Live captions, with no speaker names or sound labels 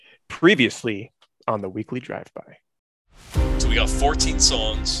Previously on the weekly drive-by. So we got 14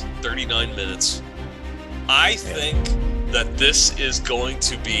 songs, 39 minutes. I think that this is going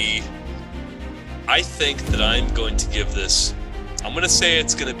to be... I think that I'm going to give this... I'm going to say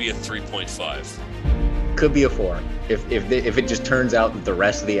it's going to be a 3.5. Could be a 4. If it just turns out that the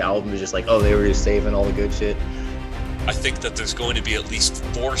rest of the album is just like, oh, they were just saving all the good shit. I think that there's going to be at least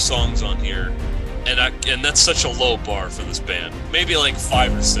 4 songs on here. And that's such a low bar for this band. Maybe like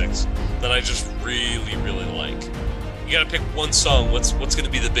 5 or 6 that I just really, really like. You gotta pick one song. What's gonna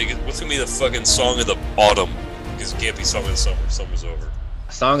be the biggest? What's gonna be the fucking song of the autumn? Because it can't be song of the summer. Summer's over.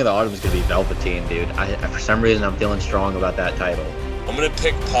 Song of the autumn is gonna be Velveteen, dude. I for some reason I'm feeling strong about that title. I'm gonna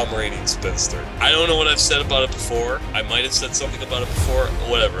pick Pomeranian Spinster. I don't know what I've said about it before. I might have said something about it before.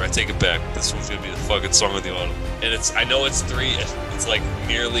 Whatever. I take it back. This one's gonna be the fucking song of the autumn. And I know it's 3. It's like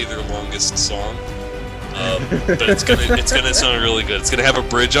nearly their longest song. But it's gonna sound really good. It's gonna have a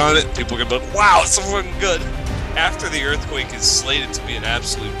bridge on it. People are gonna be like, wow, it's so fucking good. After the Earthquake is slated to be an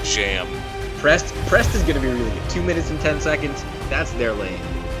absolute jam. Pressed is gonna be really good. 2 minutes and 10 seconds. That's their lane.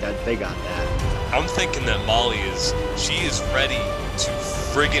 They got that. I'm thinking that Molly is ready to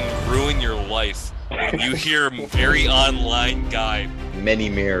friggin' ruin your life when you hear very online guy. Many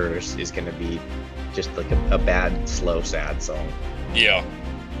Mirrors is gonna be just like a bad, slow, sad song. Yeah.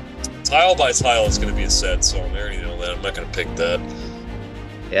 Tile by Tile is gonna be a sad song. I already know that. I'm not gonna pick that.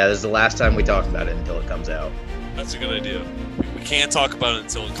 Yeah, this is the last time we talk about it until it comes out. That's a good idea. We can't talk about it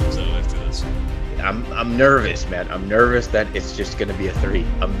until it comes out after this. I'm nervous, man. I'm nervous that it's just going to be a 3.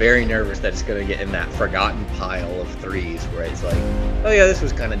 I'm very nervous that it's going to get in that forgotten pile of 3s where it's like, oh yeah, this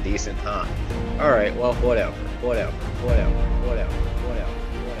was kind of decent, huh? All right, well, whatever.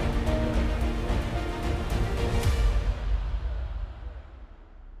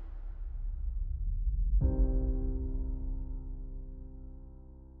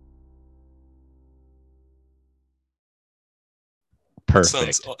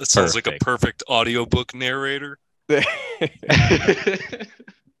 Perfect. It sounds like a perfect audiobook narrator.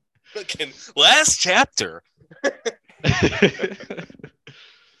 Last chapter.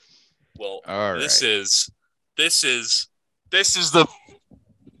 Well, all right. This is the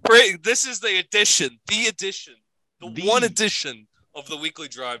edition, the one edition of the weekly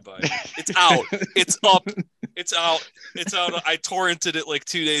drive-by. It's out. It's up. It's out. I torrented it like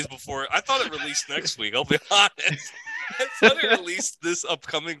 2 days before. I thought it released next week. I'll be honest. I thought it released this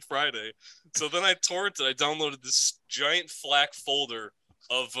upcoming Friday. So then I torrented. I downloaded this giant FLAC folder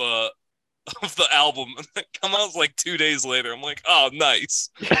of the album, and it come out like 2 days later. I'm like, oh, nice.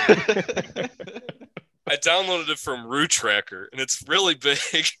 I downloaded it from Root Tracker, and it's really big.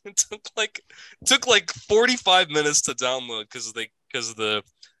 It took like 45 minutes to download because of the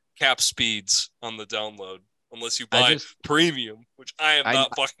cap speeds on the download. Unless you buy premium, which I am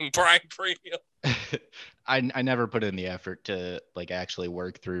not fucking buying premium. I never put in the effort to like actually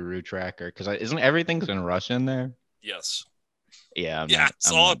work through Root Tracker because isn't everything's in Russian there? Yes. Yeah.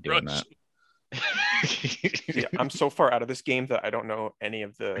 It's all in Russian. Yeah, I'm so far out of this game that I don't know any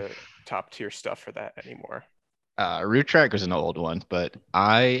of the top tier stuff for that anymore. Root Tracker's an old one, but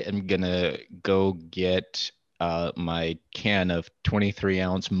I am gonna go get my can of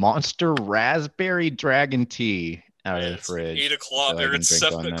 23-ounce Monster Raspberry Dragon Tea out of the fridge. 8 o'clock, or it's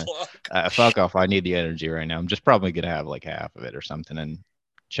 7 o'clock. Fuck off. I need the energy right now. I'm just probably going to have like half of it or something and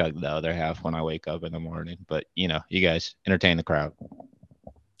chug the other half when I wake up in the morning. But, you guys entertain the crowd.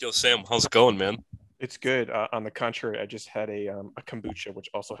 Yo, Sam, how's it going, man? It's good. On the contrary, I just had a kombucha, which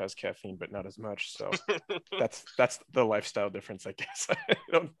also has caffeine, but not as much. So that's the lifestyle difference, I guess. I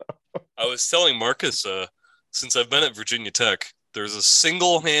don't know. I was telling Marcus, since I've been at Virginia Tech, there's a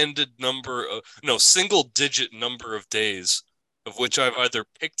single-digit number of days of which I've either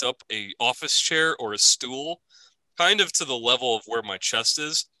picked up a office chair or a stool, kind of to the level of where my chest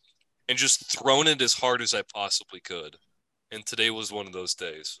is, and just thrown it as hard as I possibly could. And today was one of those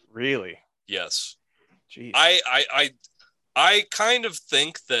days. Really? Yes. Jeez. I kind of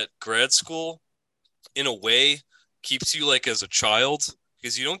think that grad school, in a way, keeps you like as a child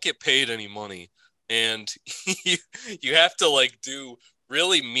because you don't get paid any money. And you have to like do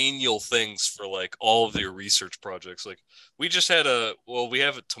really menial things for like all of your research projects. Like we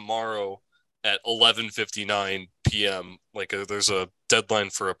have it tomorrow at 11:59 p.m. There's a deadline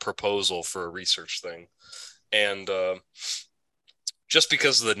for a proposal for a research thing. And just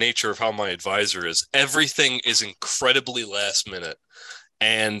because of the nature of how my advisor is, everything is incredibly last minute.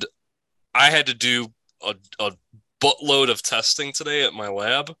 And I had to do a buttload of testing today at my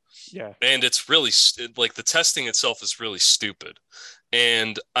lab. Yeah. And it's really the testing itself is really stupid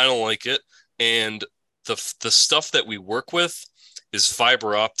and I don't like it. And the stuff that we work with is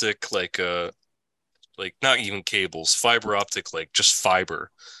fiber optic, like not even cables, fiber optic, like just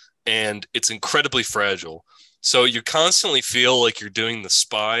fiber, and it's incredibly fragile. So you constantly feel like you're doing the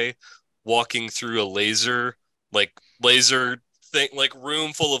spy, walking through a laser thing, like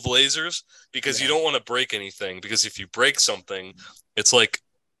room full of lasers, because you don't want to break anything. Because if you break something, it's like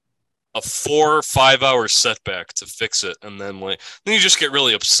a 4 or 5 hour setback to fix it, and then you just get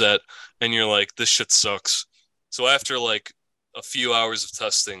really upset, and you're like, this shit sucks. So after like a few hours of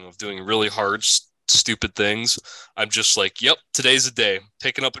testing of doing really hard, stupid things, I'm just like, yep, today's the day.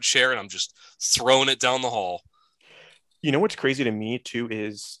 Picking up a chair and I'm just throwing it down the hall. You know what's crazy to me too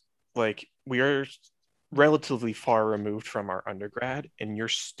is like we are relatively far removed from our undergrad, and you're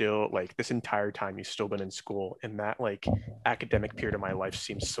still like this entire time you've still been in school, and that like academic period of my life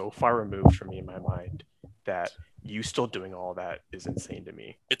seems so far removed from me in my mind that you still doing all that is insane to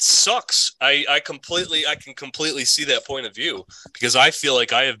me. It sucks. I can completely see that point of view, because I feel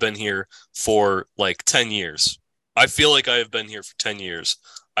like I have been here for like 10 years. I feel like I have been here for 10 years.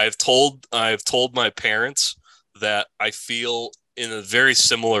 I've told my parents that I feel in a very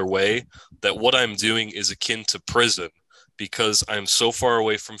similar way that what I'm doing is akin to prison, because I'm so far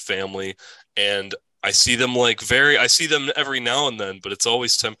away from family, and I see them every now and then, but it's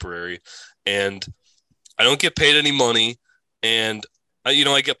always temporary, and I don't get paid any money, and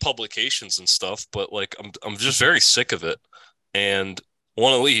I get publications and stuff, but like I'm just very sick of it and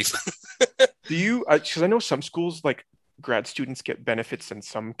want to leave. Do you? Because I know some schools like grad students get benefits and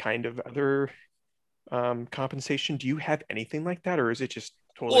some kind of other compensation. Do you have anything like that, or is it just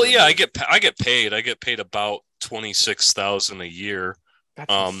totally? Well, yeah, removed? I get paid. I get paid about 26,000 a year.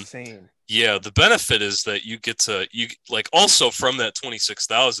 That's insane. Yeah, the benefit is that you like also from that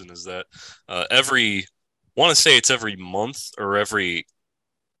 26,000 is that every want to say it's every month or every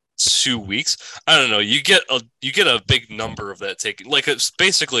 2 weeks. I don't know. You get a big number of that taken. Like it's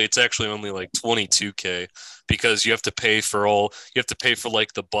actually only like 22K, because you have to pay for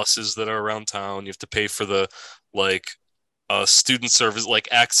like the buses that are around town. You have to pay for the like student service, like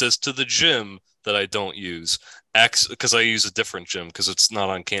access to the gym that I don't use. Because I use a different gym because it's not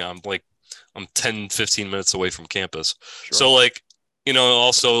on campus. I'm 10, 15 minutes away from campus. Sure. So like,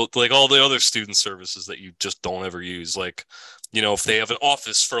 also like all the other student services that you just don't ever use. Like, if they have an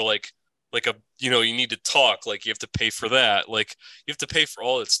office for like you need to talk, like you have to pay for that. Like you have to pay for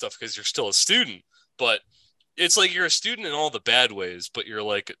all that stuff because you're still a student. But it's like you're a student in all the bad ways, but you're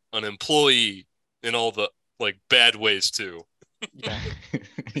like an employee in all the like bad ways too. Yeah.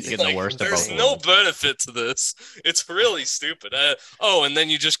 You're the worst of There's both no worlds. benefit to this. It's really stupid. And then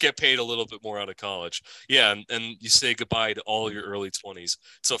you just get paid a little bit more out of college. Yeah, and you say goodbye to all your early 20s.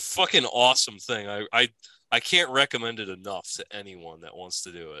 It's a fucking awesome thing. I can't recommend it enough to anyone that wants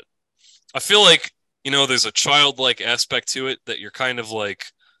to do it. I feel like, there's a childlike aspect to it that you're kind of like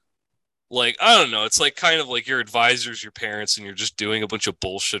I don't know, it's like kind of like your advisors, your parents, and you're just doing a bunch of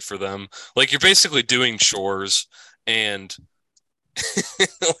bullshit for them. Like you're basically doing chores, and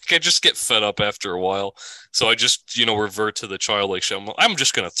like I just get fed up after a while. So I just, revert to the childlike shit. I'm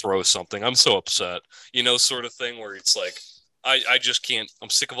just gonna throw something. I'm so upset, sort of thing where it's like I just can't. I'm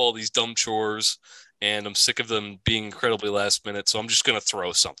sick of all these dumb chores, and I'm sick of them being incredibly last minute. So I'm just gonna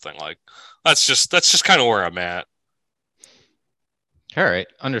throw something. Like that's just kind of where I'm at. All right,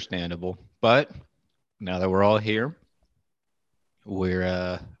 understandable. But now that we're all here,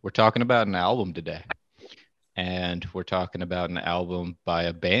 we're talking about an album today. And we're talking about an album by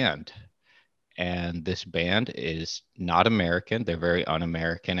a band. And this band is not American. They're very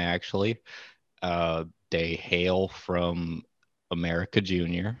un-American, actually. They hail from America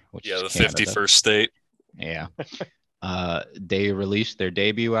Junior, which is The Canada. 51st state. Yeah. They released their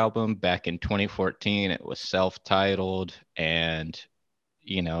debut album back in 2014. It was self-titled, and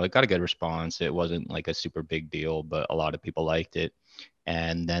it got a good response. It wasn't like a super big deal, but a lot of people liked it.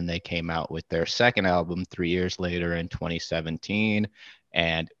 And then they came out with their second album 3 years later in 2017,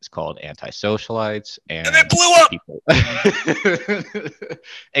 and it's called Anti-Socialites. And it blew up!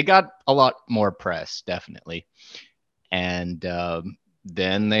 It got a lot more press, definitely. And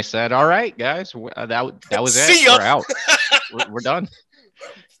then they said, all right, guys, that was it. We're out. We're done.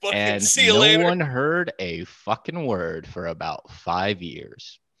 And no one heard a fucking word for about 5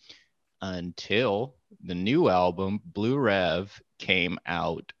 years until the new album, Blue Rev, came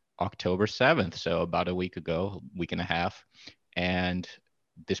out October 7th. So about a week and a half. And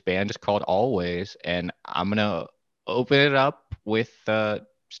this band is called Always. And I'm going to open it up with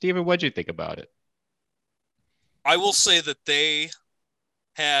Steven. What'd you think about it? I will say that they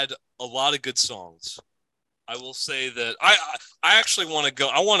had a lot of good songs. I will say that I actually want to go.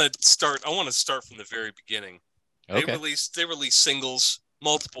 I want to start from the very beginning. They Okay. released singles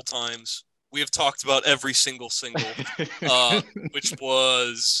multiple times. We have talked about every single single, which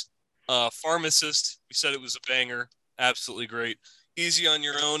was Pharmacist. We said it was a banger. Absolutely great. Easy on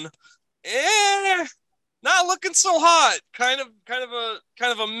Your Own. Not looking so hot. Kind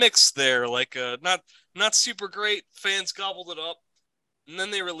of a mix there. Like not super great. Fans gobbled it up. And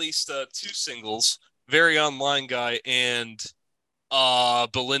then they released two singles, Very Online Guy and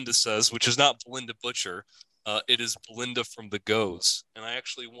Belinda Says, which is not Belinda Butcher. It is Belinda from the Goes. And I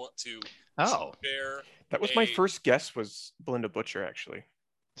actually want to Oh, share That was my first guess, was Belinda Butcher, actually.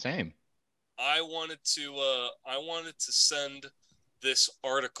 same. I wanted to send this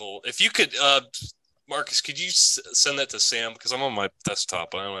article. If you could, Marcus, could you send that to Sam? Because I'm on my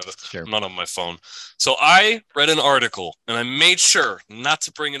desktop. I don't have Sure. I'm not on my phone. So I read an article, and I made sure not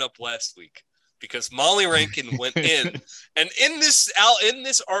to bring it up last week because Molly Rankin went in, and in this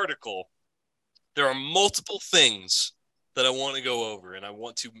article, there are multiple things that I want to go over, and I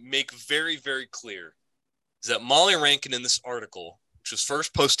want to make very, very clear is that Molly Rankin in this article, which was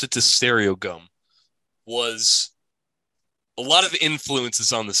first posted to Stereo Gum, was a lot of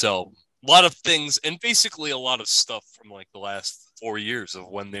influences on this album. A lot of things, and basically a lot of stuff from like the last 4 years of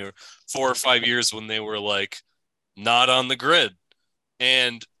when they were 4 or 5 years when they were like not on the grid.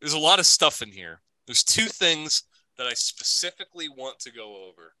 And there's a lot of stuff in here. There's two things that I specifically want to go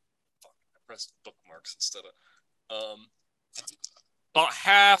over. Fuck, I pressed bookmarks instead of. About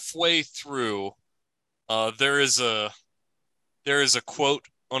halfway through, there is a quote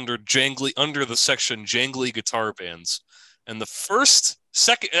under the section jangly guitar bands, and the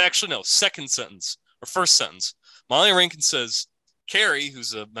second sentence or first sentence, Molly Rankin says, Carrie,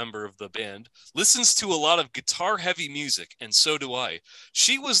 who's a member of the band, listens to a lot of guitar-heavy music, and so do I.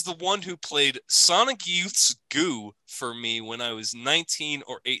 She was the one who played Sonic Youth's Goo for me when I was 19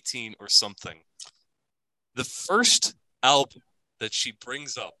 or 18 or something. The first album that she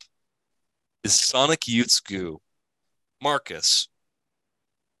brings up is Sonic Youth's Goo. Marcus,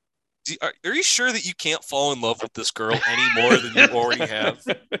 are you sure that you can't fall in love with this girl any more than you already have?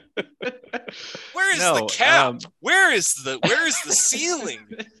 Where is the cap? Where is the ceiling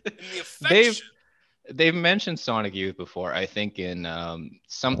and the affection? They've mentioned Sonic Youth before. I think in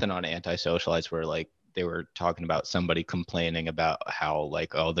something on Antisocialites where like they were talking about somebody complaining about how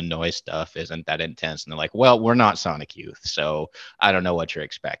like, oh, the noise stuff isn't that intense, and they're like, well, we're not Sonic Youth, so I don't know what you're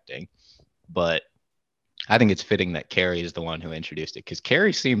expecting. But I think it's fitting that Carrie is the one who introduced it, because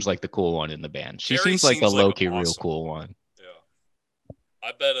Carrie seems like the cool one in the band. She seems like a low-key real cool one. Yeah,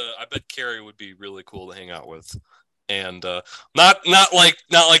 I bet Carrie would be really cool to hang out with, and not like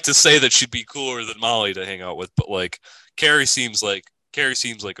to say that she'd be cooler than Molly to hang out with, but like Carrie seems like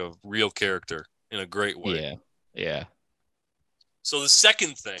a real character in a great way. Yeah. So the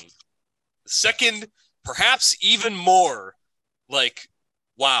second, perhaps even more, like,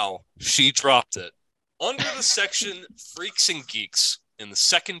 wow, she dropped it. Under the section Freaks and Geeks, in the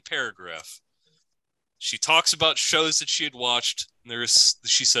second paragraph, she talks about shows that she had watched.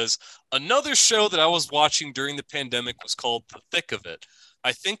 She says, another show that I was watching during the pandemic was called The Thick of It.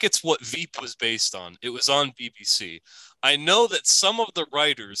 I think it's what Veep was based on. It was on BBC. I know that some of the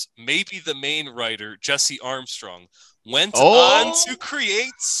writers, maybe the main writer, Jesse Armstrong, went on to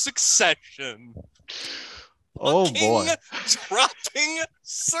create Succession. Oh, boy. Dropping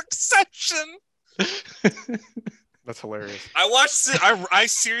Succession. That's hilarious. I watched it. I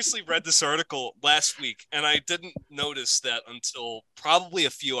seriously read this article last week, and I didn't notice that until probably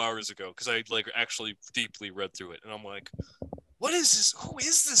a few hours ago, because I like actually deeply read through it, and I'm like, what is this? Who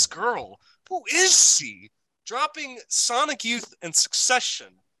is this girl? Who is she? Dropping Sonic Youth and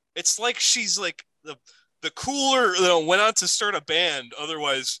Succession. It's like she's like the cooler, went on to start a band.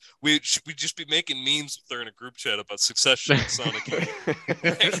 Otherwise, we'd just be making memes with her in a group chat about Succession and Sonic Youth.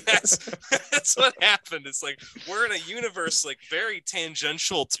 Like, that's what happened. It's like we're in a universe like very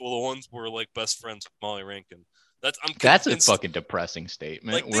tangential to the ones where we're like best friends with Molly Rankin. That's a fucking depressing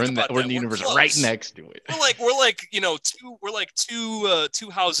statement. Like, we're in the universe right next to it. We're like two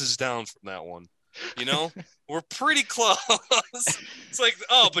houses down from that one. We're pretty close. It's like,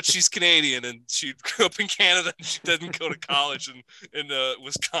 oh, but she's Canadian and she grew up in Canada and she didn't go to college in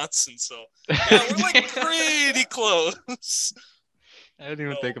Wisconsin. So yeah, we're like pretty close. I didn't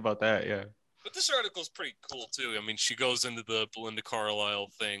even think about that. Yeah. But this article is pretty cool too. I mean, she goes into the Belinda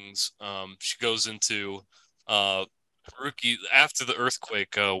Carlisle things. She goes into Haruki after the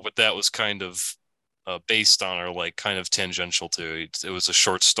earthquake. What that was kind of based on, or like kind of tangential to. It was a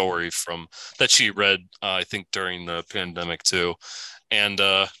short story that she read, I think, during the pandemic too, and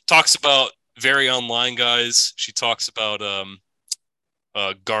talks about Very Online Guys. She talks about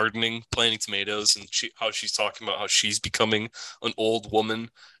gardening, planting tomatoes, and how she's talking about how she's becoming an old woman.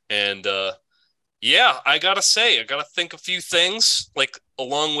 And yeah, I gotta say, I gotta think a few things like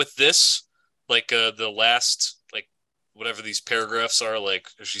along with this, like the last like whatever these paragraphs are, like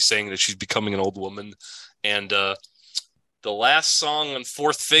she's saying that she's becoming an old woman, and the last song on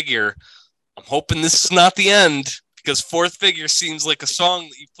Fourth Figure. I'm hoping this is not the end because Fourth Figure seems like a song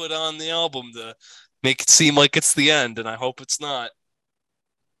that you put on the album to make it seem like it's the end, and I hope it's not.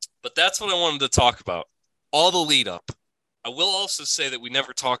 But that's what I wanted to talk about. All the lead up. I will also say that we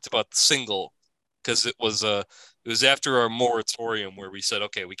never talked about the single because it was after our moratorium where we said,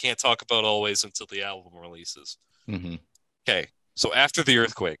 okay, we can't talk about Always until the album releases. Mm-hmm. Okay, so after the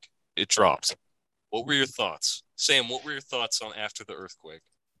earthquake, it dropped. What were your thoughts, Sam? What were your thoughts on After the Earthquake?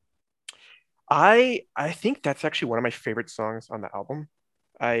 I think that's actually one of my favorite songs on the album.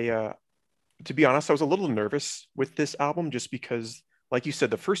 I to be honest, I was a little nervous with this album just because, like you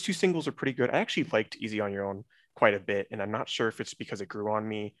said, the first two singles are pretty good. I actually liked Easy on Your Own quite a bit, and I'm not sure if it's because it grew on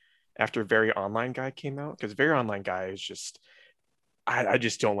me after Very Online Guy came out, because Very Online Guy is just I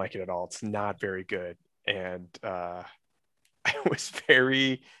just don't like it at all. It's not very good, and I was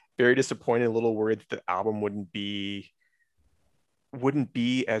very disappointed, a little worried that the album wouldn't be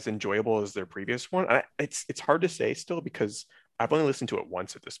as enjoyable as their previous one. It's hard to say still because I've only listened to it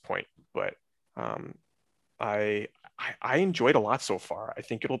once at this point, but um, I, I enjoyed a lot so far. I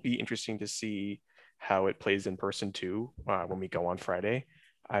think it'll be interesting to see how it plays in person too when we go on Friday.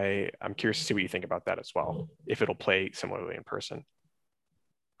 I'm curious to see what you think about that as well. If it'll play similarly in person.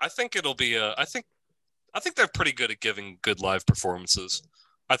 I think it'll be. I think they're pretty good at giving good live performances.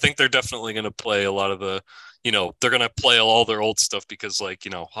 I think they're definitely going to play a lot of the, they're going to play all their old stuff because, like,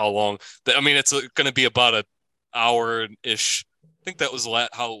 how long. I mean, it's going to be about an hour ish. I think that was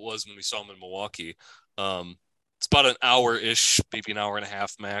how it was when we saw them in Milwaukee. It's about an hour ish, maybe an hour and a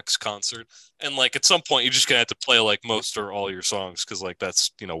half max concert. And like at some point, you're just going to have to play like most or all your songs because like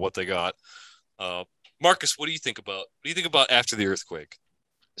that's what they got. Marcus, what do you think about? What do you think about After the Earthquake?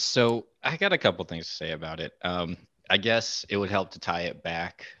 So I got a couple things to say about it. I guess it would help to tie it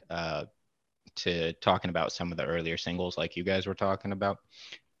back to talking about some of the earlier singles like you guys were talking about.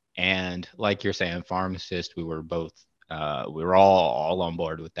 And like you're saying, Pharmacist, we were all on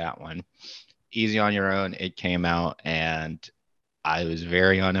board with that one. Easy on Your Own, it came out and I was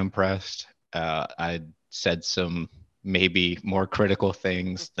very unimpressed. I said some maybe more critical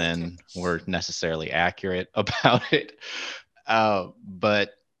things than were necessarily accurate about it.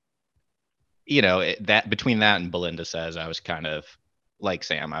 But that between that and Belinda Says, I was kind of like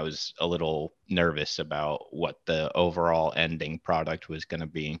Sam. I was a little nervous about what the overall ending product was going to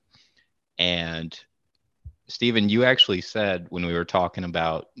be. And Steven, you actually said when we were talking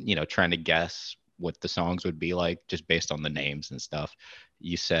about, trying to guess what the songs would be like just based on the names and stuff,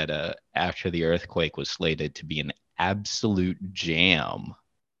 you said After the Earthquake was slated to be an absolute jam.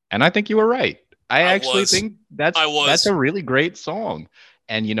 And I think you were right. I actually think that's a really great song.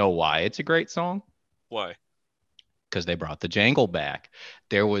 And you know why it's a great song? Why? Because they brought the jangle back.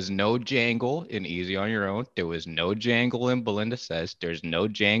 There was no jangle in Easy on Your Own. There was no jangle in Belinda Says. There's no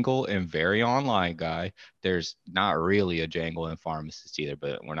jangle in Very Online Guy. There's not really a jangle in Pharmacist either,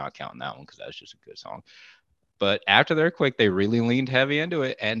 but we're not counting that one because that's just a good song. But After the Earthquake, they really leaned heavy into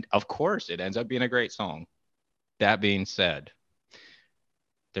it. And of course, it ends up being a great song. That being said,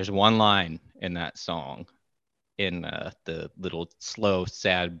 there's one line in that song in the little slow,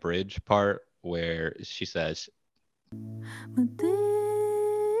 sad bridge part where she says, "But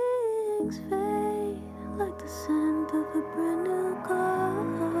things fade like the scent of a brand new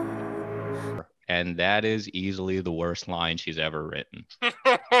car." And that is easily the worst line she's ever written.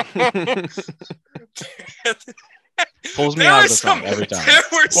 Pulls me out of the song every time. There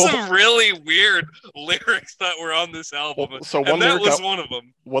were some really weird lyrics that were on this album. And that was one of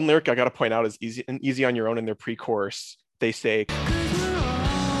them. One lyric I got to point out is Easy on Your Own in their pre-chorus. They say,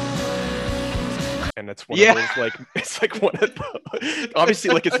 and it's one of those, like, it's like one of the, obviously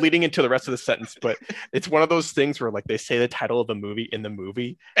like it's leading into the rest of the sentence, but it's one of those things where like they say the title of the movie in the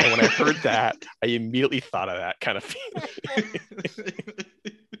movie. And when I heard that, I immediately thought of that kind of feeling.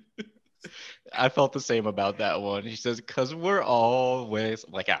 I felt the same about that one. He says, "Cause we're always,"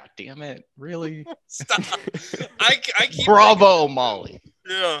 I'm like, ah, damn it, really? Stop. I keep Bravo, Molly.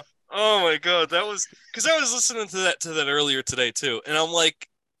 Yeah. Oh my god, that was because I was listening to that earlier today too, and I'm like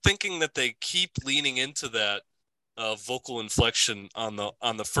thinking that they keep leaning into that vocal inflection on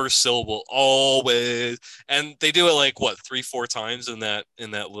the first syllable always, and they do it like what 3-4 times in that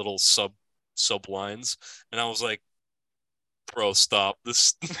little sub lines, and I was like, bro, stop.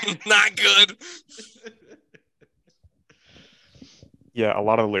 This not good. Yeah, a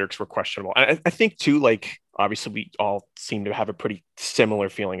lot of the lyrics were questionable. I think too, like obviously we all seem to have a pretty similar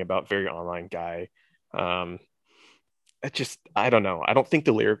feeling about Very Online Guy. Um, I don't know. I don't think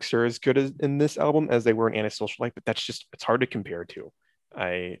the lyrics are as good as in this album as they were in Antisocial Life, but it's hard to compare to.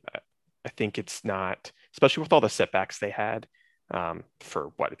 I I think it's not, especially with all the setbacks they had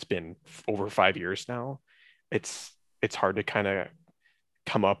for what it's been over 5 years now. It's hard to kind of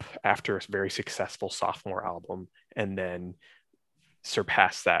come up after a very successful sophomore album and then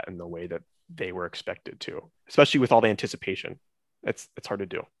surpass that in the way that they were expected to, especially with all the anticipation. It's hard to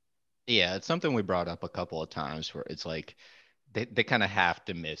do. Yeah, it's something we brought up a couple of times where it's like they kind of have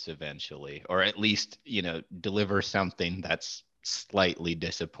to miss eventually, or at least, deliver something that's slightly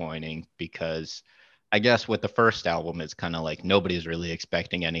disappointing because I guess with the first album, it's kind of like nobody's really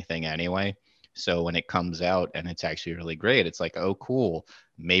expecting anything anyway. So when it comes out and it's actually really great, it's like, oh, cool.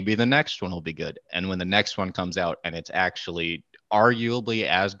 Maybe the next one will be good. And when the next one comes out and it's actually arguably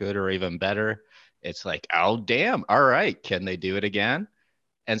as good or even better, it's like, oh, damn. All right. Can they do it again?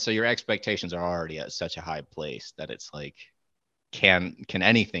 And so your expectations are already at such a high place that it's like, can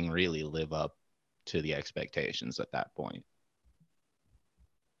anything really live up to the expectations at that point?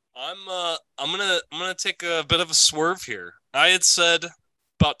 I'm gonna take a bit of a swerve here. I had said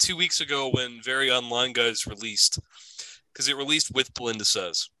about 2 weeks ago when Very Online Guys released, because it released with Belinda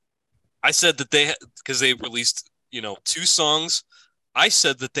Says. I said that because they released, two songs. I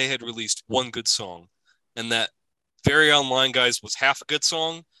said that they had released one good song, and that Very Online Guys was half a good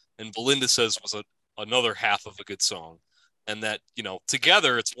song, and Belinda Says was another half of a good song, and that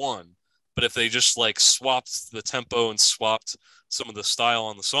together it's one. But if they just like swapped the tempo and swapped some of the style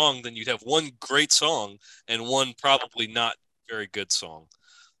on the song, then you'd have one great song and one probably not very good song.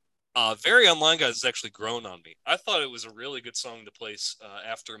 Very Online Guys has actually grown on me. I thought it was a really good song to place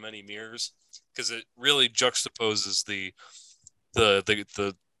after Many Mirrors because it really juxtaposes the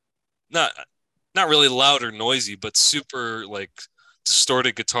not not really loud or noisy, but super like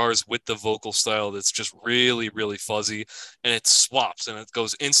distorted guitars with the vocal style that's just really really fuzzy, and it swaps and it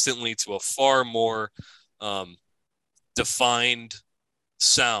goes instantly to a far more um, defined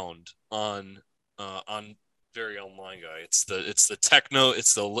sound on Very Online Guy. It's the techno,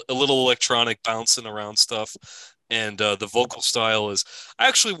 it's the a little electronic bouncing around stuff, and the vocal style is. I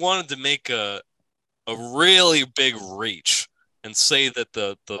actually wanted to make a really big reach and say that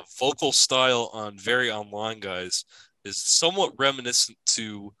the vocal style on Very Online Guys is somewhat reminiscent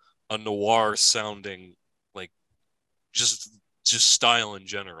to a noir sounding like just style in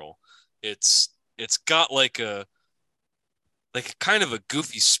general. It's got like a kind of a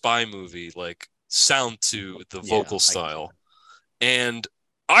goofy spy movie like sound to the Yeah, vocal I can see style. that. And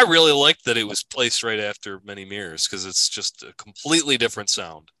I really liked that it was placed right after Many Mirrors because it's just a completely different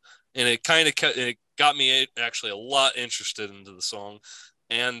sound. And it got me actually a lot interested into the song.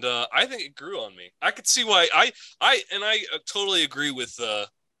 And I think it grew on me. I could see why I totally agree with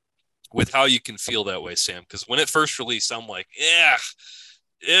how you can feel that way, Sam. Because when it first released, I'm like,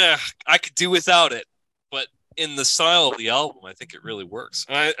 yeah, I could do without it. But in the style of the album, I think it really works.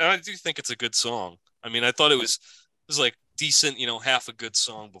 And I do think it's a good song. I mean, I thought it was like decent, half a good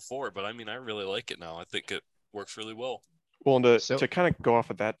song before, but I mean, I really like it now. I think it works really well. Well, and to So kind of go off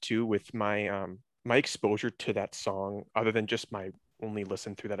of that too, with my exposure to that song, other than just my only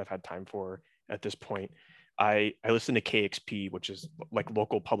listen through that I've had time for at this point, I listen to KXP, which is like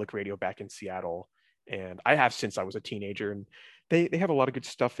local public radio back in Seattle, and I have since I was a teenager, and they have a lot of good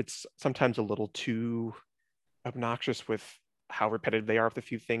stuff. It's sometimes a little too obnoxious with how repetitive they are with a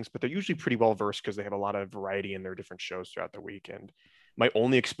few things, but they're usually pretty well versed because they have a lot of variety in their different shows throughout the week. And my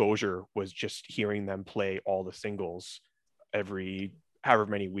only exposure was just hearing them play all the singles every however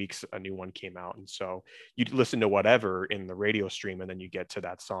many weeks a new one came out. And so you'd listen to whatever in the radio stream, and then you get to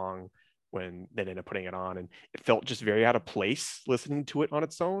that song when they ended up putting it on, and it felt just very out of place listening to it on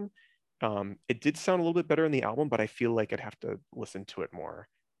its own. It did sound a little bit better in the album, but I feel like I'd have to listen to it more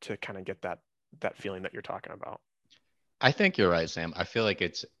to kind of get that feeling that you're talking about. I think you're right, Sam. I feel like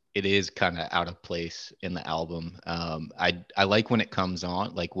it is kind of out of place in the album. I like when it comes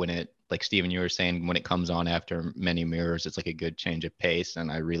on, like when it like Steven, you were saying when it comes on after Many Mirrors, it's like a good change of pace, and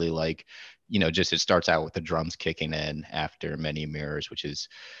I really like, just it starts out with the drums kicking in after Many Mirrors, which is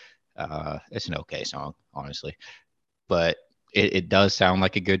it's an okay song, honestly, but it does sound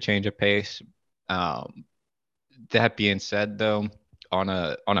like a good change of pace. Um, that being said, though, on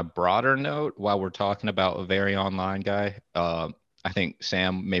a broader note, while we're talking about a very online guy, I think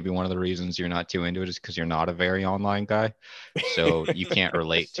Sam, maybe one of the reasons you're not too into it is because you're not a very online guy, so you can't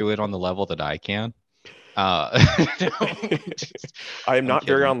relate to it on the level that I can. No, I am I'm not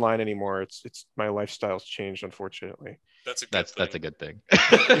very kidding. online anymore. It's my lifestyle's changed, unfortunately. That's a good That's thing. a good thing.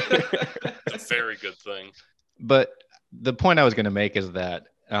 A very good thing. But the point I was going to make is that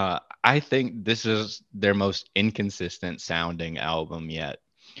I think this is their most inconsistent sounding album yet.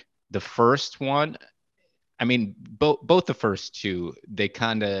 The first one, I mean, both the first two, they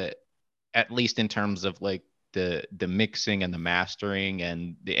kind of, at least in terms of like the mixing and the mastering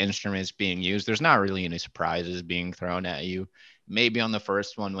and the instruments being used, there's not really any surprises being thrown at you. Maybe on the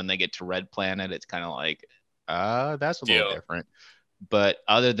first one when they get to Red Planet, it's kind of like, that's a little different. But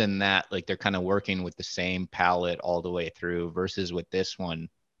other than that, like they're kind of working with the same palette all the way through. Versus with this one,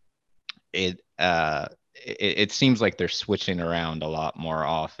 it seems like they're switching around a lot more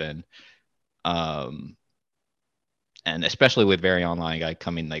often. And especially with Very Online Guy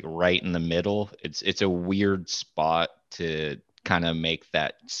coming like right in the middle, it's a weird spot to kind of make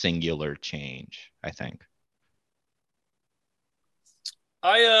that singular change, I think.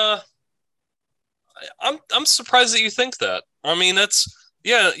 I'm surprised that you think that. I mean,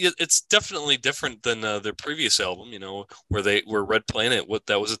 it's definitely different than their previous album, where Red Planet, what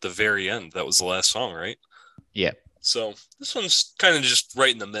that was at the very end. That was the last song, right? Yeah. So this one's kind of just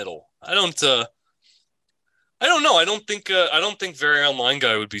right in the middle. I don't know. I don't think Very Online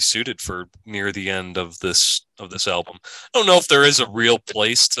Guy would be suited for near the end of this album. I don't know if there is a real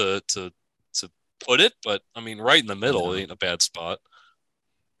place to put it, but I mean, right in the middle ain't a bad spot.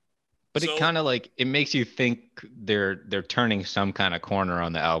 But it kind of like it makes you think they're turning some kind of corner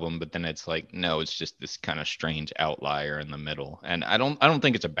on the album, but then it's like no, it's just this kind of strange outlier in the middle. And I don't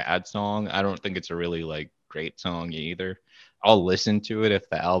think it's a bad song. I don't think it's a really like great song either. I'll listen to it if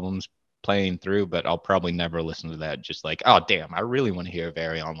the album's playing through, but I'll probably never listen to that just like, oh damn, I really want to hear a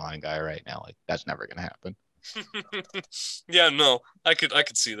Very Online Guy right now. Like that's never gonna happen. Yeah, no, I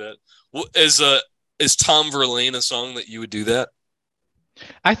could see that. Well, is Tom Verlaine a song that you would do that?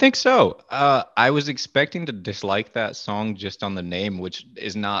 I think so. I was expecting to dislike that song just on the name, which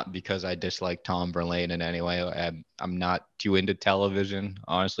is not because I dislike Tom Verlaine in any way. I'm not too into television,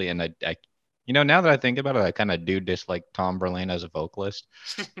 honestly, and I now that I think about it, I kind of do dislike Tom Verlaine as a vocalist.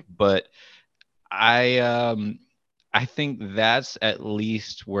 But I think that's at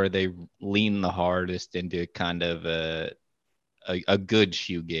least where they lean the hardest into kind of a good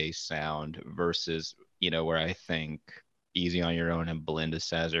shoegaze sound versus where I think Easy on Your Own and Belinda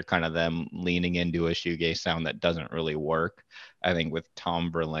Says are kind of them leaning into a shoegaze sound that doesn't really work. I think with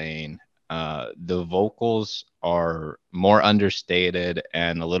Tom Verlaine, the vocals are more understated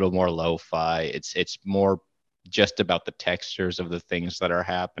and a little more lo-fi. It's more just about the textures of the things that are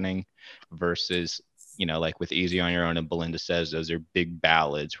happening versus like with Easy on Your Own and Belinda Says, those are big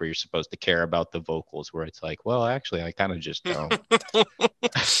ballads where you're supposed to care about the vocals, where it's like, well, actually, I kind of just don't.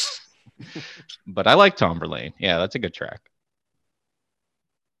 But I like Tom Verlaine. Yeah, that's a good track.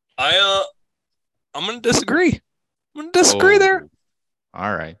 I'm gonna disagree. There.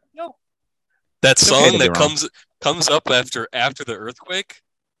 All right. No. That song that comes up after the earthquake,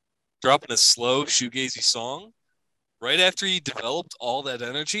 dropping a slow shoegazy song, right after he developed all that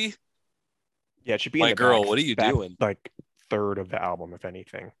energy. Yeah, it should be My in the girl, back, what are you doing? Like third of the album, if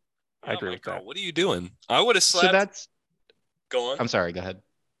anything. I agree with that. What are you doing? I would have slapped. So that's. Go on. I'm sorry. Go ahead.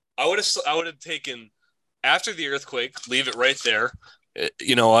 I would have taken after the earthquake. Leave it right there.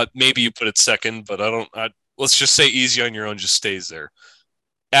 You know what? Maybe you put it second, but let's just say Easy on Your Own just stays there.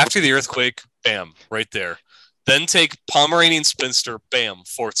 After the earthquake, bam, right there. Then take Pomeranian Spinster, bam,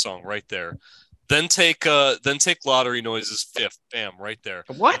 fourth song, right there. Then take Lottery Noises, fifth, bam, right there.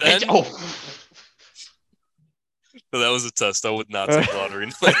 What? No, that was a test. I would not take Lottery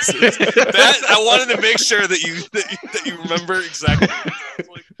Noises. I wanted to make sure that you remember exactly what it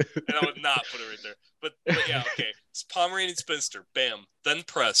like, and I would not put it right there. But yeah, okay. It's Pomeranian Spinster, bam. Then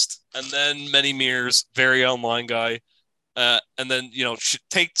Pressed, and then Many Mirrors, Very Online Guy, and then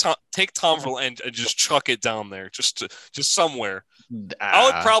take Tom Verlaine and just chuck it down there, just somewhere. I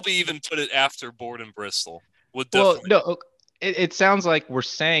would probably even put it after Bored in Bristol. Definitely. Well, no, it sounds like we're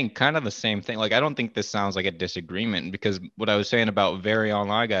saying kind of the same thing. Like I don't think this sounds like a disagreement, because what I was saying about Very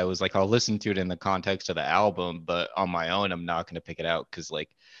Online Guy was like I'll listen to it in the context of the album, but on my own I'm not going to pick it out because like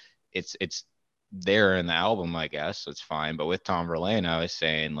it's there in the album, I guess it's fine. But with Tom Verlaine, I was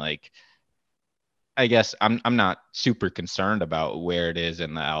saying like I guess I'm not super concerned about where it is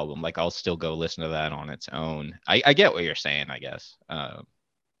in the album. Like I'll still go listen to that on its own. I get what you're saying, I guess.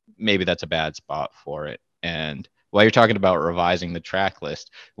 Maybe that's a bad spot for it. And while you're talking about revising the track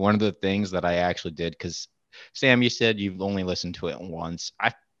list, one of the things that I actually did, because Sam, you said you've only listened to it once.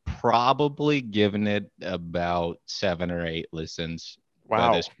 I've probably given it about 7 or 8 listens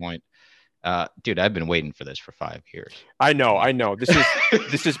by this point. Dude, I've been waiting for this for 5 years. I know.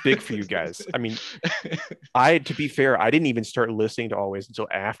 This is big for you guys. I mean, to be fair, I didn't even start listening to Always until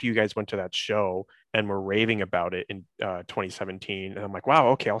after you guys went to that show and were raving about it in 2017. And I'm like, wow,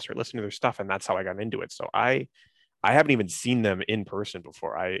 okay, I'll start listening to their stuff, and that's how I got into it. So I haven't even seen them in person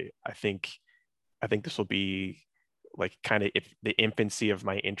before. I think this will be like kind of if the infancy of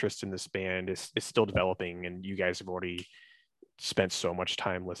my interest in this band is still developing, and you guys have already spent so much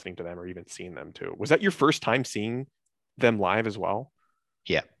time listening to them or even seeing them too. Was that your first time seeing them live as well?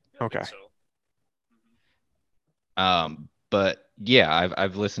 Yeah. Okay. So, But yeah,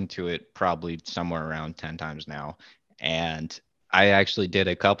 I've listened to it probably somewhere around 10 times now, and I actually did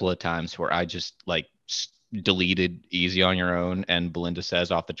a couple of times where I just like deleted Easy on Your Own and Belinda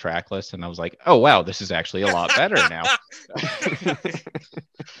Says off the track list, and I was like, oh wow, this is actually a lot better now.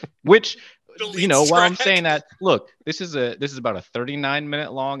 Which, you know, while I'm saying that, look, this is about a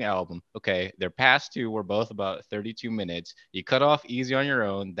 39-minute long album. Okay, their past two were both about 32 minutes. You cut off Easy on Your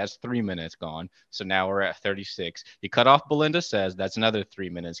Own, that's 3 minutes gone. So now we're at 36. You cut off Belinda Says, that's another 3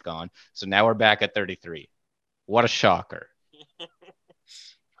 minutes gone. So now we're back at 33. What a shocker.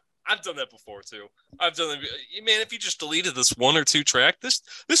 I've done that before too. I've done that. Man, if you just deleted this 1 or 2 track, this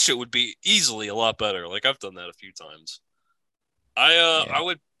shit would be easily a lot better. Like, I've done that a few times. I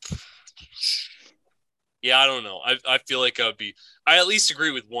would. Yeah, I don't know. I feel like I at least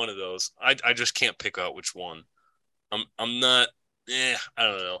agree with one of those. I just can't pick out which one. I'm not. I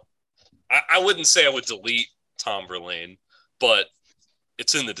don't know. I wouldn't say I would delete Tom Verlaine, but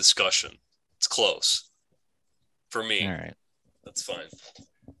it's in the discussion. It's close for me. All right. That's fine.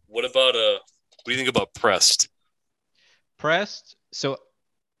 What about what do you think about Pressed? Pressed. So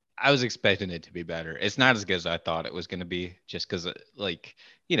I was expecting it to be better. It's not as good as I thought it was going to be, just because, like,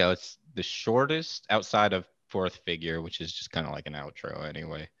 you know, it's the shortest outside of Fourth Figure, which is just kind of like an outro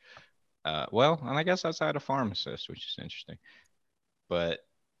anyway. Well, and I guess outside of Pharmacist, which is interesting. But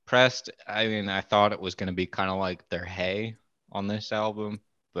Pressed, I mean, I thought it was going to be kind of like their Hey on this album,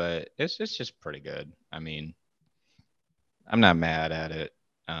 but it's just pretty good. I mean, I'm not mad at it,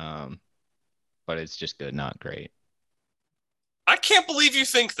 but it's just good, not great. I can't believe you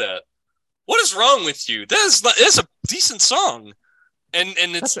think that. What is wrong with you? That is a decent song, and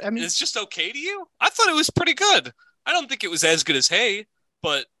it's just okay to you. I thought it was pretty good. I don't think it was as good as Hey,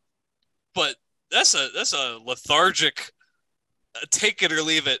 but that's a lethargic, take it or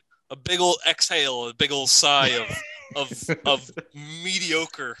leave it, a big old exhale, a big old sigh of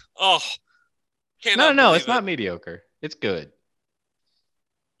mediocre. Oh, no, it's not mediocre. It's good.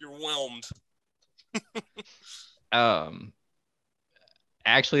 You're whelmed.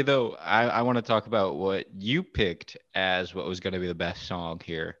 Actually, though, I want to talk about what you picked as what was going to be the best song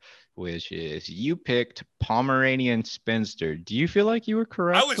here, which is you picked Pomeranian Spinster. Do you feel like you were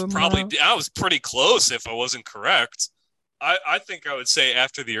correct? I was pretty close if I wasn't correct. I think I would say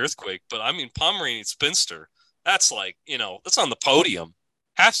After the Earthquake, but I mean Pomeranian Spinster. That's like, you know, that's on the podium.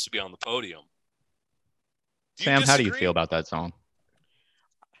 Has to be on the podium. Sam, how do you feel about that song?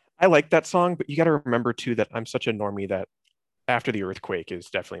 I like that song, but you got to remember too that I'm such a normie that After the Earthquake is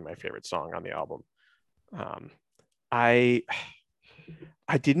definitely my favorite song on the album. I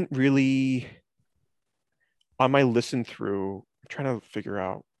didn't really, on my listen through, I'm trying to figure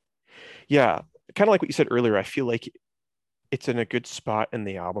out. Yeah, kind of like what you said earlier. I feel like it's in a good spot in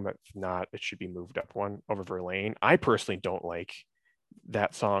the album. If not, it should be moved up one over Verlaine. I personally don't like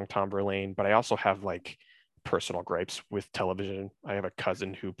that song, Tom Verlaine, but I also have like personal gripes with television. I have a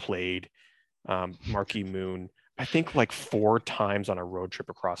cousin who played Marquee Moon, I think like 4 times on a road trip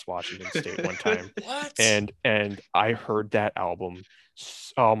across Washington State one time. What? And I heard that album,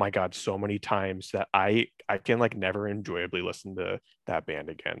 oh my God, so many times that I can like never enjoyably listen to that band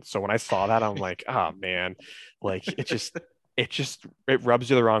again. So when I saw that, I'm like, oh man, like it rubs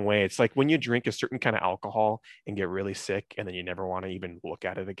you the wrong way. It's like when you drink a certain kind of alcohol and get really sick and then you never want to even look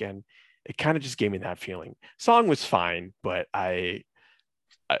at it again. It kind of just gave me that feeling. Song was fine, but I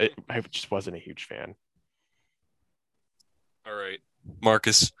just wasn't a huge fan. All right,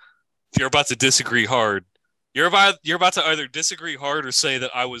 Marcus, if you're about to disagree hard, you're about to either disagree hard or say that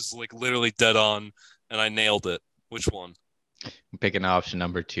I was like literally dead on and I nailed it. Which one? I'm picking option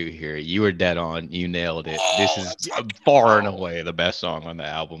number 2 here. You were dead on. You nailed it. This is far and away the best song on the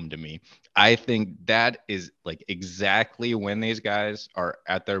album to me. I think that is like exactly when these guys are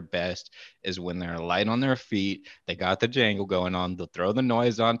at their best, is when they're light on their feet. They got the jangle going on. They'll throw the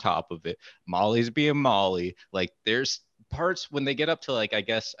noise on top of it. Molly's being Molly. Like there's parts when they get up to like, I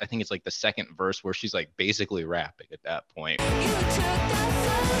think it's like the second verse where she's like basically rapping at that point.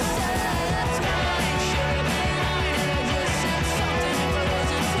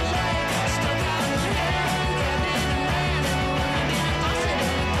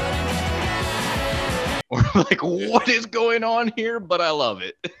 Or like, what is going on here? But I love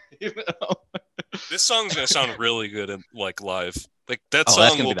it. You know? This song's gonna sound really good in like live. Like that Oh, that's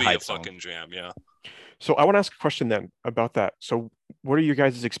song gonna will be the be a hype song. fucking jam. Yeah. So I want to ask a question then about that. So what are your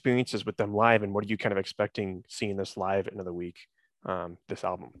guys' experiences with them live, and what are you kind of expecting seeing this live into the week, this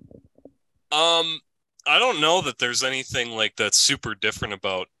album? I don't know that there's anything like that's super different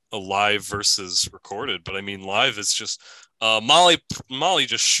about a live versus recorded, but I mean, live is just Molly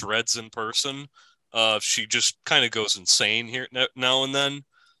just shreds in person. She just kind of goes insane here now and then.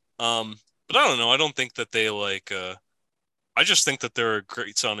 But I don't know. I don't think that they like. I just think that they're a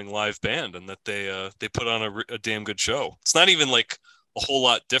great sounding live band and that they put on a damn good show. It's not even like a whole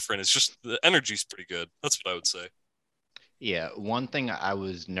lot different. It's just the energy's pretty good. That's what I would say. Yeah, one thing I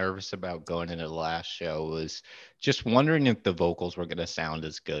was nervous about going into the last show was just wondering if the vocals were going to sound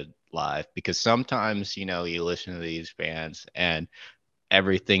as good live, because sometimes, you listen to these bands and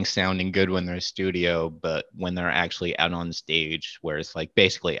everything's sounding good when they're in studio, but when they're actually out on stage, where it's like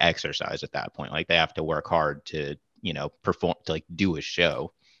basically exercise at that point, like they have to work hard to, perform, to like do a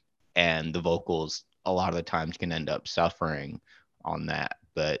show, and the vocals a lot of the times can end up suffering on that.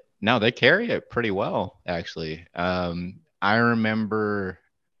 But no, they carry it pretty well, actually. I remember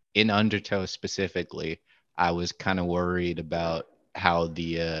in Undertow specifically, I was kind of worried about how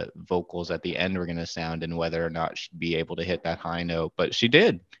the vocals at the end were going to sound and whether or not she'd be able to hit that high note, but she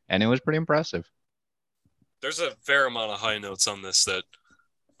did, and it was pretty impressive. There's a fair amount of high notes on this that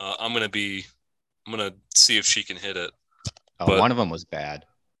I'm gonna see if she can hit it. But One of them was bad.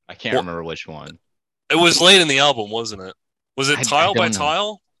 I can't remember which one. it was late in the album, wasn't it? Was it Tile by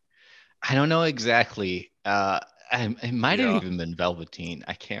Tile? I don't know exactly. It might have even been Velveteen.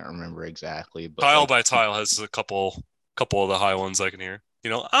 I can't remember exactly. But Tile by Tile has a couple of the high ones I can hear.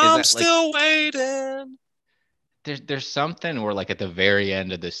 I'm still waiting. There's something where like at the very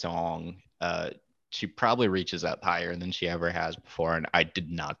end of the song, she probably reaches up higher than she ever has before, and I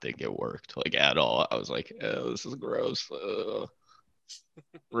did not think it worked like at all. I was like, oh, this is gross.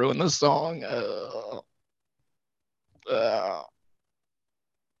 Ruin the song.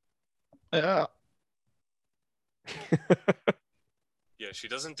 Yeah. Yeah, she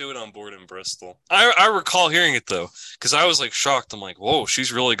doesn't do it on Board in Bristol. I recall hearing it though, because I was like shocked. I'm like, whoa,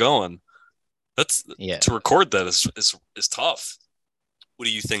 she's really going. To record that is tough. What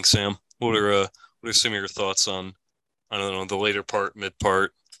do you think, Sam? What are some of your thoughts on, I don't know, the later part, mid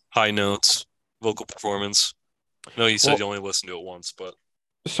part, high notes, vocal performance? I know you said you only listened to it once, but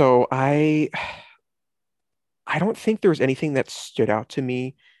so I don't think there was anything that stood out to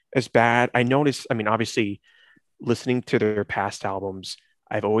me as bad. I noticed, I mean, obviously listening to their past albums,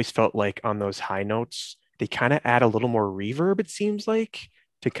 I've always felt like on those high notes, they kind of add a little more reverb, it seems like,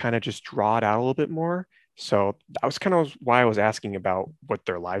 to kind of just draw it out a little bit more. So that was kind of why I was asking about what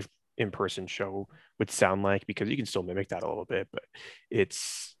their live in-person show would sound like, because you can still mimic that a little bit, but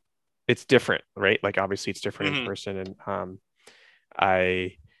it's different, right? Like obviously it's different in person. And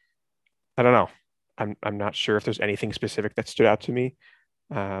I don't know. I'm not sure if there's anything specific that stood out to me.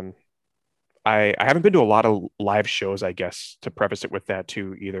 I haven't been to a lot of live shows, I guess, to preface it with that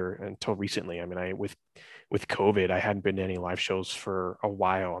too, either until recently. I mean, with COVID, I hadn't been to any live shows for a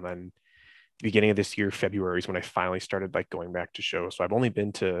while, and then the beginning of this year, February, is when I finally started like going back to shows. So I've only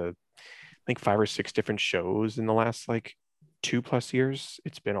been to I think 5 or 6 different shows in the last like 2+ years.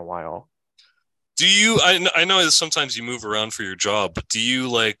 It's been a while. Do you? I know that sometimes you move around for your job, but do you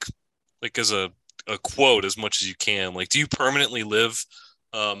like as a quote as much as you can? Like, do you permanently live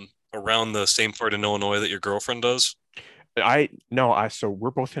around the same part in Illinois that your girlfriend does? So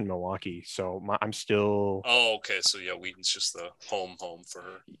we're both in Milwaukee, so I'm still. Oh, okay. So yeah, Wheaton's just the home for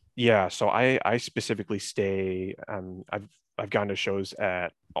her. Yeah, so I specifically stay. I've gone to shows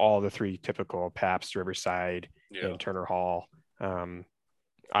at all the 3 typical Pabst, Riverside, and Turner Hall. So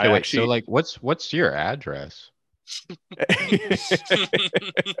like, what's your address?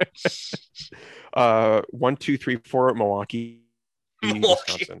 1234 Milwaukee.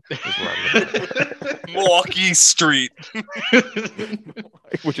 Wisconsin is where I'm Milwaukee Street.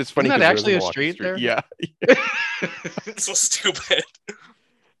 Which is funny. Isn't that actually a street there? Yeah. So stupid.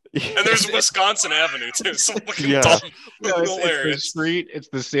 Yeah. And there's Wisconsin Avenue too. So yeah. Dumb. No, it's the street. It's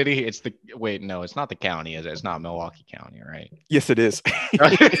the city. Wait, no, it's not the county. Is it? It's not Milwaukee County, right? Yes, it is.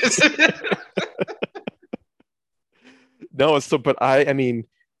 No, but I mean,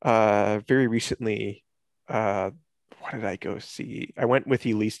 very recently, what did I go see? I went with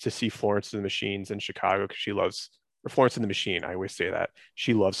Elise to see Florence and the Machines in Chicago because she loves Florence and the Machine. I always say that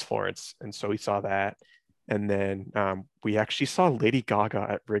she loves Florence, and so we saw that. And then we actually saw Lady Gaga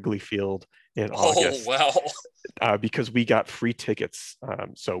at Wrigley Field in August. Oh wow! Because we got free tickets,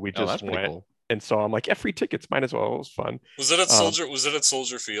 so we just went. Cool. And so I'm like, yeah, free tickets, might as well. It was fun. Was it at Soldier? Was it at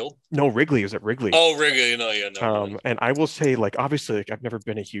Soldier Field? No, Wrigley. It was at Wrigley. Oh, Wrigley. No, yeah, no. And I will say, like, obviously, like, I've never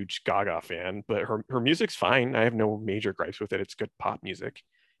been a huge Gaga fan, but her music's fine. I have no major gripes with it. It's good pop music.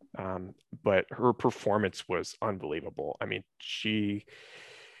 But her performance was unbelievable. I mean, she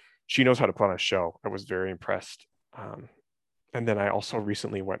knows how to put on a show. I was very impressed. And then I also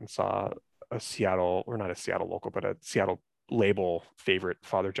recently went and saw a Seattle, or not a Seattle local, but a Seattle label favorite,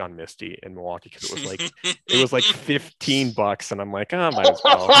 Father John Misty in Milwaukee, because it was like $15, and I'm like, oh, might as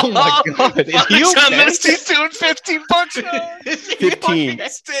well. Oh my god! Is he John okay? Misty's doing $15 now. 15.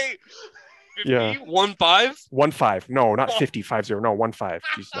 Stay. 50? Yeah. 1.5? 1.5. No, not 50. No, 1.5.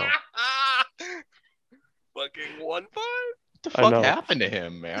 Jeez, no. Fucking 1.5. What the I fuck know. happened to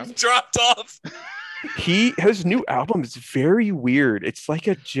him, man? Dropped off. His new album is very weird. It's like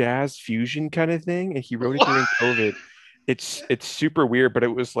a jazz fusion kind of thing, and he wrote it during COVID. It's super weird, but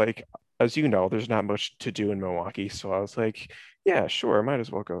it was like, as you know, there's not much to do in Milwaukee, so I was like, yeah, sure, I might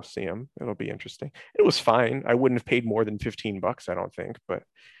as well go see him. It'll be interesting. It was fine. I wouldn't have paid more than $15, I don't think, but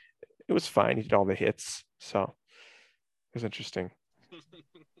it was fine. He did all the hits, so it was interesting.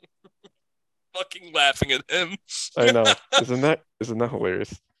 Fucking laughing at him. I know. Isn't that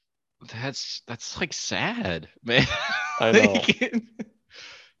hilarious? That's like sad, man. I know. Like,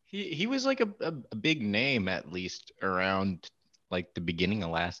 he was like a big name, at least around like the beginning of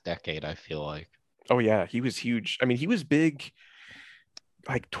last decade, I feel like. Oh yeah, he was huge. I mean, he was big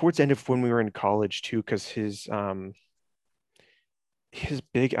like towards the end of when we were in college too, because his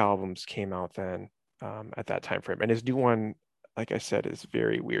big albums came out then, at that time frame. And his new one, like I said, is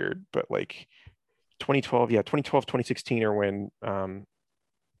very weird, but like 2012, 2016 are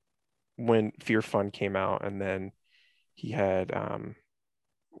when Fear Fun came out, and then he had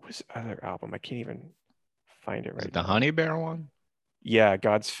what was the other album? I can't even find it Is right it the now. Honey Bear one? Yeah,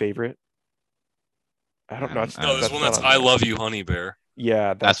 God's Favorite. I don't know. No, there's one that's I Love You, Honey Bear.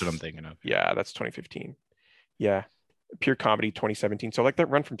 Yeah, That's what I'm thinking of. Yeah, that's 2015. Yeah, Pure Comedy 2017. So like that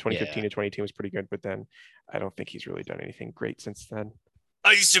run from 2015 Yeah. to 2018 was pretty good, but then I don't think he's really done anything great since then.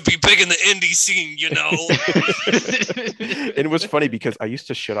 I used to be big in the indie scene, you know. And it was funny because I used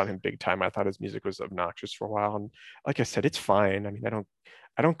to shit on him big time. I thought his music was obnoxious for a while, and like I said, it's fine. I mean,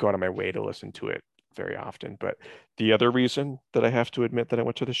 I don't go out of my way to listen to it very often. But the other reason that I have to admit that I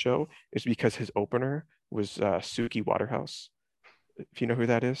went to the show is because his opener was Suki Waterhouse. If you know who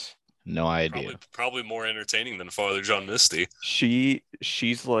that is. No idea. Probably more entertaining than Father John Misty. She's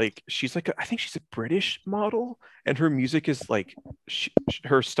like I think she's a British model, and her music is like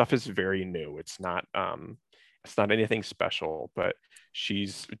her stuff is very new. It's not anything special, but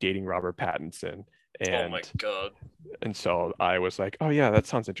she's dating Robert Pattinson, and Oh my god. and so I was like, oh yeah, that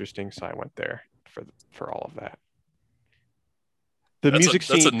sounds interesting. So I went there for all of that. That's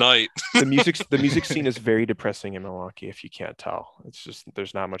a night. the music scene is very depressing in Milwaukee, if you can't tell. It's just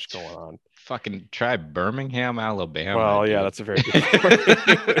there's not much going on. Fucking try Birmingham, Alabama. Well, yeah, dude. that's a very good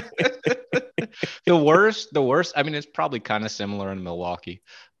The worst. I mean, it's probably kind of similar in Milwaukee,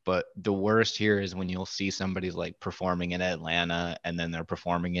 but the worst here is when you'll see somebody's like performing in Atlanta and then they're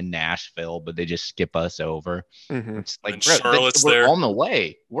performing in Nashville, but they just skip us over. Mhm. It's like, And bro, Charlotte's we're there. on the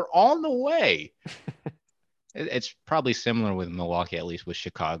way. We're on the way. It's probably similar with Milwaukee, at least with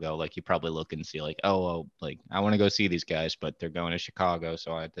Chicago. Like you probably look and see like, oh, like I want to go see these guys, but they're going to Chicago,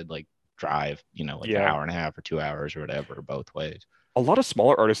 so I had to like drive, like an hour and a half or 2 hours or whatever, both ways. A lot of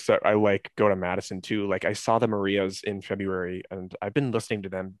smaller artists that I like go to Madison too. Like I saw the Marias in February, and I've been listening to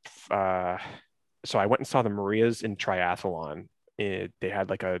them. So I went and saw the Marias in Triathlon. They had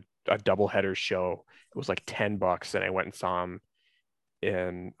like a double header show. It was like $10, and I went and saw them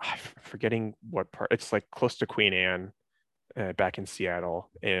in, I'm forgetting what part. It's like close to Queen Anne, back in Seattle,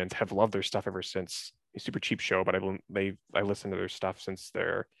 and have loved their stuff ever since. A super cheap show, but I listened to their stuff since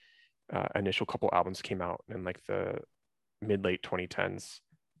their initial couple albums came out in like the mid-late 2010s.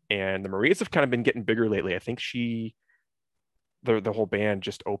 And the Marias have kind of been getting bigger lately. I think the whole band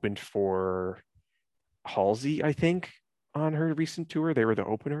just opened for Halsey, I think, on her recent tour. They were the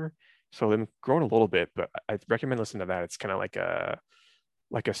opener, so they've grown a little bit, but I recommend listening to that. It's kind of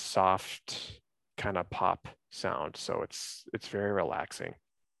like a soft kind of pop sound, so it's very relaxing.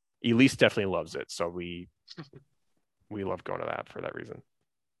 Elise definitely loves it, so we love going to that for that reason.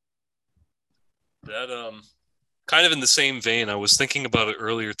 That kind of in the same vein, I was thinking about it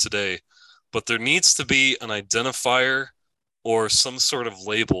earlier today, but there needs to be an identifier or some sort of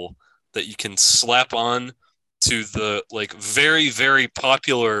label that you can slap on to the like very, very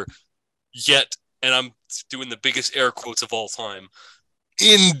popular yet, and I'm doing the biggest air quotes of all time,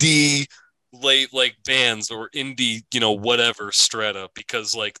 indie like bands or indie, whatever strata,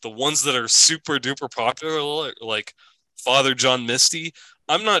 because like the ones that are super duper popular, like Father John Misty,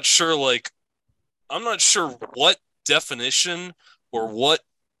 I'm not sure what definition or what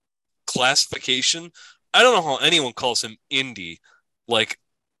classification. I don't know how anyone calls him indie. Like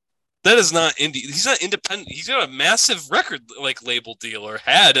that is not indie. He's not independent. He's got a massive record like label deal, or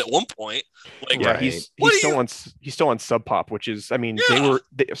had at one point. Like, Yeah, Right. he's still on Sub Pop, which is, I mean, Yeah.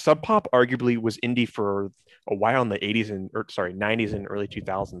 Sub Pop arguably was indie for a while in the 80s and 90s and early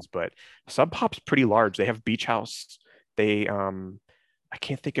 2000s, but Sub Pop's pretty large. They have Beach House. They I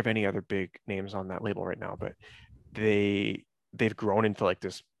can't think of any other big names on that label right now, but they've grown into like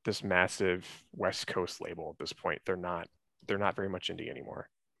this massive West Coast label at this point. They're not very much indie anymore.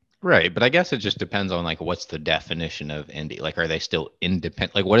 Right, but I guess it just depends on like what's the definition of indie. Like, are they still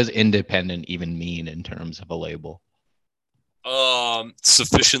independent? Like, what does independent even mean in terms of a label?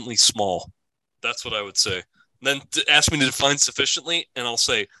 sufficiently small. That's what I would say. Then ask me to define sufficiently, and I'll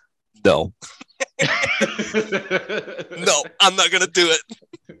say no. No, I'm not gonna do it.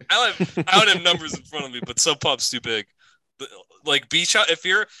 I don't have numbers in front of me, but Sub Pop's too big. Like Beach House, if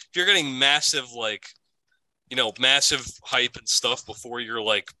you're getting massive massive hype and stuff before your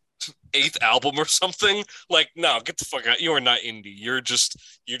like eighth album or something, like no, get the fuck out. You are not indie. You're just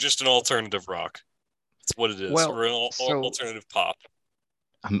an alternative rock. That's what it is, Well, or an so alternative pop.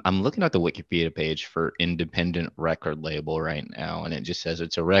 I'm looking at the Wikipedia page for independent record label right now, and it just says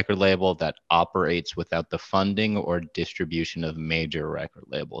it's a record label that operates without the funding or distribution of major record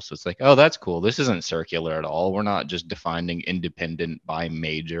labels. So it's like, oh, that's cool. This isn't circular at all. We're not just defining independent by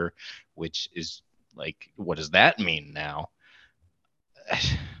major, which is like, what does that mean now?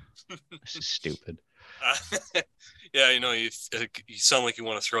 This is stupid. Yeah, you sound like you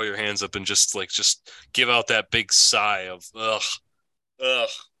want to throw your hands up and just give out that big sigh of ugh, ugh.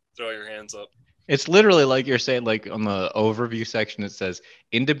 Throw your hands up. It's literally like you're saying, like on the overview section, it says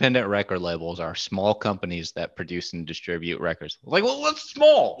independent record labels are small companies that produce and distribute records. Like, well, what's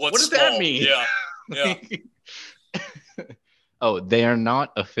small? What's What does small? that mean? Yeah. Oh, they are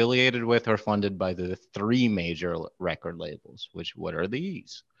not affiliated with or funded by the three major record labels. What are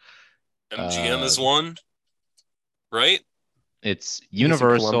these? MGM is one, right? It's Decent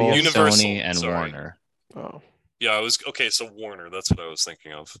Universal, Columbia. Universal, Sony, and sorry. Warner. Oh, Yeah, I was okay. So Warner, that's what I was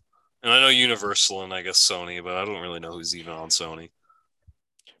thinking of. And I know Universal and I guess Sony, but I don't really know who's even on Sony.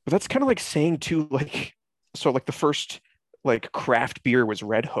 but that's kind of like saying too, like, so like the first like craft beer was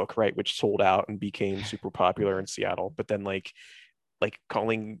Red Hook, right, which sold out and became super popular in Seattle. But then like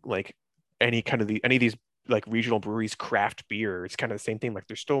calling like any of these like regional breweries craft beer, it's kind of the same thing. Like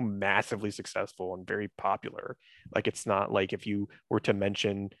they're still massively successful and very popular. Like it's not like if you were to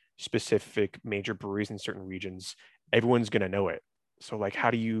mention specific major breweries in certain regions, everyone's gonna know it. So like how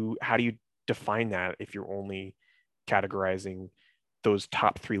do you define that if you're only categorizing those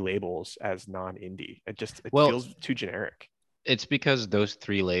top three labels as non-indie? It Well, feels too generic. it's because those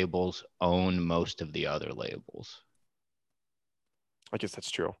three labels own most of the other labels. I guess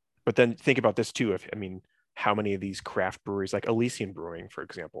that's true. But then think about this too. If I mean, how many of these craft breweries, like Elysian Brewing, for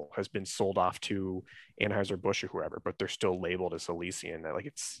example, has been sold off to Anheuser-Busch or whoever, but they're still labeled as Elysian.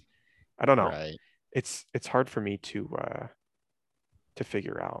 Like I don't know. Right. It's hard for me to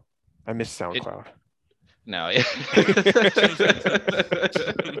figure out. I miss It, SoundCloud. no.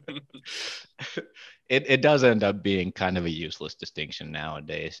 It does end up being kind of a useless distinction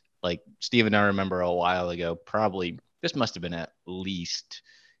nowadays. Like Steve and I remember a while ago, probably this must have been at least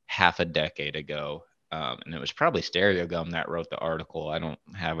half a decade ago. And it was probably Stereo Gum that wrote the article. I don't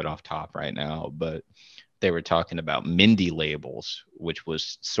have it off top right now, but they were talking about Mindy labels, which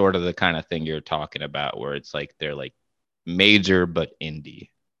was sort of the kind of thing you're talking about, where it's like they're like major but indie,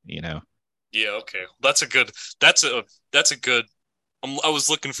 you know? Yeah, okay. That's a good. I was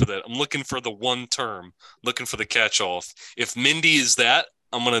looking for that. I'm looking for the one term. Looking for the catch-all. If Mindy is that,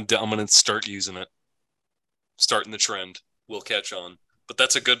 I'm gonna start using it. Starting the trend. Will catch on. But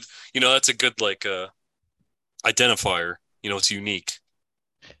that's a good. That's a good like identifier. It's unique.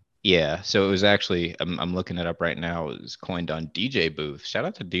 Yeah, so it was actually I'm looking it up right now. It was coined on DJ Booth. Shout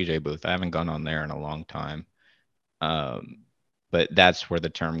out to DJ Booth. I haven't gone on there in a long time. But that's where the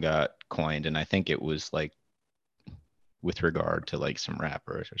term got coined, and I think it was like with regard to like some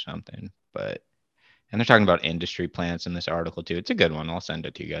rappers or something. But and they're talking about industry plants in this article too. It's a good one. I'll send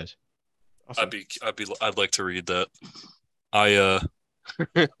it to you guys. Awesome. I'd like to read that. I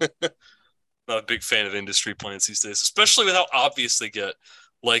not a big fan of industry plants these days, especially with how obvious they get.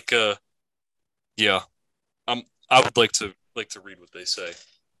 Like yeah. I would like to read what they say.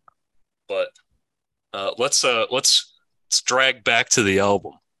 But let's drag back to the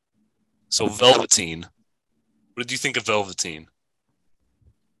album. So Velveteen. What did you think of Velveteen?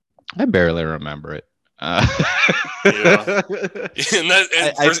 I barely remember it. Yeah.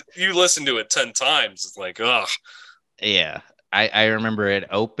 You listen to it 10 times. It's like, ugh. Yeah. I remember it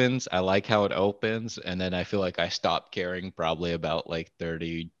opens. I like how it opens. And then I feel like I stopped caring probably about like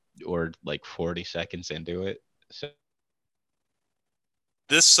 30 or like 40 seconds into it. So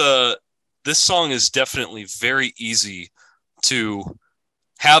This song is definitely very easy to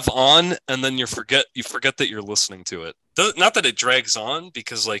have on, and then you forget that you're listening to it. Not that it drags on,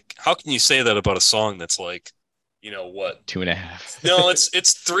 because like, how can you say that about a song that's like, what? 2.5. No,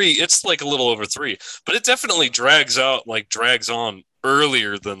 it's 3. It's like a little over 3, but it definitely drags on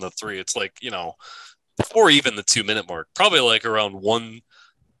earlier than the 3. It's like, before even the 2-minute mark, probably like around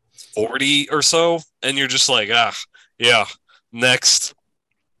 140 or so, and you're just like, yeah, next.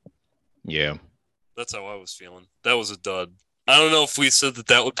 Yeah. That's how I was feeling. That was a dud. I don't know if we said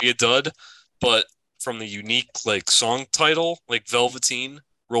that would be a dud, but from the unique like song title, like Velveteen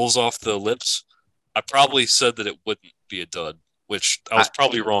rolls off the lips, I probably said that it wouldn't be a dud, which I was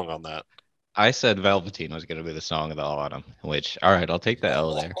probably wrong on that. I said Velveteen was going to be the song of the autumn, which, all right, I'll take the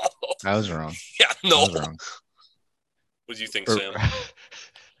L there. I was wrong. Yeah, no. I was wrong. What do you think, Sam?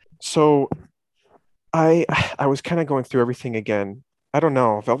 So I was kind of going through everything again. I don't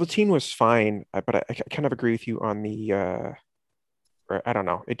know. Velveteen was fine, but I kind of agree with you on the or I don't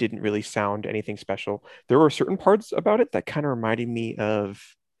know. It didn't really sound anything special. There were certain parts about it that kind of reminded me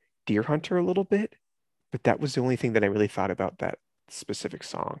of Deer Hunter a little bit, but that was the only thing that I really thought about that specific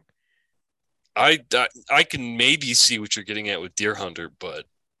song. I can maybe see what you're getting at with Deer Hunter, but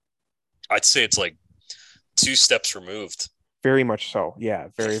I'd say it's like 2 steps removed. Very much so. Yeah,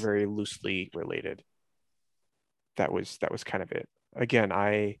 very, very loosely related. That was kind of it. Again,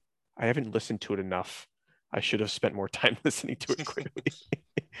 I haven't listened to it enough. I should have spent more time listening to it clearly.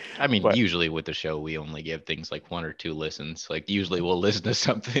 I mean, But usually with the show, we only give things like 1 or 2 listens. Like usually we'll listen to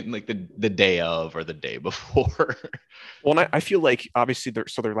something like the day of or the day before. well, and I feel like obviously their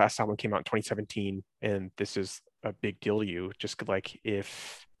last album came out in 2017, and this is a big deal to you. Just like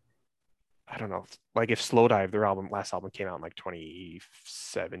if I don't know, like if Slowdive, their last album came out in like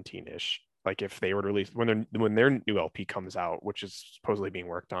 2017 ish. Like if they were to release when their new LP comes out, which is supposedly being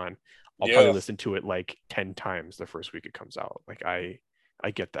worked on, I'll probably listen to it like 10 times the first week it comes out. Like I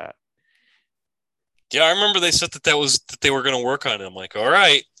get that. Yeah, I remember they said that they were going to work on it. I'm like, all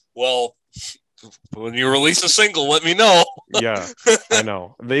right, well, when you release a single, let me know. Yeah, I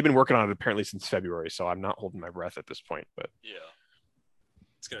know. They've been working on it apparently since February, so I'm not holding my breath at this point. But yeah,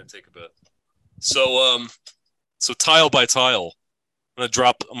 it's going to take a bit. So tile by tile, I'm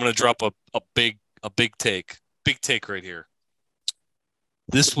gonna drop a big take right here.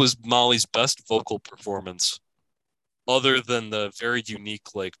 This was Molly's best vocal performance, other than the very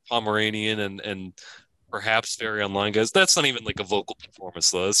unique like Pomeranian and perhaps very online guys. That's not even like a vocal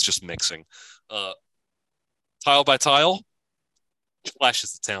performance though. It's just mixing. Tile by tile,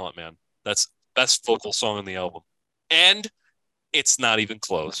 flashes the talent, man. That's best vocal song on the album, and it's not even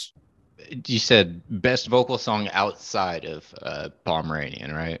close. You said best vocal song outside of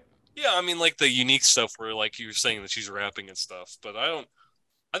Pomeranian, right? Yeah, I mean like the unique stuff where like you were saying that she's rapping and stuff, but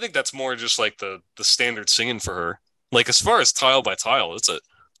I think that's more just like the standard singing for her. Like as far as tile by tile,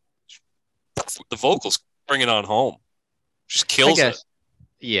 the vocals bring it on home. Just kills it.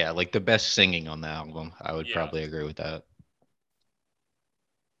 Yeah, like the best singing on the album. I would probably agree with that.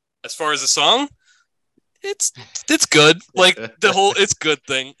 As far as the song, it's good. Like the whole it's good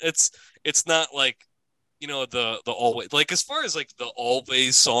thing. It's not like the always, like as far as like the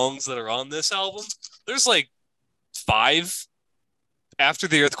always songs that are on this album, there's like 5. After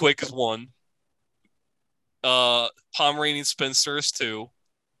the Earthquake is 1. Pomeranian Spinster is 2.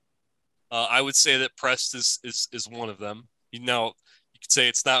 I would say that Pressed is one of them. You could say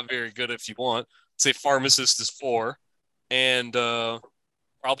it's not very good if you want. I'd say Pharmacist is 4, and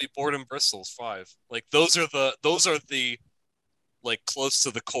probably Boredom Bristol is 5. Like those are the like close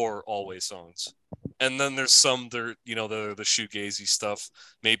to the core always songs. And then there's some they're the shoegazy stuff.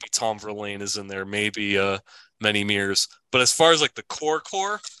 Maybe Tom Verlaine is in there. Maybe Many Mirrors. But as far as like the core,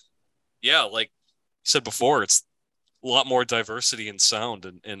 yeah, like you said before, it's a lot more diversity in sound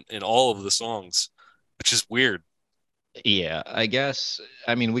in all of the songs, which is weird. Yeah, I guess.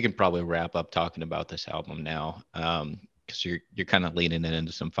 I mean, we can probably wrap up talking about this album now, because you're kind of leading it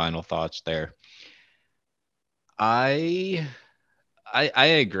into some final thoughts there. I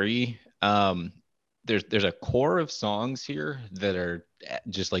agree. There's a core of songs here that are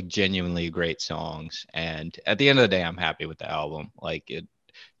just like genuinely great songs, and at the end of the day, I'm happy with the album. Like it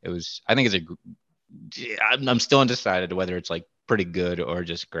was. I think it's I'm still undecided whether it's like pretty good or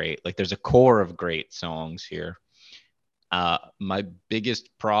just great. Like there's a core of great songs here. My biggest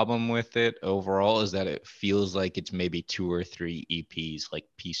problem with it overall is that it feels like it's maybe 2 or 3 EPs like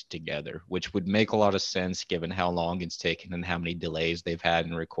pieced together, which would make a lot of sense given how long it's taken and how many delays they've had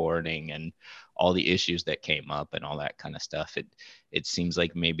in recording and all the issues that came up and all that kind of stuff. It seems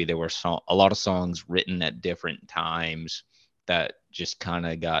like maybe there were a lot of songs written at different times that just kind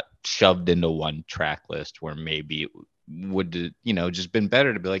of got shoved into one track list where maybe would just been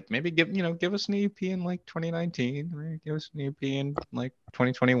better to be like maybe give us an EP in like 2019, or give us an EP in like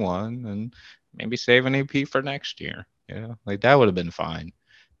 2021, and maybe save an EP for next year. Like that would have been fine.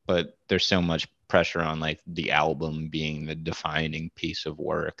 But there's so much pressure on like the album being the defining piece of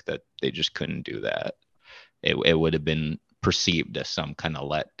work that they just couldn't do that. It would have been perceived as some kind of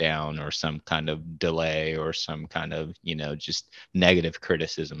letdown or some kind of delay or some kind of just negative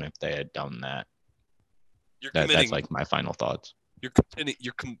criticism if they had done that. That's like my final thoughts. You're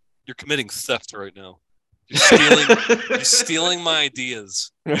committing theft right now. You're stealing my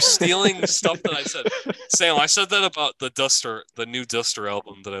ideas. You're stealing stuff that I said. Sam, I said that about the new Duster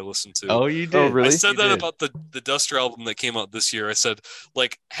album that I listened to. Oh, you did? Oh, really? I said that about the Duster album that came out this year. I said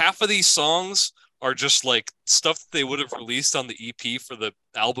like half of these songs are just like stuff that they would have released on the EP for the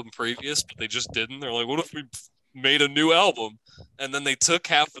album previous, but they just didn't. They're like, what if we made a new album? And then they took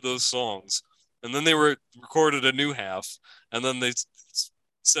half of those songs, and then they recorded a new half, and then they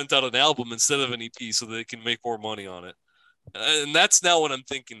sent out an album instead of an EP so they can make more money on it. And that's now what I'm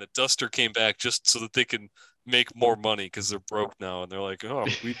thinking, that Duster came back just so that they can make more money because they're broke now. And they're like, oh,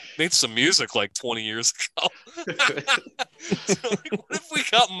 we made some music like 20 years ago. So like, what if we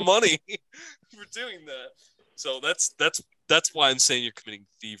got money for doing that? So that's why I'm saying you're committing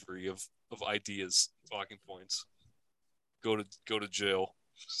thievery of ideas, talking points. Go to jail.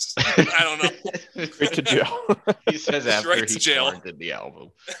 I don't know. Straight to jail. He says after Straight to jail. Started the album.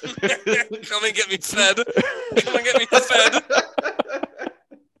 Come and get me fed. Come and get me fed.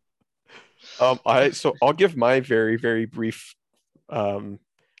 I'll give my very, very brief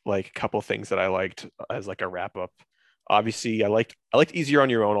like couple things that I liked as like a wrap up. Obviously, I liked Easier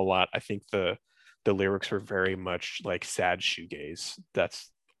on Your Own a lot. I think the lyrics were very much like sad shoegaze.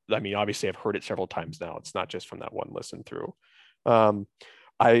 Obviously I've heard it several times now. It's not just from that one listen through.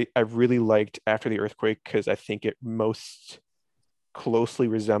 I really liked After the Earthquake because I think it most closely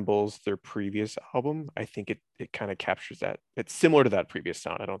resembles their previous album. I think it kind of captures that. It's similar to that previous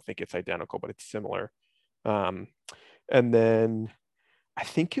sound. I don't think it's identical, but it's similar. And then I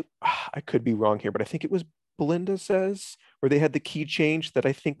think I could be wrong here, but I think it was Belinda Says, where they had the key change that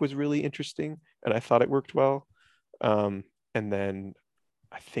I think was really interesting, and I thought it worked well. And then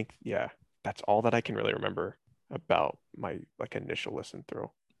I think, yeah, that's all that I can really remember about my like initial listen through.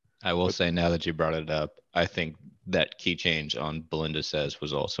 I will say, now that you brought it up, I think that key change on Belinda Says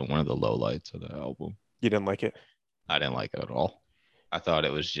was also one of the lowlights of the album. You didn't like it? I didn't like it at all. I thought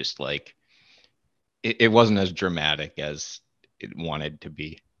it was just like it wasn't as dramatic as it wanted to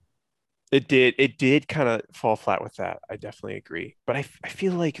be. It did kind of fall flat with that. I definitely agree. But I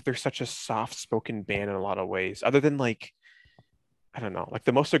feel like they're such a soft-spoken band in a lot of ways, other than like, I don't know, like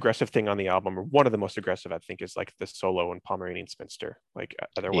the most aggressive thing on the album, or one of the most aggressive, I think, is like the solo and Pomeranian Spinster. Like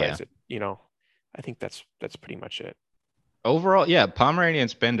otherwise, I think that's pretty much it. Overall, yeah, Pomeranian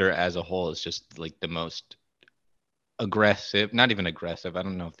Spinster as a whole is just like the most aggressive, not even aggressive. I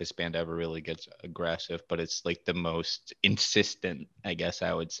don't know if this band ever really gets aggressive, but it's like the most insistent, I guess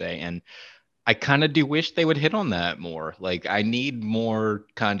I would say. And I kind of do wish they would hit on that more. Like I need more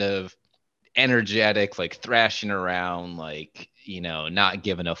kind of energetic, like thrashing around, like, not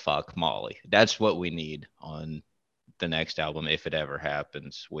giving a fuck Molly. That's what we need on the next album, if it ever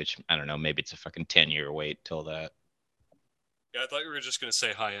happens, which I don't know, maybe it's a fucking 10-year wait till that. Yeah, I thought you were just going to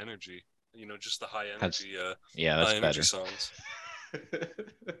say High Energy. Just the high energy. That's high energy better. Songs.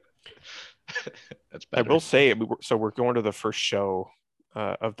 That's better. I will say, we're going to the first show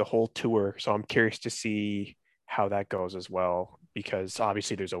of the whole tour, so I'm curious to see how that goes as well, because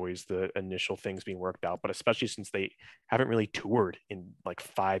obviously there's always the initial things being worked out, but especially since they haven't really toured in like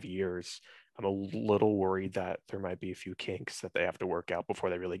 5 years, I'm a little worried that there might be a few kinks that they have to work out before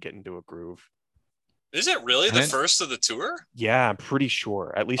they really get into a groove. Is it really the first of the tour? Yeah, I'm pretty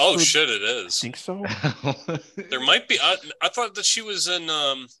sure. At least. Oh shit, it is. I think so. There might be. I thought that she was in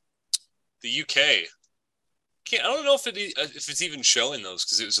the UK. I don't know if it's even showing those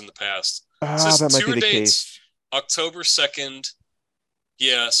because it was in the past. That might be the case. October 2nd.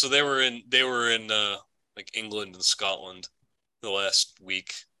 Yeah, so they were in like England and Scotland the last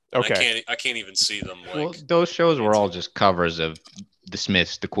week. Okay. I can't even see them. Like, well, those shows were all just covers of the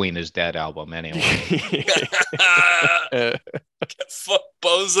Smiths' "The Queen Is Dead" album anyway. Fuck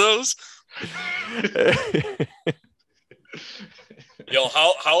bozos. Yo,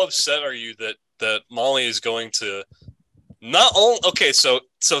 how upset are you that Molly is going to not only so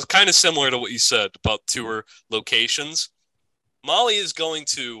kind of similar to what you said about tour locations. Molly is going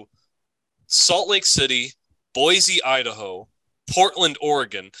to Salt Lake City, Boise, Idaho, Portland,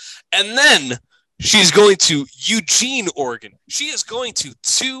 Oregon, and then she's going to Eugene, Oregon. She is going to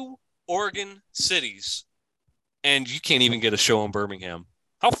 2 Oregon cities, and you can't even get a show in Birmingham.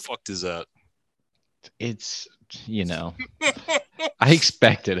 How fucked is that? It's, I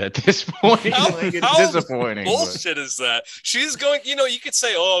expect it at this point. It's disappointing. Bullshit is that? She's going, you could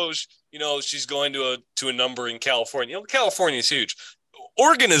say, she's going to a number in California. California is huge.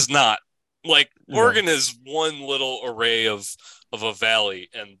 Oregon is not. Oregon is one little array of a valley,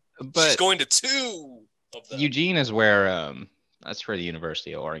 and she's going to 2 of them. Eugene is where that's where the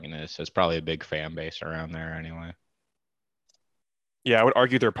University of Oregon is. So it's probably a big fan base around there anyway. Yeah, I would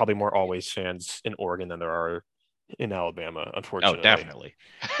argue there are probably more Always fans in Oregon than there are in Alabama, unfortunately. Oh, definitely.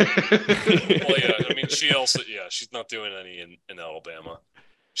 Well, yeah, I mean, she's not doing any in Alabama.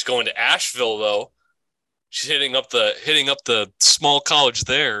 She's going to Asheville, though. She's hitting up the small college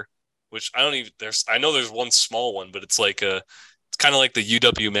there, which I know there's one small one, but it's kind of like the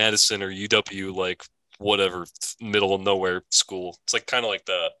UW-Madison or UW, whatever, middle of nowhere school. It's kind of like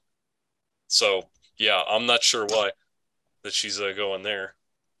that. So, yeah, I'm not sure why that she's going there.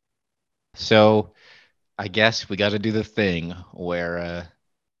 So I guess we got to do the thing where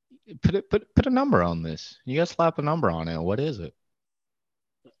put a number on this. You got to slap a number on it. What is it?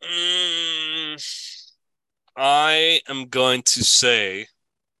 I am going to say,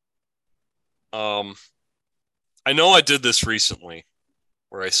 I know I did this recently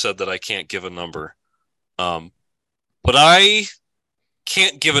where I said that I can't give a number, but I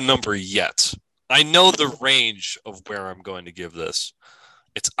can't give a number yet. I know the range of where I'm going to give this.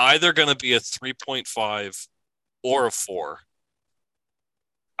 It's either going to be a 3.5 or a 4.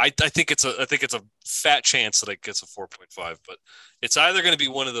 I think it's a fat chance that it gets a 4.5, but it's either going to be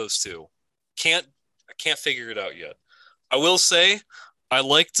one of those two. I can't figure it out yet. I will say I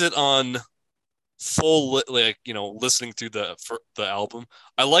liked it on full, listening through the album.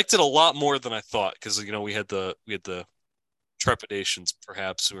 I liked it a lot more than I thought because we had the trepidations.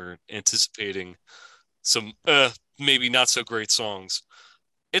 Perhaps we were anticipating some maybe not so great songs.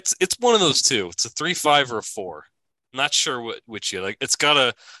 It's one of those two. It's a 3.5 or a 4. Not sure which yet.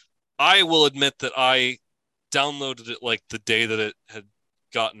 I will admit that I downloaded it the day that it had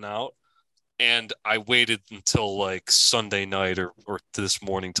gotten out, and I waited until Sunday night or this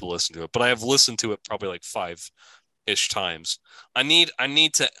morning to listen to it. But I have listened to it probably 5-ish times. I need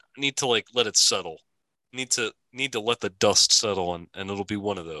to let it settle. Need to let the dust settle, and it'll be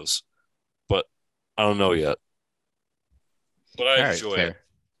one of those. But I don't know yet. But I enjoy it.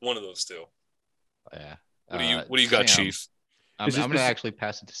 One of those two. Yeah. What do you got, Sam, Chief? I'm going to actually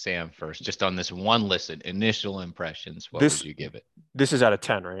pass it to Sam first, just on this one listen. Initial impressions. What would you give it? This is out of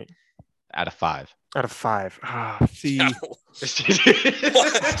 10, right? Out of 5. Out of 5. See. How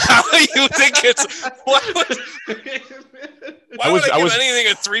do you think it's? Why would I give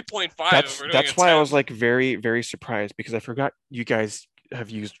anything a 3.5? That's why I was very, very surprised because I forgot you guys have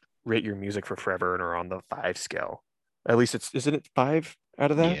used Rate Your Music for forever and are on the 5 scale. At least isn't it 5 out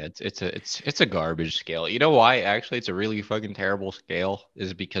of that? Yeah, it's a garbage scale. You know why? Actually, it's a really fucking terrible scale.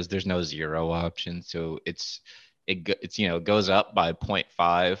 Is because there's no 0 option. So it goes up by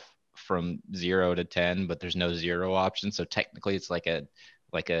 0.5 from 0 to 10, but there's no 0 option. So technically, it's like a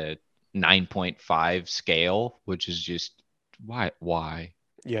 9.5 scale, which is just why?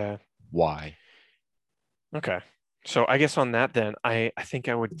 Yeah. Why? Okay. So I guess on that then, I think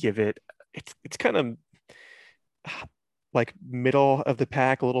I would give it. It's kind of middle of the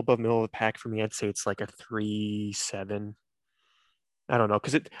pack, a little above middle of the pack for me. I'd say it's a 3.7. I don't know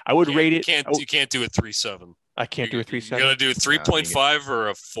because I would rate it. You can't do a 3.7. I can't do a 3.7. You're gonna do a 3.5 or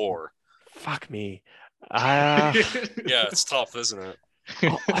a 4. Fuck me. Yeah, it's tough, isn't it?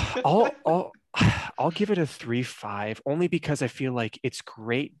 I'll give it a 3.5 only because I feel like it's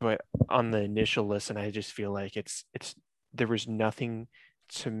great, but on the initial listen, I just feel like there was nothing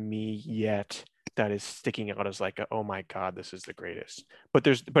to me yet that is sticking out as oh my god, this is the greatest. But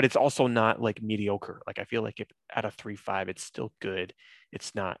it's also not mediocre. I feel like if at a 3.5, it's still good.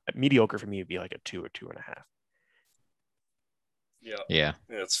 It's not mediocre for me. It'd be a 2 or 2.5. Yeah.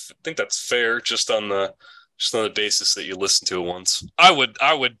 I think that's fair. Just on the basis that you listen to it once. I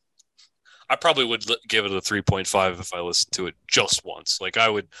probably would give it a 3.5 if I listened to it just once. I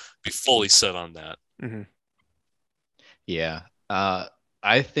would be fully set on that. Mm-hmm. Yeah.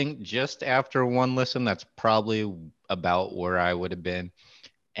 I think just after one listen, that's probably about where I would have been.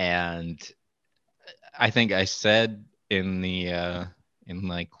 And I think I said in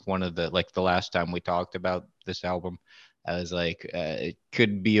like one of the like the last time we talked about this album, I was like, it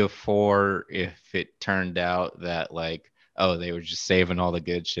could be a 4 if it turned out that like, oh, they were just saving all the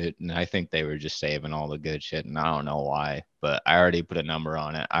good shit, and I think they were just saving all the good shit, and I don't know why, but I already put a number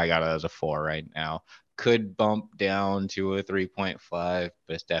on it. I got it as a 4 right now. Could bump down to a 3.5,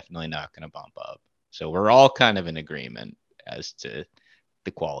 but it's definitely not going to bump up. So we're all kind of in agreement as to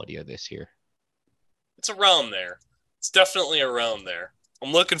the quality of this here. It's around there. It's definitely around there.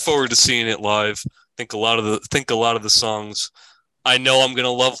 I'm looking forward to seeing it live. Think a lot of the songs I know I'm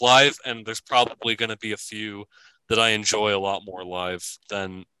gonna love live, and there's probably gonna be a few that I enjoy a lot more live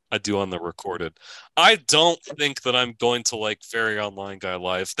than I do on the recorded. I don't think that I'm going to like Very Online Guy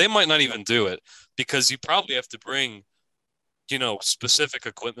live. They might not even do it because you probably have to bring, specific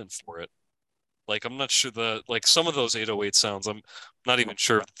equipment for it. Like I'm not sure like some of those 808 sounds, I'm not even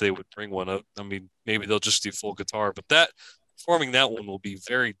sure if they would bring one up. I mean, maybe they'll just do full guitar, but that performing that one will be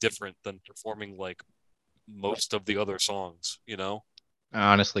very different than performing like most of the other songs.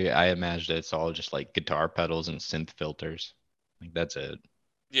 Honestly, I imagine it's all just like guitar pedals and synth filters. Like that's it.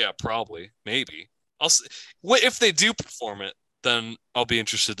 Yeah, probably, maybe. What if they do perform it? Then I'll be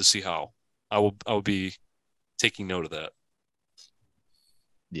interested to see how. I will be taking note of that.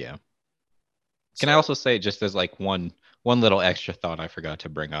 Yeah. Can I So, also say, just as like one little extra thought I forgot to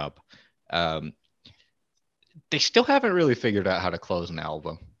bring up, um, they still haven't really figured out how to close an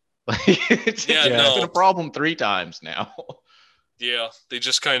album. Like yeah, it's been no, a problem 3 times now. yeah, they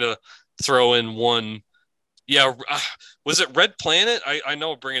just kind of throw in one. Yeah, was it Red Planet? I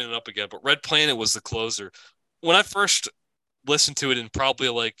know I'm bringing it up again, but Red Planet was the closer. When I first listened to it in probably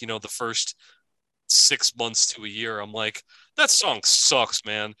like the first 6 months to a year, I'm like, that song sucks,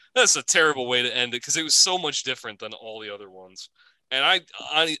 man. That's a terrible way to end it because it was so much different than all the other ones. And I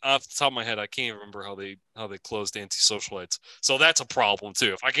off the top of my head, I can't even remember how they closed Anti-Socialites. So that's a problem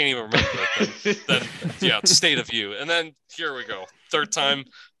too. If I can't even remember it, then yeah, it's State of You. And then here we go, third time,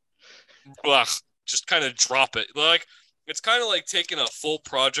 ugh, just kind of drop it. Like it's kind of like taking a full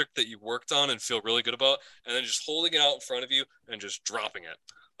project that you worked on and feel really good about, and then just holding it out in front of you and just dropping it.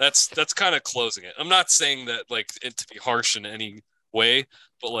 That's kind of closing it. I'm not saying that like it to be harsh in any way,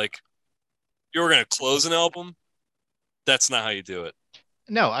 but like you were gonna close an album, that's not how you do it.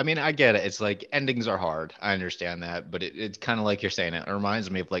 No, I mean I get it. It's like endings are hard. I understand that, but it's kind of like you're saying. It reminds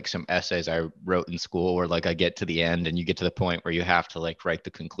me of like some essays I wrote in school where like I get to the end and you get to the point where you have to like write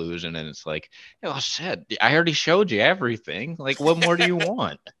the conclusion, and it's like, oh shit, I already showed you everything. Like, what more do you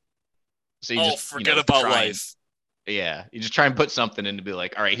want? So you Oh, just forget about try and, life. yeah, you just try and put something in to be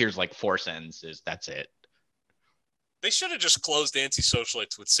like, all right, here's like 4 sentences. That's it. They should have just closed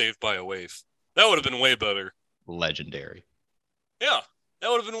Anti-Socialites with Saved by a Wave. That would have been way better. Legendary. Yeah, that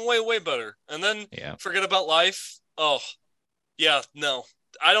would have been way, way better. And then Yeah. forget about life. Oh, yeah, no.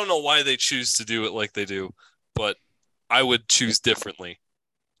 I don't know why they choose to do it like they do, but I would choose differently.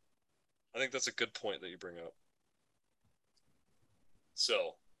 I think that's a good point that you bring up.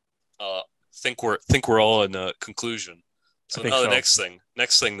 So, think we're all in a conclusion. So I think now the so.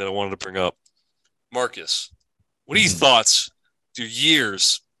 next thing that I wanted to bring up, Marcus, what are your Mhm. thoughts? Your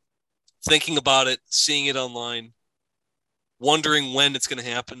years thinking about it, seeing it online, wondering when it's going to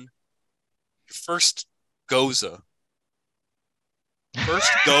happen. Your first Goza.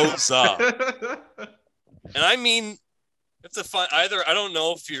 First Goza. And I mean, you have to find either. I don't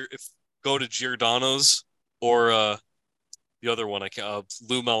know if go to Giordano's or the other one. I can't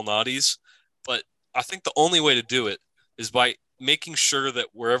Lou Malnati's, but I think the only way to do it is by making sure that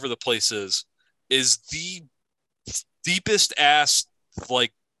wherever the place is the deepest ass,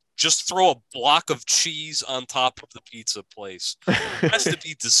 like just throw a block of cheese on top of the pizza place. It has to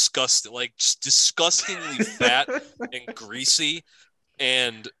be disgusting, like just disgustingly fat and greasy.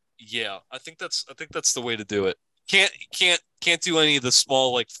 And yeah, I think that's the way to do it. Can't do any of the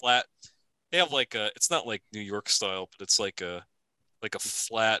small like flat. They have like it's not like New York style, but it's like a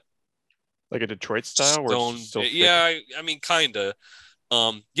flat Like a Detroit style where stone. it's so thick. Yeah, I mean kinda.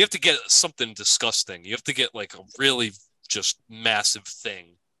 You have to get something disgusting. You have to get like a really just massive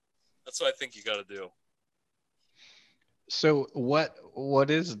thing. That's what I think you got to do. So what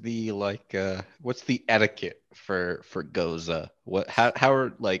is the like what's the etiquette for Goza? How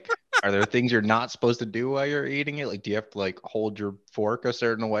are like are there things you're not supposed to do while you're eating it? Like do you have to like hold your fork a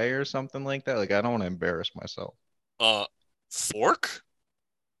certain way or something like that? Like I don't want to embarrass myself. Uh, fork,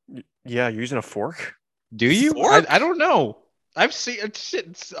 Yeah, you're using a fork. Do you? fork. I don't know. I've seen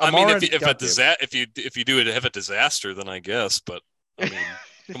shit. I I'm mean, already if goddamn. if you do it have a disaster, then I guess. But I mean,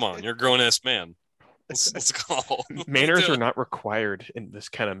 come on, you're a grown ass man. Let's go. Manners are not required in this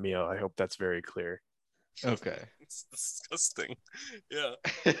kind of meal. I hope that's very clear. Okay. It's disgusting. Yeah,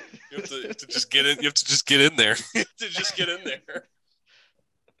 you have to just get in. You have to just get in there. You have to just get in there.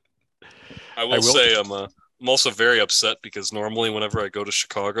 I will say I'm also very upset because normally whenever I go to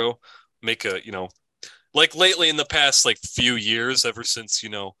Chicago, make a like lately in the past like few years, ever since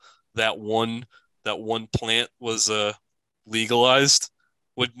that one plant was legalized,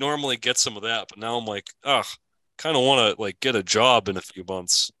 would normally get some of that, but now I'm like, ugh, kind of want to like get a job in a few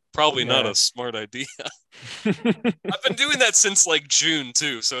months. Probably not a smart idea. I've been doing that since like June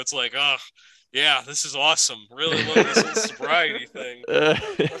too, so it's like, oh, yeah, this is awesome. Really love this whole sobriety thing.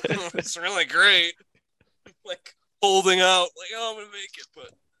 It's really great. Like holding out, like, oh, I'm gonna make it,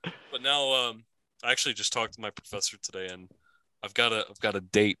 but now I actually just talked to my professor today, and I've got a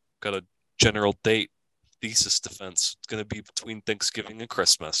date, got a general date, thesis defense. It's gonna be between Thanksgiving and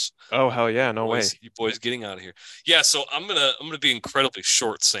Christmas. Oh hell yeah, no way. You boys getting out of here. Yeah, so I'm gonna be incredibly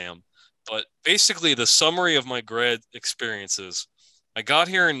short, Sam. But basically the summary of my grad experiences. I got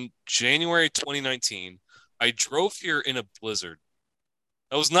here in January 2019. I drove here in a blizzard.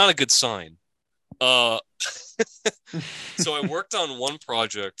 That was not a good sign. So I worked on one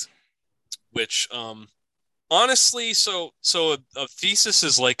project which honestly, so a thesis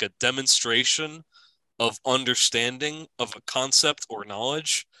is like a demonstration of understanding of a concept or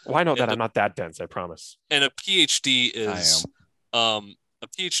knowledge. Well, I know that I'm not that dense, I promise. And a PhD is a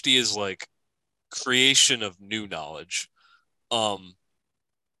PhD is like creation of new knowledge. I'll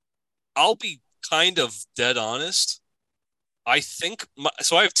be kind of dead honest. I think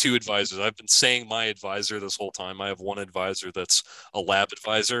so. I have two advisors. I've been saying my advisor this whole time. I have one advisor that's a lab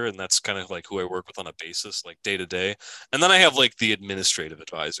advisor, and that's kind of like who I work with on a basis, like day to day. And then I have like the administrative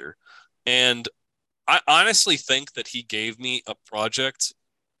advisor. And I honestly think that he gave me a project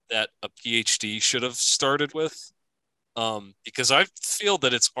that a PhD should have started with, because I feel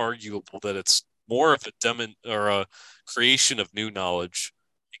that it's arguable that it's more of a or a creation of new knowledge,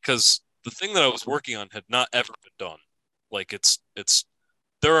 because the thing that I was working on had not ever been done. Like it's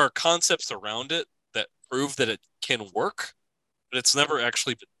there are concepts around it that prove that it can work, but it's never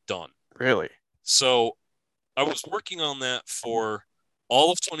actually been done. Really? So I was working on that for all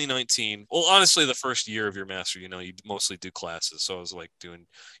of 2019. Well, honestly, the first year of your master, you mostly do classes. So I was like doing,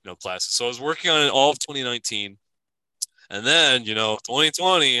 classes. So I was working on it all of 2019. And then,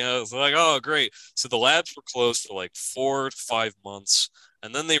 2020, I was like, oh, great. So the labs were closed for like 4 to 5 months.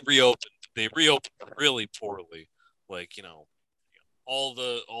 And then they reopened. They reopened really poorly. Like, all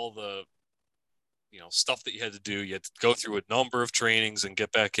the stuff that you had to do. You had to go through a number of trainings and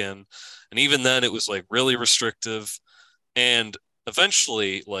get back in. And even then it was like really restrictive. And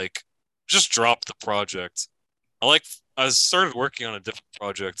eventually, like, just dropped the project. I started working on a different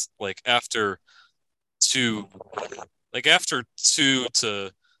project like after 2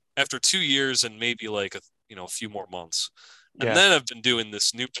 years and maybe like a few more months. And then I've been doing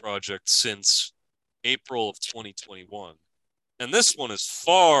this new project since April of 2021. And this one is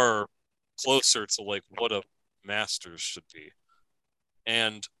far closer to like what a master's should be.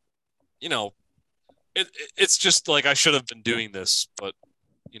 And it's just like I should have been doing this, but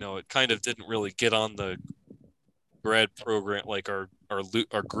it kind of didn't really get on the grad program, like our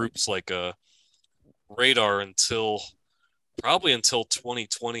groups like a radar probably until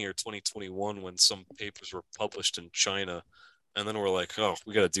 2020 or 2021, when some papers were published in China. And then we're like, oh,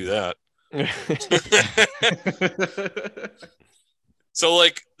 we got to do that. So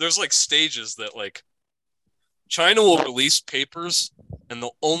like there's like stages that like China will release papers and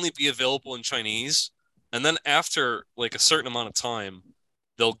they'll only be available in Chinese, and then after like a certain amount of time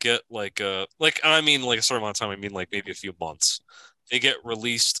they'll get like a certain amount of time, I mean like maybe a few months, they get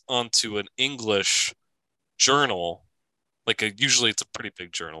released onto an English journal. Usually it's a pretty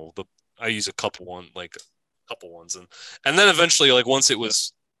big journal. I use a couple ones, and then eventually, like once it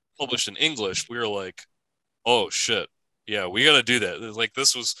was published in English, we were like, oh shit, yeah, we got to do that. Like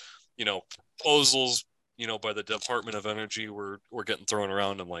this was, proposals, by the Department of Energy were getting thrown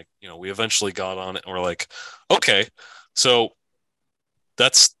around, and like, we eventually got on it, and we're like, okay, so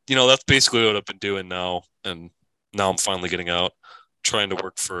that's basically what I've been doing now, and now I'm finally getting out, trying to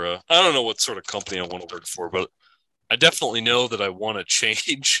work for I don't know what sort of company I want to work for, but I definitely know that I want to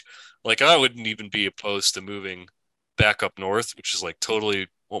change. Like I wouldn't even be opposed to moving back up north, which is like totally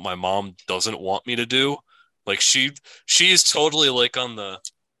what my mom doesn't want me to do. Like she is totally like on the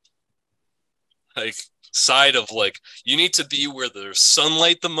like side of like, you need to be where there's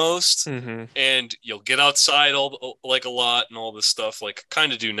sunlight the most, and you'll get outside a lot and all this stuff, like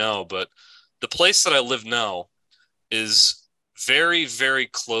kind of do now. But the place that I live now is very, very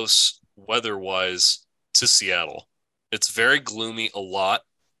close weather-wise to Seattle. It's very gloomy a lot,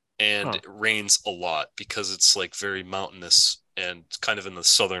 and it rains a lot because it's like very mountainous and kind of in the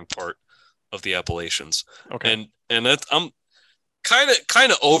southern part of the Appalachians. Okay. And I'm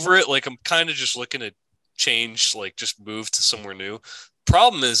kind of over it. Like I'm kind of just looking to change, like just move to somewhere new.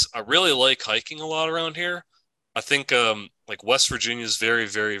 Problem is, I really like hiking a lot around here. I think like West Virginia is very,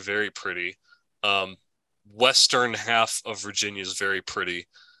 very, very pretty. Um, Western half of Virginia is very pretty,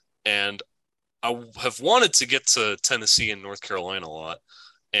 and I have wanted to get to Tennessee and North Carolina a lot,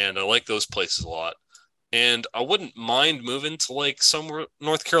 and I like those places a lot. And I wouldn't mind moving to like somewhere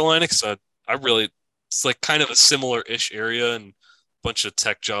North Carolina because I really it's like kind of a similar-ish area, and a bunch of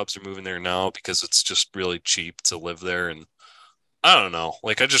tech jobs are moving there now because it's just really cheap to live there. And I don't know,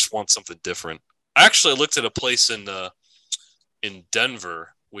 like I just want something different. I actually looked at a place in Denver,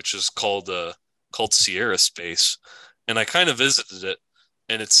 which is called Sierra Space, and I kind of visited it,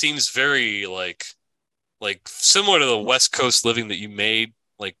 and it seems very like similar to the West Coast living that you made,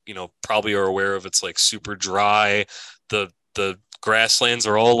 like probably are aware of. It's like super dry. The grasslands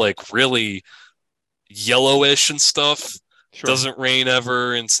are all like really yellowish and stuff. Sure. Doesn't rain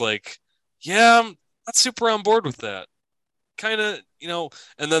ever, and it's like, yeah, I'm not super on board with that. Kind of,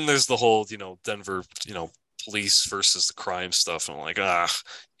 and then there's the whole, Denver, police versus the crime stuff. And I'm like,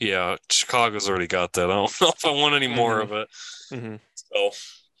 yeah, Chicago's already got that. I don't know if I want any more of it. Mm-hmm. So,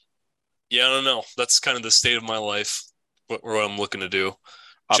 yeah, I don't know. That's kind of the state of my life, what I'm looking to do.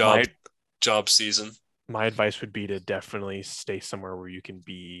 Job season. My advice would be to definitely stay somewhere where you can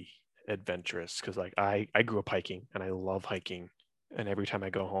be adventurous, because like I grew up hiking and I love hiking, and every time I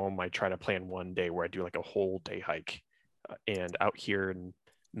go home I try to plan one day where I do like a whole day hike. And out here in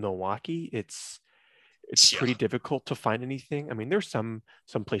Milwaukee, it's pretty difficult to find anything. I mean, there's some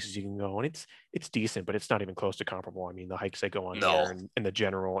places you can go and it's decent, but it's not even close to comparable. I mean, the hikes I go on here and in the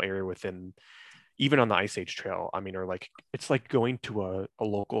general area within, even on the Ice Age Trail, I mean, are like, it's like going to a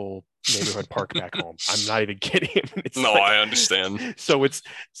local neighborhood park back home. I'm not even kidding. I understand. So it's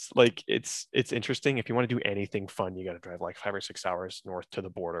like it's interesting. If you want to do anything fun, you got to drive like 5 or 6 hours north to the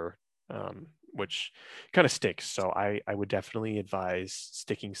border, which kind of stinks. So I would definitely advise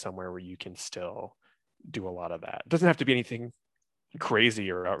sticking somewhere where you can still do a lot of that. It doesn't have to be anything crazy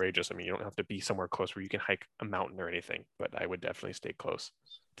or outrageous. I mean, you don't have to be somewhere close where you can hike a mountain or anything, but I would definitely stay close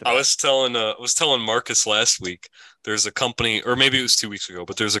to that. I was telling Marcus last week, there's a company, or maybe it was 2 weeks ago,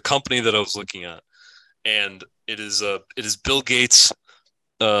 but there's a company that I was looking at, and it is Bill Gates'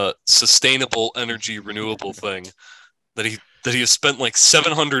 sustainable energy renewable thing that he has spent like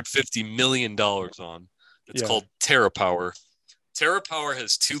 $750 million on. It's called TerraPower. TerraPower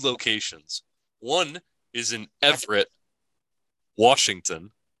has 2 locations. One is in Everett,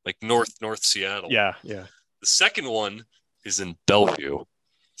 Washington, like North Seattle. Yeah. The second one is in Bellevue.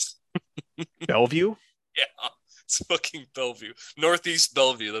 Bellevue? Yeah, it's fucking Bellevue. Northeast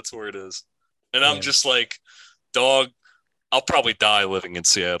Bellevue, that's where it is. And I'm just like, dog, I'll probably die living in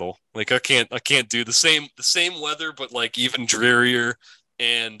Seattle. Like I can't do the same weather, but like even drearier.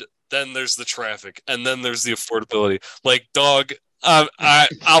 And then there's the traffic, and then there's the affordability. Like, dog,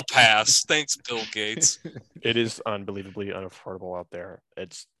 I'll pass. Thanks, Bill Gates. It is unbelievably unaffordable out there.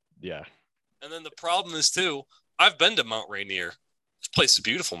 Yeah. And then the problem is too, I've been to Mount Rainier. This place is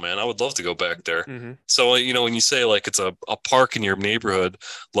beautiful, man. I would love to go back there. Mm-hmm. So, when you say like it's a park in your neighborhood,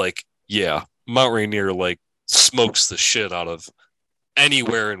 like, yeah, Mount Rainier like smokes the shit out of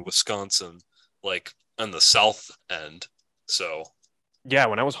anywhere in Wisconsin, like on the south end. So, yeah,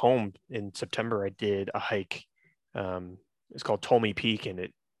 when I was home in September, I did a hike. It's called Ptolemy Peak, and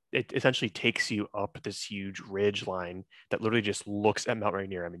it essentially takes you up this huge ridge line that literally just looks at Mount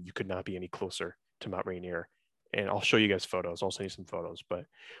Rainier. I mean, you could not be any closer to Mount Rainier. And I'll show you guys photos. I'll send you some photos. But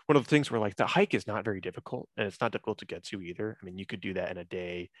one of the things where like the hike is not very difficult, and it's not difficult to get to either. I mean, you could do that in a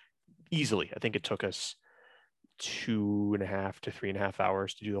day easily. I think it took us 2.5 to 3.5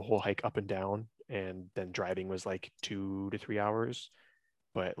 hours to do the whole hike up and down. And then driving was like 2 to 3 hours,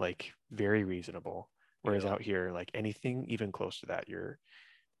 but like very reasonable. Whereas out here, like anything even close to that,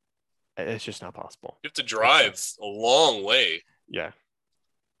 it's just not possible. You have to drive a long way. Yeah.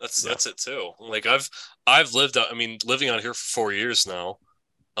 That's it too. Like I've lived out, I mean, living out here for 4 years now.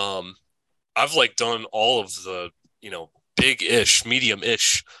 I've like done all of the, big-ish,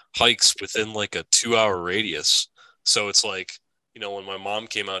 medium-ish hikes within like a 2-hour radius. So it's like, when my mom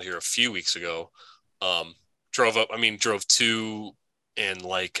came out here a few weeks ago, drove 2 and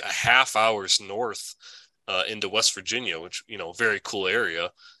like a half hours north into West Virginia, which, very cool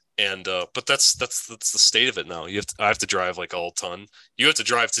area. And but that's the state of it now. I have to drive like a ton. You have to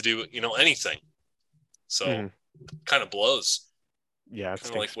drive to do anything. So kind of blows. Yeah, it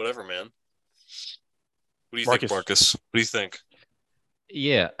Kind of like stinks. whatever, man. What do you think, Marcus, Marcus? What do you think?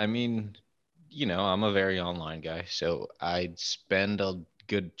 Yeah, I mean, I'm a very online guy, so I spend a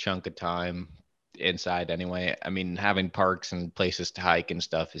good chunk of time inside anyway. I mean, having parks and places to hike and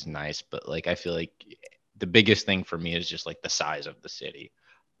stuff is nice, but like I feel like the biggest thing for me is just like the size of the city.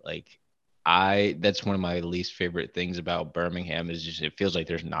 Like I that's one of my least favorite things about Birmingham is just it feels like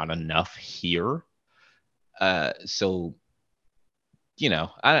there's not enough here. So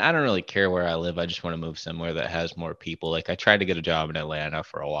I don't really care where I live. I just want to move somewhere that has more people. Like I tried to get a job in Atlanta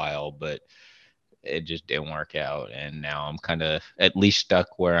for a while, but it just didn't work out. And now I'm kind of at least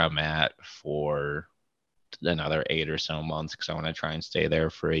stuck where I'm at for another 8 or so months because I want to try and stay there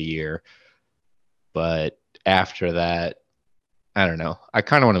for a year. But after that, I don't know. I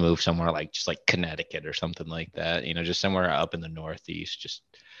kind of want to move somewhere like just like Connecticut or something like that. Just somewhere up in the Northeast. Just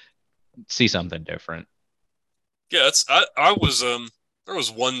see something different. Yeah, I was there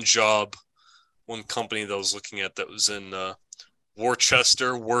was one job, one company that I was looking at that was in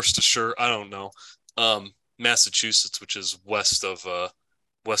Worcester, Worcestershire, I don't know, Massachusetts, which is west of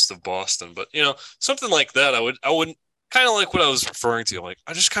Boston. But something like that, I would kind of like what I was referring to. Like,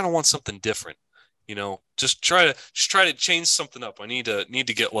 I just kind of want something different. Just try to change something up. I need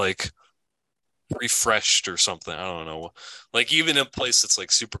to get like refreshed or something. I don't know. Like even in a place that's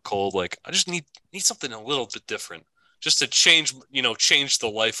like super cold, like I just need something a little bit different. Just to change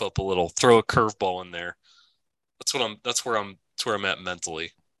the life up a little, throw a curveball in there. That's where I'm at mentally. I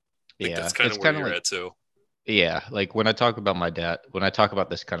think Yeah, that's kind it's of where kind of you're like at too. yeah, like when I talk about my dad, when I talk about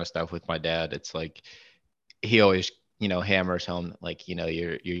this kind of stuff with my dad, it's like he always, hammers home like,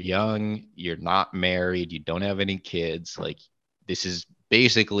 you're young, you're not married, you don't have any kids, like this is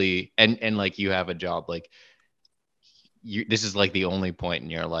basically and like you have a job like this is like the only point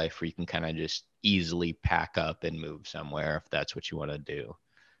in your life where you can kind of just easily pack up and move somewhere if that's what you want to do.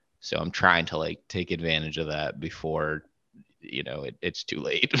 So I'm trying to like take advantage of that before, it's too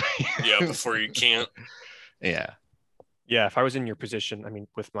late. Yeah, before you can't. Yeah. yeah, if I was in your position, I mean,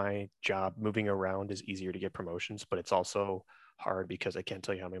 with my job, moving around is easier to get promotions, but it's also hard because I can't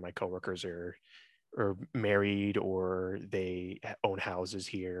tell you how many of my coworkers are married or they own houses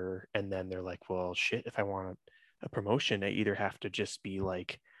here, and then they're like, well, shit, if I want a promotion, I either have to just be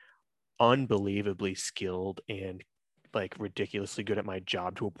like unbelievably skilled and like ridiculously good at my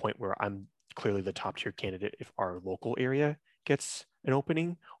job to a point where I'm clearly the top tier candidate if our local area gets an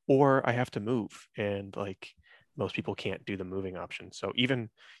opening, or I have to move. And like most people can't do the moving option. So even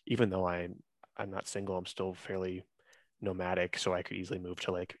though I'm not single, I'm still fairly nomadic. So I could easily move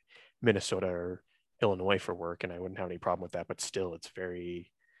to like Minnesota or Illinois for work and I wouldn't have any problem with that. But still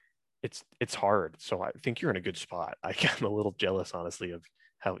it's hard. So I think you're in a good spot. I'm a little jealous, honestly, of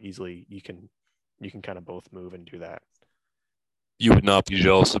how easily you can kind of both move and do that. You would not be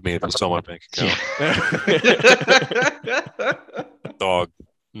jealous of me if I saw my bank account. Dog.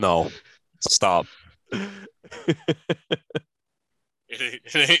 No. Stop.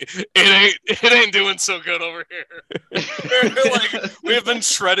 It ain't doing so good over here. Like we've been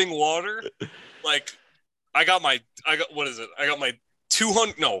treading water. Like what is it? I got my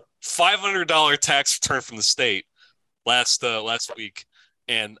 $500 tax return from the state last week,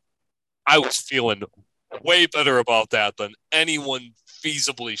 and I was feeling way better about that than anyone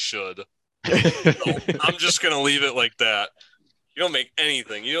feasibly should. So I'm just gonna leave it like that. You don't make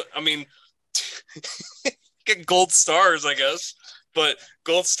anything. I mean, get gold stars, I guess, but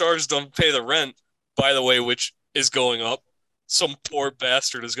gold stars don't pay the rent. By the way, which is going up. Some poor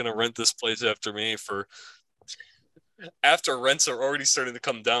bastard is gonna rent this place after rents are already starting to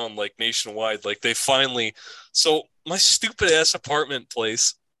come down like nationwide. Like they finally, so my stupid ass apartment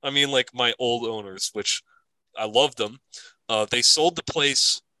place. I mean, like my old owners, which I loved them. They sold the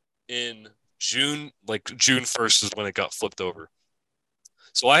place in June, like June 1st is when it got flipped over.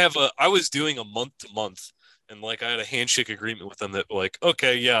 So I was doing a month to month, and like I had a handshake agreement with them that like,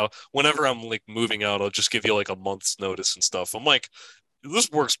 okay, yeah, whenever I'm like moving out, I'll just give you like a month's notice and stuff. I'm like, this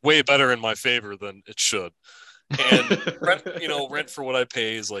works way better in my favor than it should. And rent for what I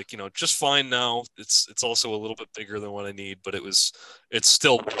pay is like, just fine now. It's also a little bit bigger than what I need, but it's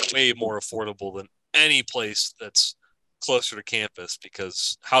still way more affordable than any place that's closer to campus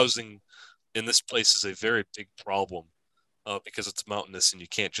because housing in this place is a very big problem because it's mountainous and you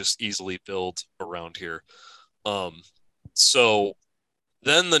can't just easily build around here. Um, so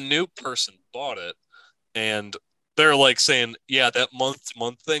then the new person bought it and they're like saying, yeah, that month to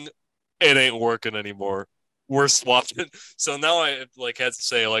month thing, it ain't working anymore. We're swapping. So now I like had to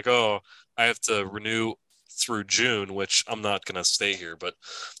say like, oh, I have to renew through June, which I'm not gonna stay here, but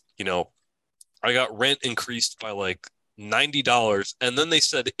you know, I got rent increased by like $90. And then they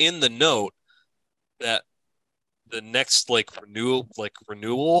said in the note that the next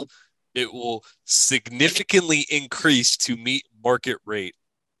renewal, it will significantly increase to meet market rate.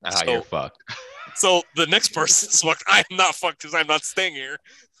 Ah, you're So fucked. so the next person's fucked. I am not fucked because I'm not staying here.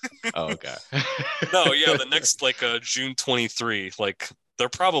 Oh, okay. No, yeah, the next June 23, like they're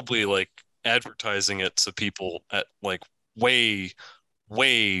probably like advertising it to people at like way,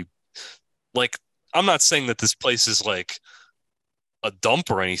 way like I'm not saying that this place is like a dump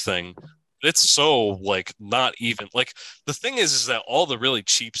or anything. It's so like not even like the thing is that all the really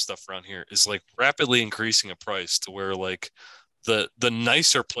cheap stuff around here is like rapidly increasing in price to where like the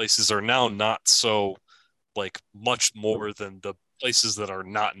nicer places are now not so like much more than the places that are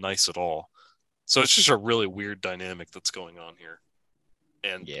not nice at all. So it's just a really weird dynamic that's going on here.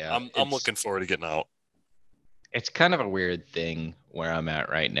 And Yeah, I'm looking forward to getting out. it's kind of a weird thing where I'm at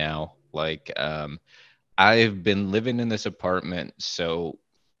right now. Like, I've been living in this apartment, so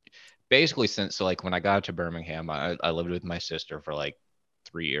basically since like when I got to Birmingham, I lived with my sister for like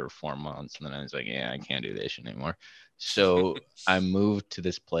 3 or 4 months, and then I was like, yeah, I can't do this anymore. So I moved to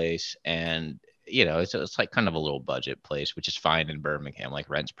this place, and it's like kind of a little budget place, which is fine in Birmingham. Like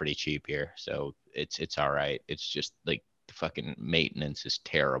rent's pretty cheap here, so it's all right. It's just like the fucking maintenance is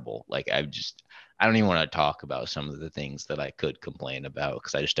terrible. Like I don't even want to talk about some of the things that I could complain about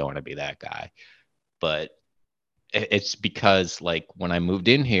because I just don't want to be that guy. But it's because like when I moved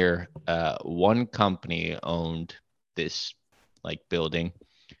in here, one company owned this like building,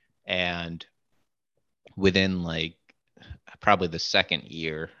 and within like probably the second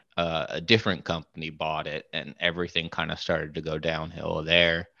year, a different company bought it, and everything kind of started to go downhill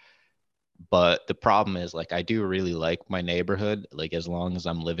there. But the problem is, like, I do really like my neighborhood. Like, as long as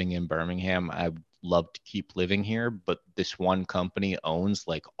I'm living in Birmingham, I would love to keep living here. But this one company owns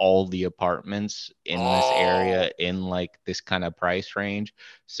like all the apartments in this Oh, area in like this kind of price range.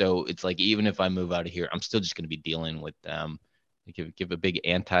 So it's like, even if I move out of here, I'm still just going to be dealing with them. Give a big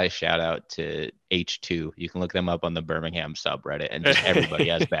anti shout out to H2. You can look them up on the Birmingham subreddit, and just everybody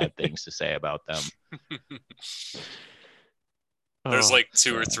has bad things to say about them. there's Oh, like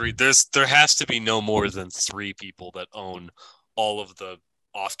two or So three. There has to be no more than three people that own all of the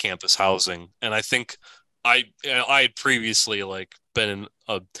off-campus housing, and I think I had previously like been in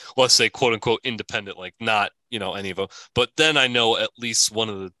a, let's say, quote unquote independent, like not any of them, but then I know at least one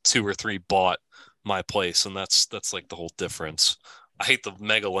of the two or three bought my place, and that's like the whole difference. I hate the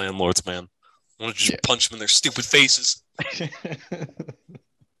mega landlords, man. I want to yeah. just punch them in their stupid faces.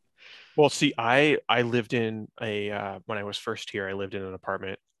 well, see, I lived in a when I was first here, I lived in an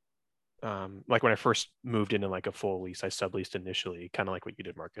apartment. Like when I first moved into like a full lease, I subleased initially, kind of like what you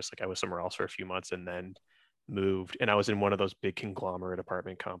did, Marcus. Like I was somewhere else for a few months and then moved, and I was in one of those big conglomerate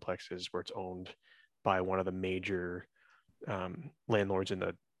apartment complexes where it's owned by one of the major landlords in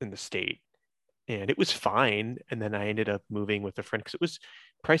the state, and it was fine. And then I ended up moving with a friend because it was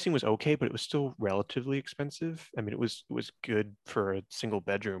pricing was okay, but it was still relatively expensive. I mean, it was good for a single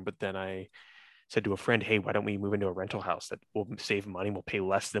bedroom, but then I said to a friend, "Hey, why don't we move into a rental house that will save money? We'll pay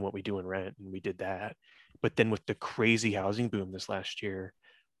less than what we do in rent." And we did that. But then with the crazy housing boom this last year,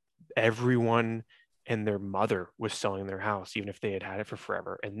 everyone and their mother was selling their house, even if they had had it for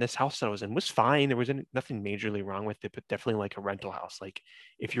forever. And this house that I was in was fine. There wasn't nothing majorly wrong with it, but definitely like a rental house. Like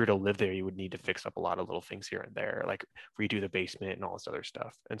if you were to live there, you would need to fix up a lot of little things here and there, like redo the basement and all this other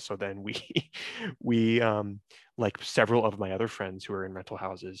stuff. And so then we, we, like several of my other friends who are in rental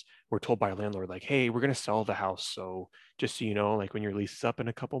houses were told by a landlord, like, "Hey, we're going to sell the house. So just so you know, like when your lease is up in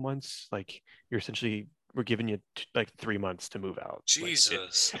a couple months, like you're essentially we're giving you like 3 months to move out."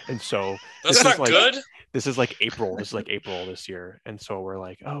 Jesus, And so that's this is not like good. this is like April. This is like April this year. And so we're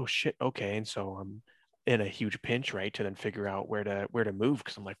like, oh shit, okay. And so I'm in a huge pinch, right? To then figure out where to move.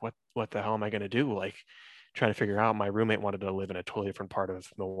 Because I'm like, what the hell am I gonna do? Like trying to figure out my roommate wanted to live in a totally different part of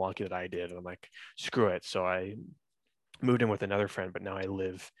Milwaukee that I did. And I'm like, screw it. So I moved in with another friend, but now I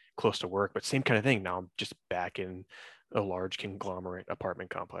live close to work. But same kind of thing. Now I'm just back in a large conglomerate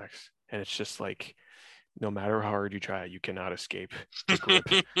apartment complex. And it's just like no matter how hard you try, you cannot escape the grip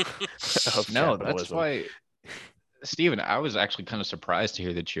of no, that's capitalism. why, Steven, I was actually kind of surprised to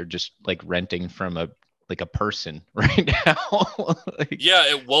hear that you're just like renting from a person right now. Like Yeah,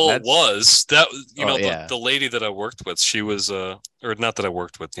 it that's was that oh the yeah. the lady that I worked with, she was or not that I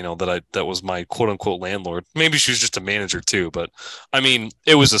worked with, that was my quote unquote landlord. Maybe she was just a manager too, but I mean,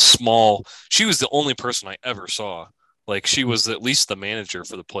 it was a small. She was the only person I ever saw. Like she was at least the manager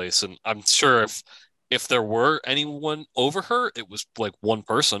for the place, and I'm sure if there were anyone over her, it was like one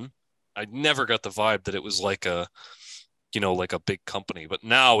person. I never got the vibe that it was like like a big company, but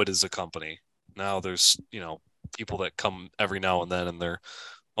now it is a company. Now there's people that come every now and then, and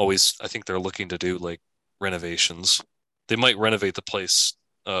I think they're looking to do like renovations. They might renovate the place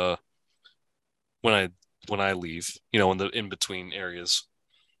when I leave, in the in between areas.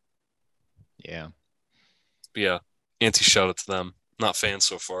 Yeah. But yeah, anti shout out to them. Not fans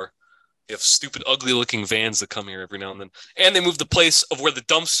so far. You have stupid, ugly looking vans that come here every now and then. And they moved the place of where the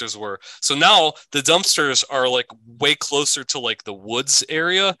dumpsters were. So now the dumpsters are like way closer to like the woods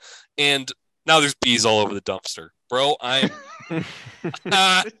area. And now there's bees all over the dumpster. Bro, I'm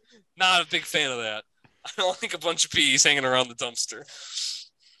not a big fan of that. I don't like a bunch of bees hanging around the dumpster.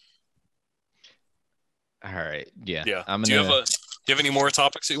 All right. Yeah. Yeah. I'm Do you gonna. have any more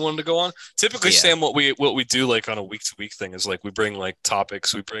topics that you wanted to go on? Typically, Yeah. Sam, what we do like on a week to week thing is like we bring like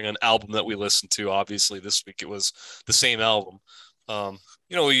topics. We bring an album that we listen to. Obviously, this week it was the same album.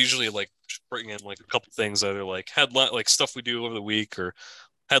 We usually like bring in like a couple things, either like headline, like stuff we do over the week, or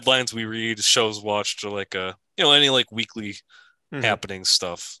headlines we read, shows watched, or like any like weekly happening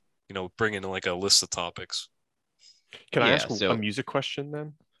stuff. Bring in like a list of topics. Can I Yeah, ask so- a music question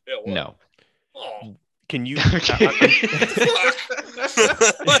then? Yeah. What? No. Oh. Can you? That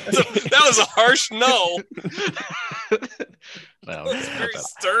was a harsh no. No, That's okay, very not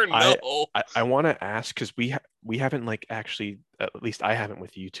stern no. I want to ask because we haven't like actually, at least I haven't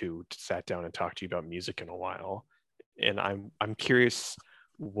with you two sat down and talked to you about music in a while, and I'm curious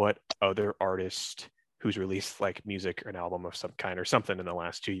what other artist who's released like music or an album of some kind or something in the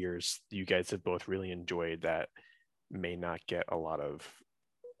last 2 years you guys have both really enjoyed that may not get a lot of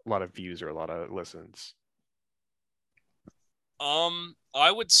views or a lot of listens. I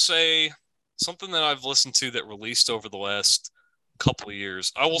would say something that I've listened to that released over the last couple of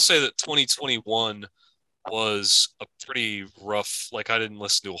years. I will say that 2021 was a pretty rough, like I didn't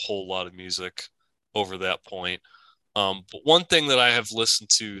listen to a whole lot of music over that point. But one thing that I have listened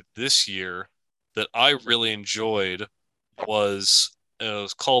to this year that I really enjoyed was it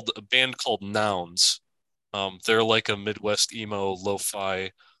was called a band called Nouns. They're like a Midwest emo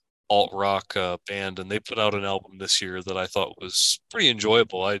lo-fi alt rock band, and they put out an album this year that I thought was pretty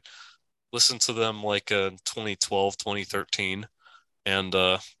enjoyable. I listened to them like in 2012, 2013, and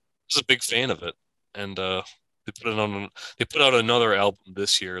was a big fan of it. And they put out another album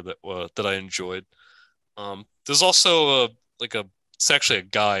this year that I enjoyed. There's also it's actually a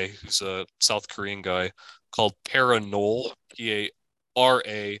guy who's a South Korean guy called Paranol, Parannoul.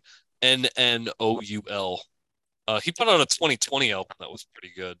 He put out a 2020 album that was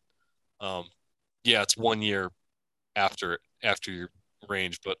pretty good. Yeah, it's 1 year after your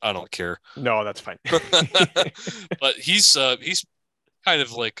range, but I don't care. No, that's fine. But he's kind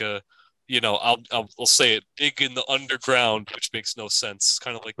of like I'll say it, big in the underground, which makes no sense. It's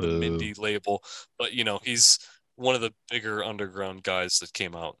kind of like the Mindy label, but he's one of the bigger underground guys that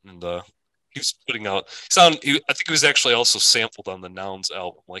came out, and he was putting out I think he was actually also sampled on the Nouns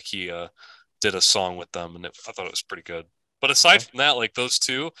album, like he did a song with them, and I thought it was pretty good. But aside from that, like those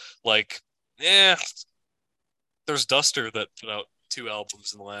two, like, there's Duster that put out 2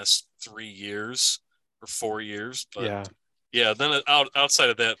 albums in the last 3 years or 4 years, but yeah, then outside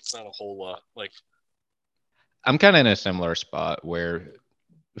of that, it's not a whole lot. Like, I'm kind of in a similar spot where,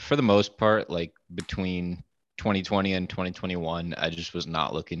 for the most part, like between 2020 and 2021, I just was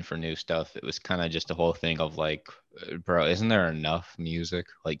not looking for new stuff. It was kind of just a whole thing of like, bro, isn't there enough music?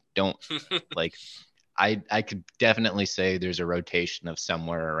 Like, don't like. I could definitely say there's a rotation of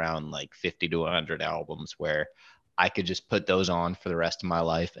somewhere around like 50 to 100 albums where I could just put those on for the rest of my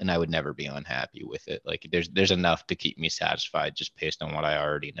life and I would never be unhappy with it. Like there's enough to keep me satisfied just based on what I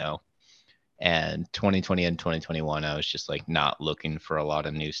already know. And 2020 and 2021, I was just like not looking for a lot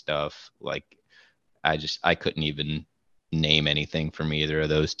of new stuff. Like I couldn't even name anything from either of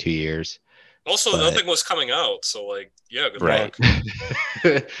those 2 years. Also, nothing was coming out, so like, yeah, good right. luck.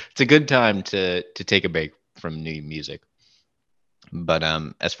 It's a good time to take a break from new music. But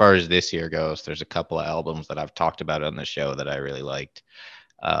as far as this year goes, there's a couple of albums that I've talked about on the show that I really liked.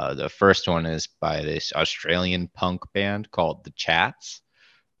 The first one is by this Australian punk band called The Chats.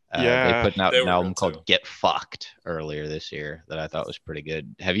 They put out an album called Get Fucked earlier this year that I thought was pretty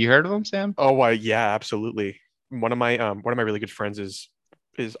good. Have you heard of them, Sam? Oh, yeah, absolutely. One of my really good friends is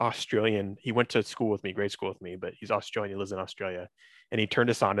Australian. He went to school with me, grade school with me, but he's Australian. He lives in Australia, and he turned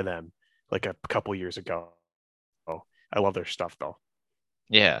us on to them like a couple years ago. Oh, I love their stuff though.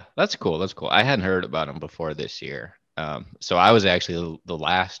 Yeah, that's cool. That's cool. I hadn't heard about them before this year. So I was actually the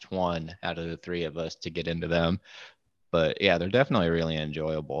last one out of the 3 of us to get into them. But yeah, they're definitely really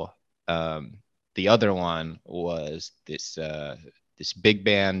enjoyable. The other one was this big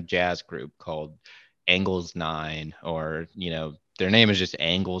band jazz group called Angles 9, or their name is just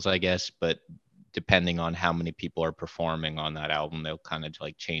Angles, I guess, but depending on how many people are performing on that album, they'll kind of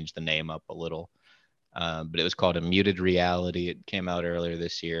like change the name up a little. But it was called A Muted Reality. It came out earlier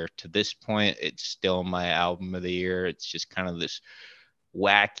this year. To this point, it's still my album of the year. It's just kind of this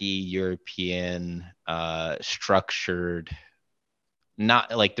wacky European, structured.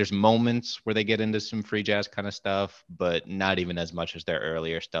 Not like there's moments where they get into some free jazz kind of stuff, but not even as much as their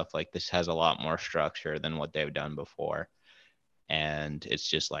earlier stuff. Like this has a lot more structure than what they've done before. And it's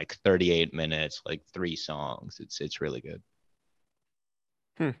just like 38 minutes, like 3 songs. It's really good.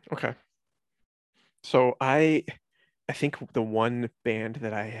 Okay. So I think the one band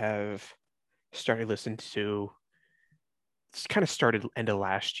that I have started listening to, it's kind of started end of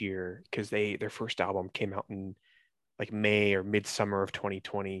last year because their first album came out in like May or midsummer of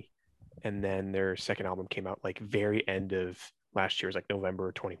 2020, and then their second album came out like very end of last year, it was like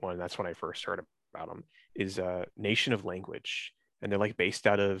November 21. That's when I first heard about them. Is Nation of Language, and they're like based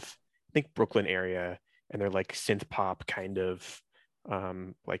out of I think Brooklyn area, and they're like synth pop kind of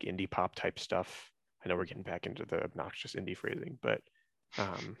like indie pop type stuff. I know we're getting back into the obnoxious indie phrasing, but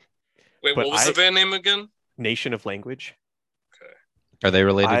wait, what was the band name again? Nation of Language. Okay. Are they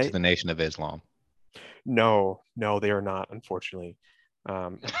related to the Nation of Islam? No, they are not, unfortunately.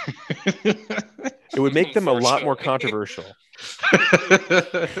 It would make them a lot more controversial.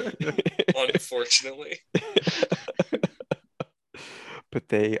 Unfortunately. But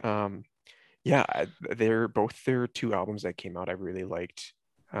they, they're both their 2 albums that came out, I really liked.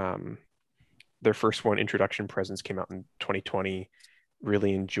 Their first one, Introduction Presence, came out in 2020.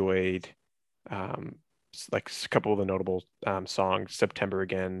 Really enjoyed like a couple of the notable songs. September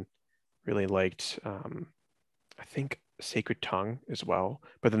Again, really liked. I think Sacred Tongue as well.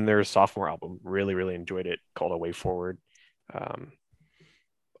 But then their sophomore album, really enjoyed it, called A Way Forward.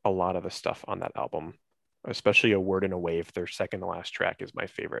 A lot of the stuff on that album, especially A Word and a Wave, their second to last track, is my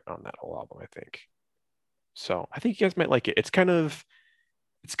favorite on that whole album, I think. So I think you guys might like it. It's kind of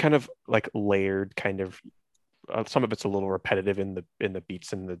like layered, kind of. Some of it's a little repetitive in the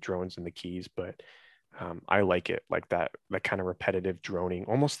beats and the drones and the keys, but I like it, like that kind of repetitive droning,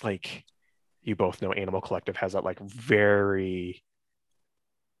 almost like, you both know Animal Collective has that like very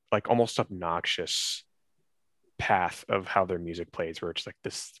like almost obnoxious path of how their music plays, where it's like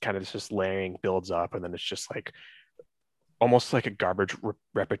this kind of just layering builds up, and then it's just like almost like a garbage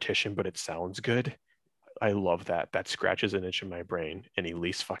repetition, but it sounds good. I love that. That scratches an itch in my brain, and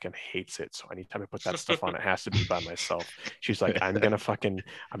Elise fucking hates it. So anytime I put that stuff on, it has to be by myself. She's like, I'm gonna fucking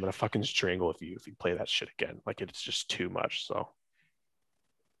strangle you if you play that shit again. Like it's just too much. So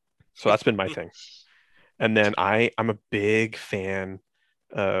that's been my thing. And then I'm a big fan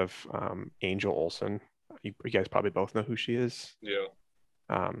of Angel Olsen. You guys probably both know who she is. Yeah.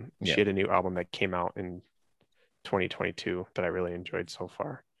 She had a new album that came out in 2022 that I really enjoyed so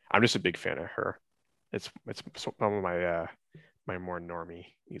far. I'm just a big fan of her. It's some of my more normie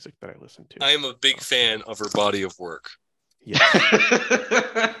music that I listen to. I am a big fan of her body of work. Yeah.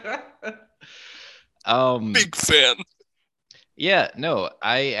 Big fan. Yeah, no,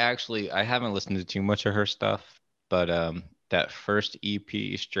 I haven't listened to too much of her stuff, but that first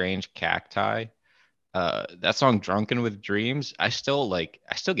EP, Strange Cacti, that song Drunken with Dreams, I still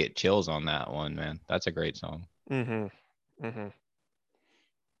get chills on that one, man. That's a great song. Yeah,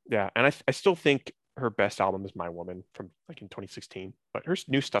 and I still think her best album is My Woman from like in 2016, but her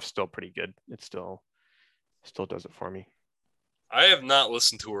new stuff's still pretty good. It still does it for me. I have not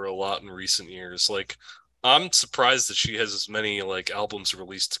listened to her a lot in recent years. Like, I'm surprised that she has as many like albums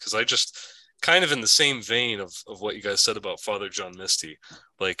released, because I just kind of in the same vein of what you guys said about Father John Misty.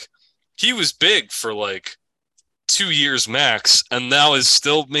 Like, he was big for like 2 years max, and now is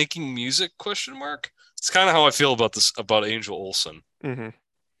still making music? ? It's kind of how I feel about Angel Olsen. Mm-hmm.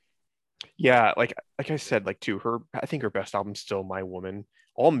 Yeah, like I said, like too, I think her best album's still My Woman.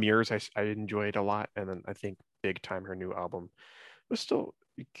 All Mirrors I enjoyed a lot, and then I think Big Time, her new album, was still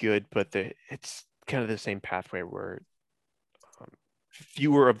good, but it's kind of the same pathway where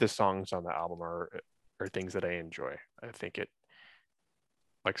fewer of the songs on the album are things that I enjoy. I think it,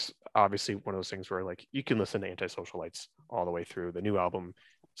 like, obviously one of those things where like you can listen to Antisocial Lights all the way through. The new album,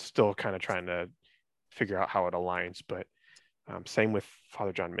 still kind of trying to figure out how it aligns, but same with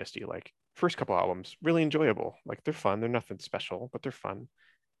Father John Misty. Like, first couple albums, really enjoyable. Like, they're fun. They're nothing special, but they're fun.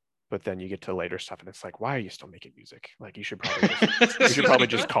 But then you get to later stuff, and it's like, why are you still making music? Like, you should probably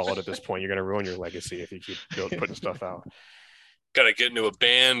just call it at this point. You're gonna ruin your legacy if you keep putting stuff out. Got to get into a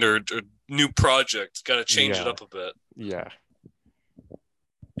band or new project. Got to change it up a bit. Yeah.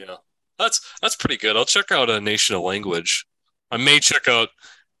 That's pretty good. I'll check out A Nation of Language. I may check out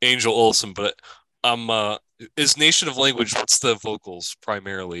Angel Olsen, but is Nation of Language, what's the vocals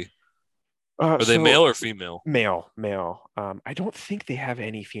primarily? Are they So male or female? male. I don't think they have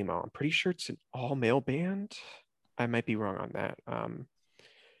any female. I'm pretty sure it's an all male band. I might be wrong on that.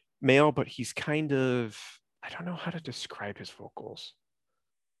 Male, but he's kind of, I don't know how to describe his vocals.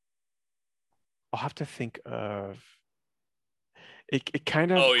 I'll have to think of it. It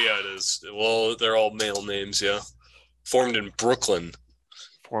kind of Oh yeah, it is. Well, they're all male names. Yeah, formed in Brooklyn.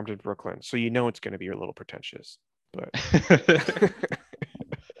 formed in Brooklyn, so you know it's going to be a little pretentious. But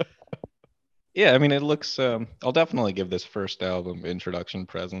Yeah, I mean, it looks. I'll definitely give this first album, Introduction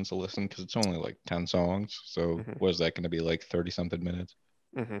Presence, a listen because it's only like 10 songs. So, Mhm. what is that going to be like 30 something minutes?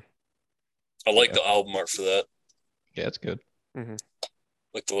 Mm-hmm. I like Yeah. the album art for that. Yeah, it's good. Mm-hmm.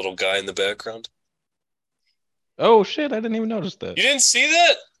 Like the little guy in the background. Oh, shit. I didn't even notice that. You didn't see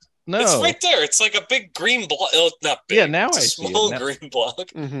that? It's No. right there. It's like a big green block. Oh, not big. Yeah, now it's a I see it. small Now- green block.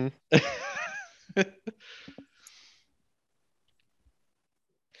 Mm-hmm.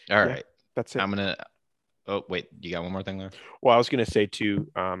 All Yeah. right. That's it. I'm going to. Oh, wait. You got one more thing there? Well, I was going to say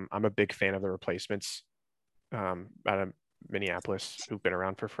too, I'm a big fan of the Replacements out of Minneapolis, who've been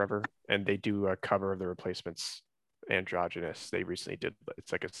around for forever, and they do a cover of the Replacements, Androgynous. They recently did,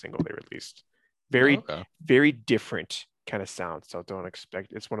 it's like a single they released. Very, Oh, okay. very different kind of sound. So don't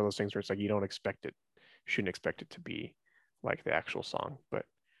expect, it's one of those things where it's like you don't expect it, shouldn't expect it to be like the actual song, but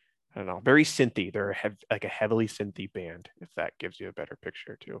I don't know. Very synthy. They're like a heavily synthy band, if that gives you a better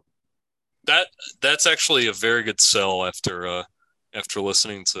picture too. That's actually a very good sell after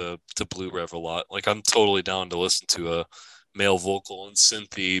listening to Blue Rev a lot. Like I'm totally down to listen to a male vocal and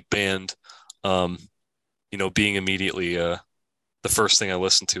synthy band. Being immediately the first thing I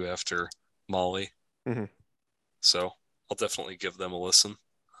listened to after Molly. Mm-hmm. So I'll definitely give them a listen.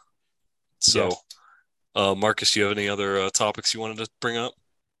 So, Marcus, do you have any other topics you wanted to bring up?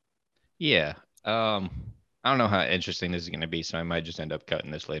 Yeah. I don't know how interesting this is going to be, so I might just end up cutting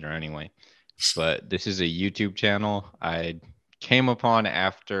this later anyway. But this is a YouTube channel I came upon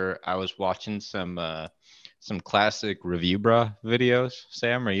after I was watching some classic Review Bra videos.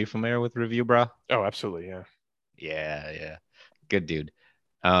 Sam, are you familiar with Review Bra? Oh, absolutely. Yeah. Yeah. Good dude.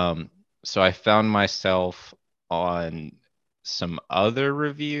 So I found myself on some other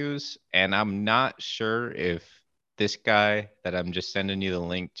reviews, and I'm not sure if this guy that I'm just sending you the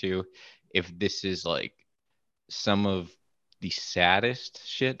link to, if this is like some of the saddest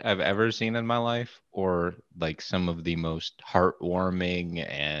shit I've ever seen in my life, or like some of the most heartwarming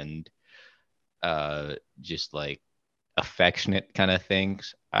and just like affectionate kind of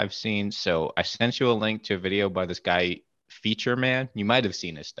things I've seen. So I sent you a link to a video by this guy, Feature Man. You might have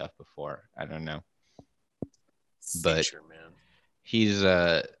seen his stuff before. I don't know. But Feature Man. he's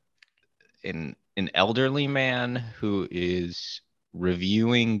an elderly man who is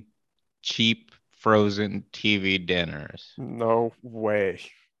reviewing cheap frozen TV dinners. No way.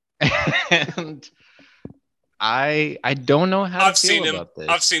 And I don't know how I've to seen feel him. about this.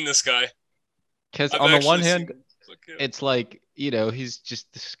 I've seen this guy. Because I've on the one actually hand, seen him. Look at him. it's like, he's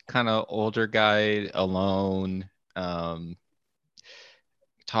just this kind of older guy alone,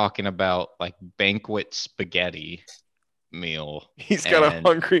 talking about like banquet spaghetti meal. He's got a And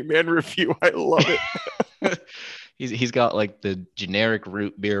Hungry Man review. I love it. he's got like the generic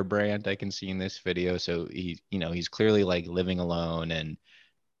root beer brand I can see in this video. So he's clearly like living alone. And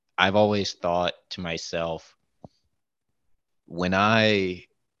I've always thought to myself, when I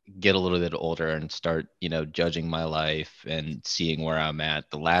get a little bit older and start, judging my life and seeing where I'm at,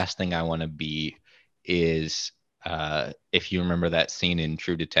 the last thing I want to be is, if you remember that scene in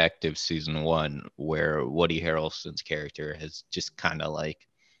True Detective season 1 where Woody Harrelson's character has just kind of like,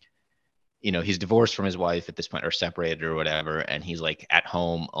 he's divorced from his wife at this point or separated or whatever, and he's like at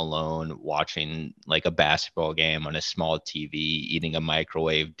home alone watching like a basketball game on a small TV, eating a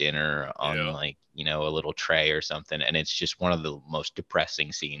microwave dinner on like, a little tray or something. And it's just one of the most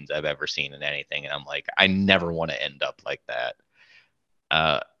depressing scenes I've ever seen in anything. And I'm like, I never want to end up like that.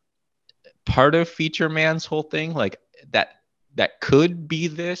 Part of Feature Man's whole thing, like that could be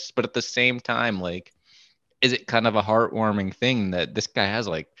this, but at the same time, like, is it kind of a heartwarming thing that this guy has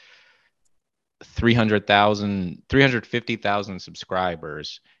like 350,000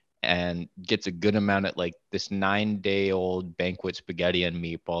 subscribers and gets a good amount at like this 9-day-old banquet spaghetti and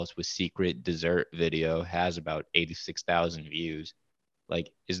meatballs with secret dessert video has about 86,000 views.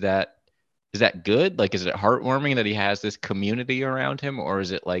 Like, is that good? Like, is it heartwarming that he has this community around him, or is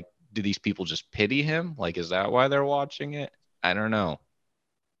it like, do these people just pity him? Like, is that why they're watching it? I don't know.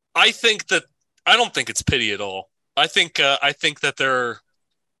 I don't think it's pity at all. I think that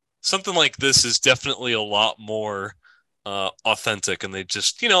something like this is definitely a lot more authentic, and they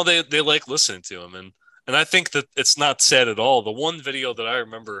just they like listening to him. And And I think that it's not sad at all. The one video that I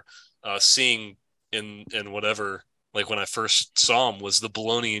remember seeing in whatever, like when I first saw him, was the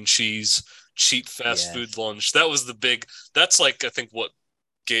bologna and cheese cheap fast food Yes. lunch. That was the big. That's like I think what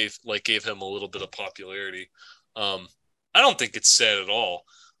gave him a little bit of popularity. Um, I don't think it's sad at all.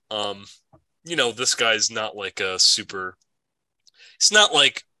 Um, this guy's not like a super. It's not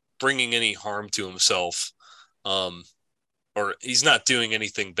like bringing any harm to himself. Um, or he's not doing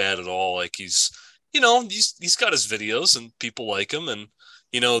anything bad at all. Like he's got his videos and people like him, and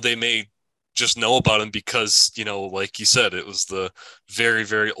they may just know about him because like you said, it was the very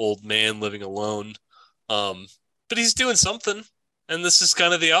very old man living alone. But he's doing something, and this is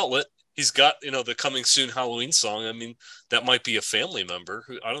kind of the outlet. He's got the coming soon Halloween song. I mean, that might be a family member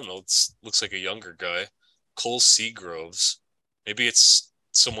who I don't know. It looks like a younger guy, Cole Seagroves. Maybe it's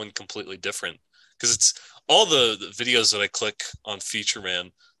someone completely different because it's all the videos that I click on Feature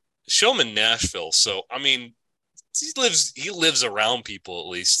Man show him in Nashville. So I mean, he lives around people at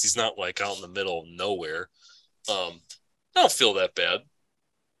least. He's not like out in the middle of nowhere. I don't feel that bad.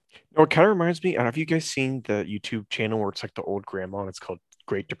 No, it kind of reminds me. Have you guys seen the YouTube channel where it's like the old grandma and it's called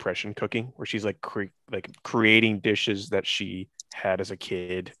Great Depression Cooking, where she's like creating dishes that she had as a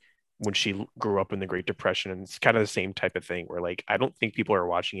kid when she grew up in the Great Depression, and it's kind of the same type of thing where like I don't think people are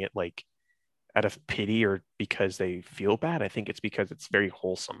watching it like out of pity or because they feel bad. I think it's because it's very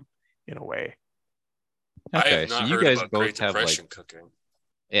wholesome in a way. I Okay, have so not you heard guys about Great both have like, Depression cooking.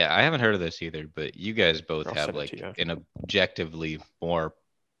 yeah, I haven't heard of this either, but you guys both I'll have send it to like you. an objectively more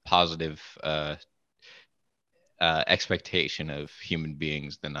positive expectation of human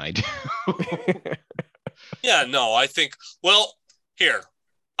beings than I do. Yeah, no, I think. Well, here,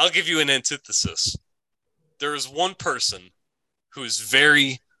 I'll give you an antithesis. There is one person who's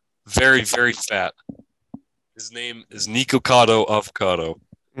very, very, very fat. His name is Nikocado Avocado,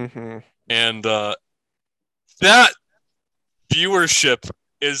 Hmm. and that viewership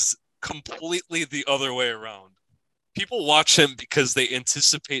is completely the other way around. People watch him because they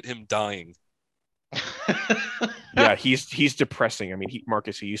anticipate him dying. Yeah, he's depressing. I mean,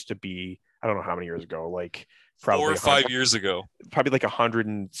 Marcus, he used to be, I don't know how many years ago, like 4 probably or 5 years ago. probably like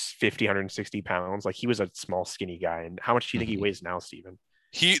 150, 160 pounds. Like he was a small, skinny guy. And how much do you think he Mhm. weighs now, Steven?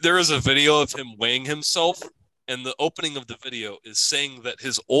 There is a video of him weighing himself, and the opening of the video is saying that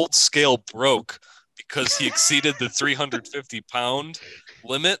his old scale broke because he exceeded the 350-pound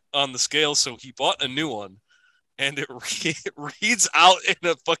limit on the scale, so he bought a new one. And it reads out in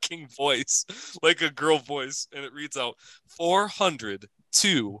a fucking voice, like a girl voice, and it reads out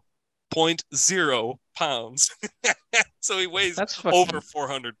 402.0 pounds. So he weighs That's over fucking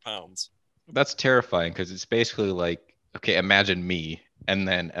 400 pounds. that's terrifying because it's basically like, okay, imagine me, and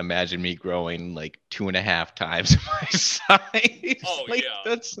then imagine me growing like 2.5 times my size. Oh, Like yeah.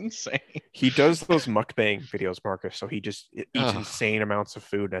 that's insane. He does those mukbang videos, Marcus. So he just eats Ugh. insane amounts of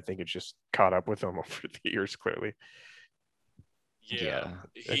food. And I think it's just caught up with him over the years, clearly. Yeah. Yeah.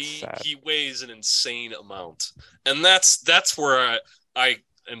 It's sad. He weighs an insane amount. And that's where I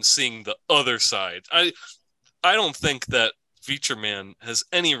am seeing the other side. I don't think that Feature Man has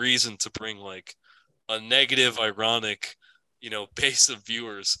any reason to bring like a negative, ironic, base of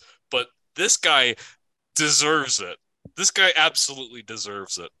viewers, but this guy deserves it. This guy absolutely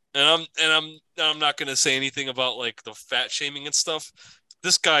deserves it. And I'm not going to say anything about like the fat shaming and stuff.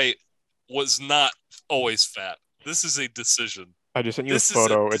 This guy was not always fat. This is a decision. I just sent you a This is a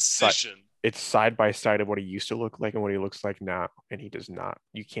photo. decision. It's side by side of what he used to look like and what he looks like now, and he does not.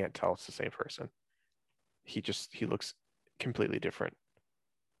 You can't tell it's the same person. He looks completely different.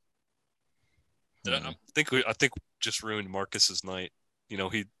 I think we just ruined Marcus's night. He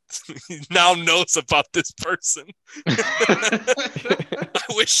he now knows about this person. I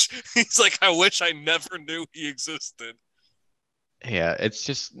wish I never knew he existed. Yeah, it's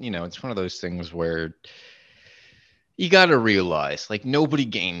just, it's one of those things where you got to realize like nobody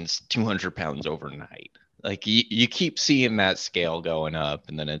gains 200 pounds overnight. Like you keep seeing that scale going up,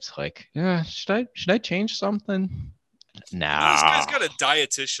 and then it's like, yeah, should I change something? This guy's Nah, got a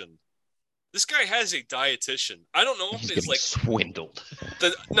dietitian. This guy has a dietitian. I don't know if he's it's getting like swindled.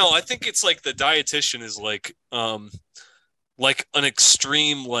 no, I think it's like the dietitian is like an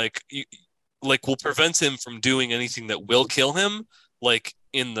extreme like will prevent him from doing anything that will kill him, like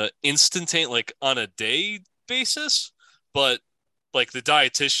in the instantaneous, like on a day basis. But like the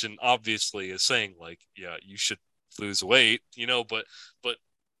dietitian obviously is saying like, yeah, you should lose weight, but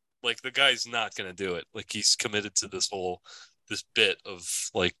like the guy's not gonna do it. Like he's committed to this bit of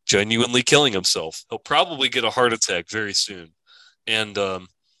like genuinely killing himself. He'll probably get a heart attack very soon, and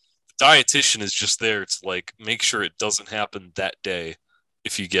dietitian is just there to like make sure it doesn't happen that day.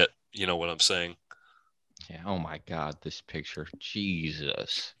 If you get, what I'm saying. Yeah. Oh my God, this picture.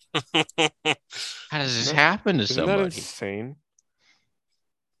 Jesus. I How does this Isn't that, happen to isn't that somebody? insane?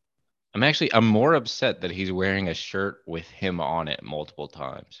 I'm more upset that he's wearing a shirt with him on it multiple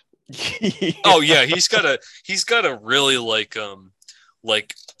times. Yeah. Oh yeah, he's got a really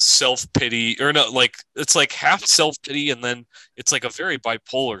like self-pity, or no, like it's like half self-pity, and then it's like a very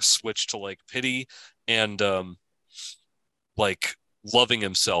bipolar switch to like pity and like loving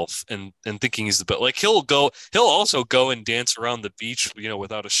himself and thinking he's the best. Like he'll also go and dance around the beach,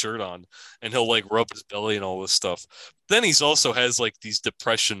 without a shirt on, and he'll like rub his belly and all this stuff. Then he's also has like these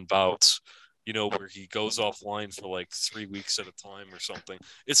depression bouts, where he goes offline for like 3 weeks at a time or something.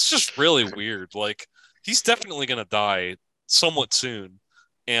 It's just really weird. Like he's definitely gonna die somewhat soon,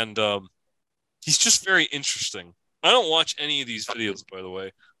 and he's just very interesting. I don't watch any of these videos, by the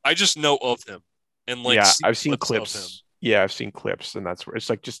way. I just know of him and like Yeah, see I've seen clips of him. clips. Yeah, I've seen clips, and that's where it's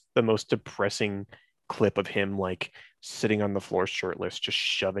like just the most depressing clip of him like sitting on the floor shirtless, just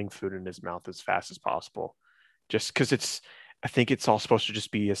shoving food in his mouth as fast as possible. Just because I think it's all supposed to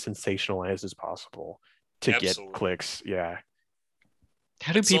just be as sensationalized as possible to get Absolutely. clicks. Yeah.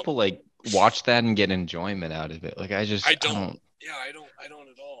 How do It's people like watch that and get enjoyment out of it? Like I I don't. don't. Yeah, I don't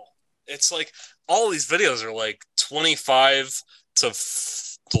at all. It's like all these videos are like 25 to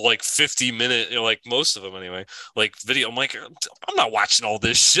like 50-minute, like most of them anyway. Like video, I'm like, I'm not watching all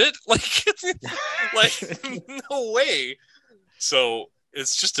this shit. Like no way. So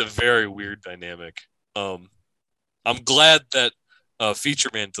it's just a very weird dynamic. Um, I'm glad that Feature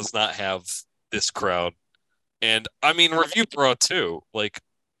Man does not have this crowd, and I mean Review Bro too. Like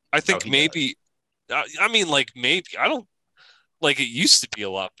I Oh, think he does. maybe. I mean, like maybe I don't like it used to be a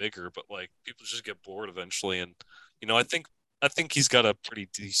lot bigger, but like people just get bored eventually. And I think he's got a pretty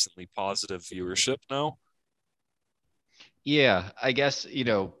decently positive viewership now. Yeah, I guess,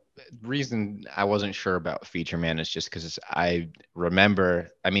 reason I wasn't sure about Feature Man is just because I remember,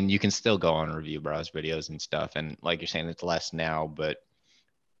 I mean, you can still go on Review Bros videos and stuff, and like you're saying, it's less now, but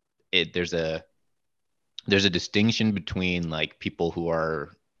it there's a distinction between like people who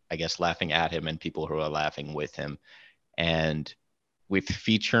are, I guess, laughing at him and people who are laughing with him. And with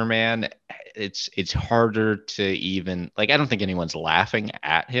Feature Man, it's harder to even like I don't think anyone's laughing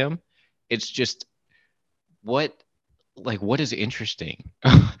at him. It's just what what is interesting?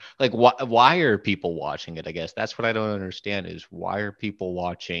 Like why are people watching it? I guess that's what I don't understand is why are people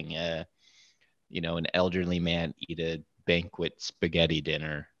watching an elderly man eat a banquet spaghetti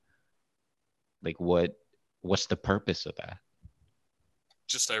dinner? Like what's the purpose of that?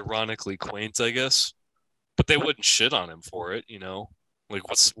 Just ironically quaint, I guess. But they wouldn't shit on him for it. Like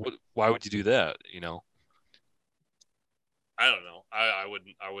why would you do that? I don't know. I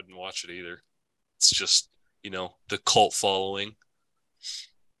wouldn't watch it either. It's just, the cult following.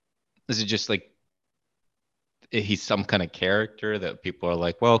 Is it just like he's some kind of character that people are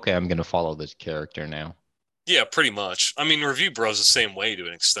like, well, okay, I'm gonna follow this character now. Yeah, pretty much. I mean, Review Bros the same way to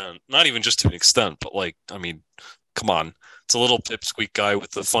an extent. Not even just to an extent, but like, I mean, come on. It's a little pipsqueak guy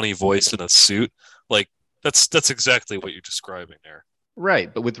with a funny voice and a suit. Like, that's exactly what you're describing there.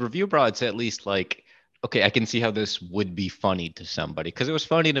 Right, but with Review Bro, it's at least like, okay, I can see how this would be funny to somebody because it was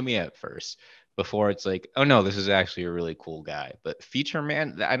funny to me at first. Before it's like, oh no, this is actually a really cool guy. But Feature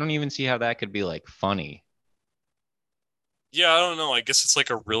Man, I don't even see how that could be like funny. Yeah, I don't know. I guess it's like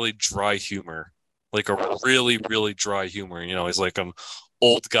a really dry humor. Like a really, really dry humor. He's like an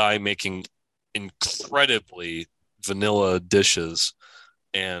old guy making incredibly vanilla dishes.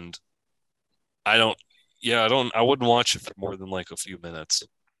 And I don't, yeah, I wouldn't watch it for more than like a few minutes.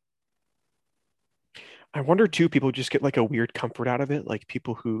 I wonder too, people just get like a weird comfort out of it. Like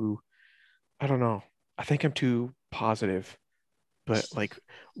people who, I don't know. I think I'm too positive, but like,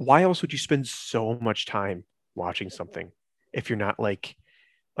 why else would you spend so much time watching something if you're not like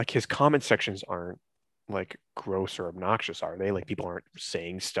his comment sections aren't like gross or obnoxious, are they? Like people aren't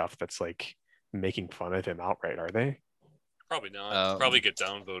saying stuff that's like making fun of him outright, are they? Probably not. Probably Um, get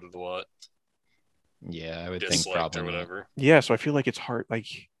downvoted a lot, yeah, I would think disliked probably or not. whatever. Yeah, so I feel like it's hard. Like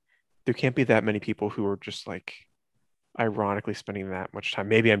there can't be that many people who are just like ironically spending that much time.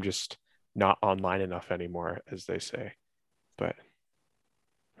 Maybe I'm just not online enough anymore, as they say. But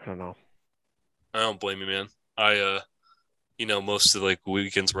I don't know. I don't blame you, man. Most of like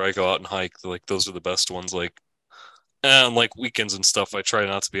weekends where I go out and hike, like those are the best ones. Like, and like weekends and stuff, I try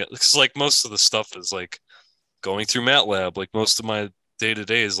not to be because like most of the stuff is like going through MATLAB. Like most of my day to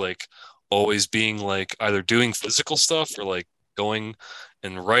day is like always being like either doing physical stuff or like going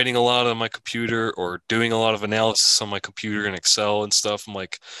and writing a lot on my computer or doing a lot of analysis on my computer in Excel and stuff. I'm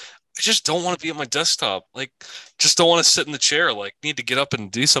like, I just don't want to be at my desktop. Like, just don't want to sit in the chair. Like, need to get up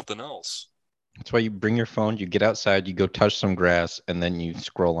and do something else. That's why you bring your phone, you get outside, you go touch some grass, and then you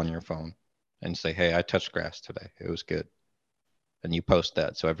scroll on your phone and say, "Hey, I touched grass today. It was good." And you post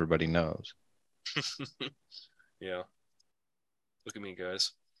that so everybody knows. Yeah. Look at me,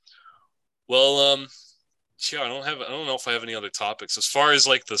 guys. Well, yeah, I don't know if I have any other topics. As far as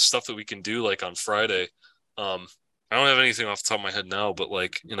like the stuff that we can do like on Friday, um, I don't have anything off the top of my head now, but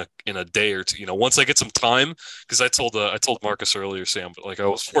like in a day or two, once I get some time, because I told Marcus earlier, Sam, but like I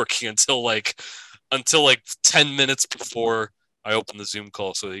was working until like 10 minutes before I opened the Zoom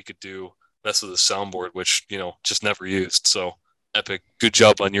call so that he could do rest of the soundboard, which, just never used. So epic. Good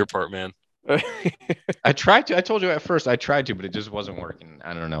job on your part, man. I tried to. I told you at first I tried to, but it just wasn't working.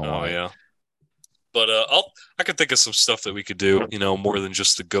 I don't know Oh why. yeah. But I could think of some stuff that we could do, more than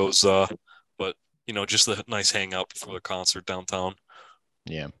just the goes but just a nice hangout before the concert downtown.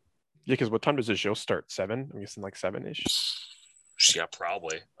 Yeah. Yeah, because what time does the show start? 7? I'm guessing like 7-ish. Yeah,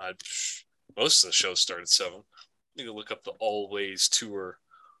 probably. Most of the shows start at 7. Need to look up the Always tour.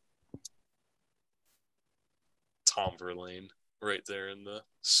 Tom Verlaine, right there in the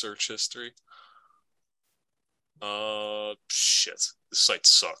search history. Shit. This site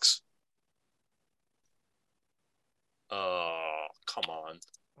sucks. Come on.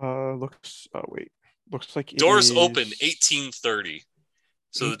 Looks like it Doors is... open 18:30.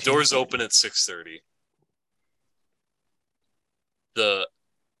 So the doors open at 6:30. The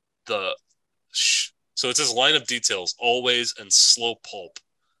so it says line of details, Always and Slow Pulp.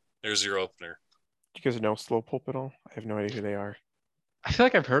 There's your opener. Do you guys know Slow Pulp at all? I have no idea who they are. I feel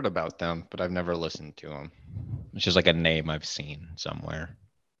like I've heard about them, but I've never listened to them. It's just like a name I've seen somewhere.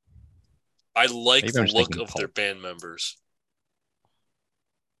 I like Maybe the I'm just look thinking of their Pulp. band members.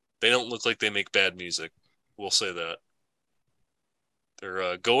 They don't look like they make bad music. We'll say that.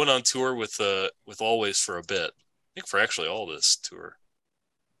 They're going on tour with Always for a bit. I think for actually all this tour.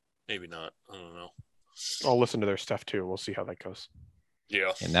 Maybe not. I don't know. I'll listen to their stuff too. We'll see how that goes.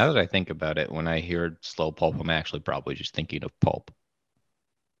 Yeah. And now that I think about it, when I hear Slow Pulp, I'm actually probably just thinking of Pulp.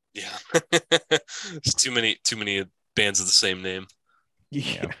 Yeah. There's too many bands of the same name.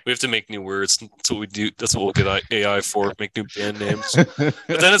 Yeah. We have to make new words. That's what we do. That's what we'll get AI for. Make new band names. But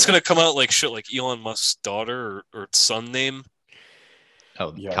then it's gonna come out like shit, like Elon Musk's daughter or son name.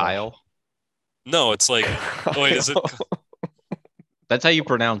 Oh, Yeah. Kyle. No, it's like. Oh wait, is it? That's how you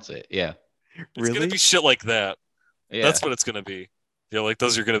pronounce it. Yeah. It's Really? gonna be shit like that. Yeah. That's what it's gonna be. Like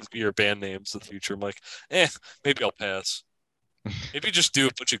those are gonna be your band names in the future. I'm like, maybe I'll pass. Maybe just do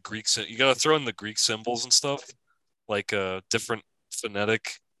a bunch of Greek. You gotta throw in the Greek symbols and stuff, like different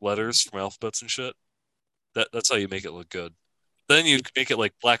phonetic letters from alphabets and shit. That's how you make it look good. Then you make it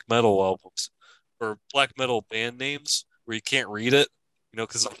like black metal albums or black metal band names where you can't read it,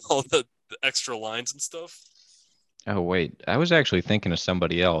 because of all the extra lines and stuff. Oh wait, I was actually thinking of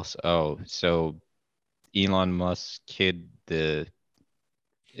somebody else. Oh, so Elon Musk kid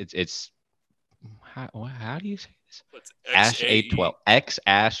it's how do you say this? What's Ash A12. X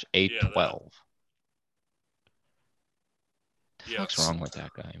Ash A12. The fuck's wrong with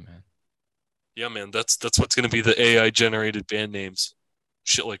that guy, man? Yeah, man, that's what's gonna be the AI generated band names.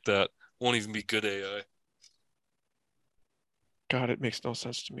 Shit like that. Won't even be good AI. God, it makes no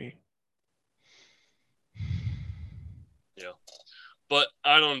sense to me. Yeah. But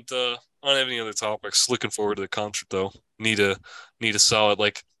I don't have any other topics. Looking forward to the concert though. Need a solid,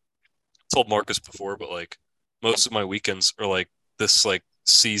 like told Marcus before, but like most of my weekends are like this like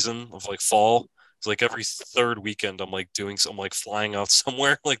season of like fall. It's like every third weekend I'm like doing some like flying out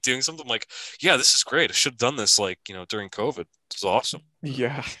somewhere, like doing something. I'm like, yeah, this is great. I should have done this like, during COVID. It's awesome.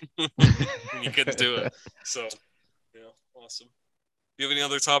 Yeah. You couldn't do it. So yeah, awesome. Do you have any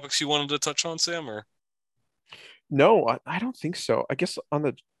other topics you wanted to touch on, Sam, or? No, I don't think so. I guess on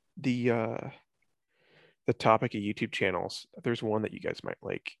the topic of YouTube channels, there's one that you guys might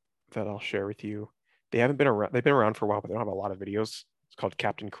like that I'll share with you. They haven't been around. They've been around for a while, but they don't have a lot of videos. It's called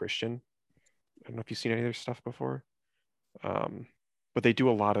Captain Christian. I don't know if you've seen any of their stuff before. But they do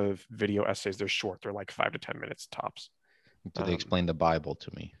a lot of video essays. They're short. They're like 5 to 10 minutes tops. Do they explain the Bible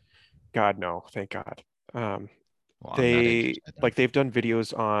to me? God, no. Thank God. Well, I'm not interested then. they've done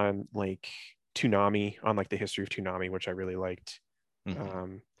videos on like Toonami, on like the history of Toonami, which I really liked.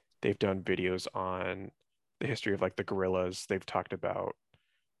 Mhm. They've done videos on the history of like the gorillas. They've talked about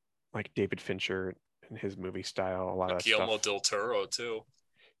like David Fincher and his movie style, a lot of that Guillermo stuff. del Toro too.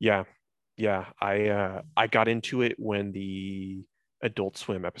 Yeah. Yeah. I got into it when the Adult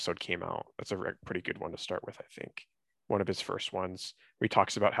Swim episode came out. That's a pretty good one to start with, I think. One of his first ones where he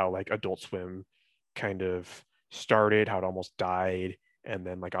talks about how like Adult Swim kind of started, how it almost died, and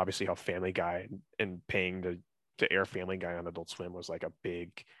then like obviously how Family Guy and paying to to air Family Guy on Adult Swim was like a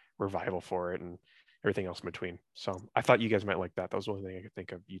big revival for it, and everything else in between. So I thought you guys might like that. That was the only thing I could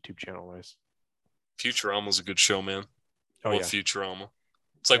think of YouTube channel wise. Futurama's a good show, man. Oh yeah, Futurama.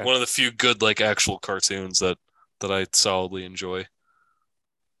 It's like Yeah. one of the few good like actual cartoons that I solidly enjoy.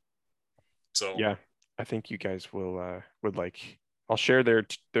 So yeah. I think you guys will would like. I'll share their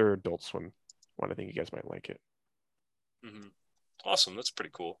Adult Swim one. I think you guys might like it. mhm. Awesome. That's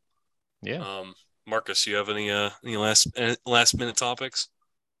pretty cool. Yeah. Marcus, you have any last minute topics?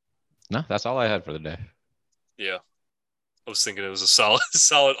 No, that's all I had for the day. Yeah. I was thinking it was a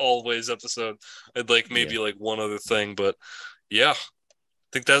solid always episode. I'd like maybe like one other thing, but yeah. I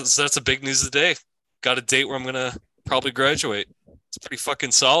think that's a big news of the day. Got a date where I'm gonna probably graduate. It's pretty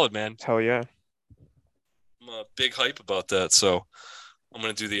fucking solid, man. Hell yeah. I'm a big hype about that, so I'm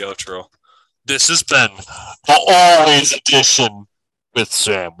gonna do the outro. This has been the always edition with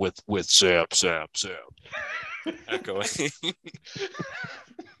Sam, with Sam. Echoing.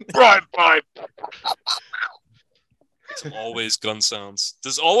 Bye. Some always gun sounds.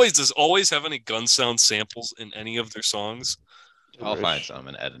 Does always have any gun sound samples in any of their songs? I'll find some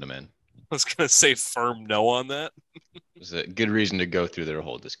and edit them in. I was gonna say firm no on that. It's a good reason to go through their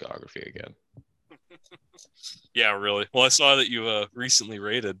whole discography again. Yeah, really. Well, I saw that you recently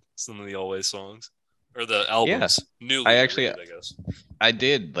rated some of the always songs or the albums. Newly I actually- rated, I guess. I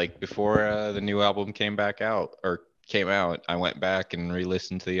did, like, before the new album came out, I went back and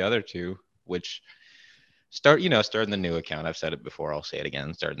re-listened to the other two, which starting the new account. I've said it before, I'll say it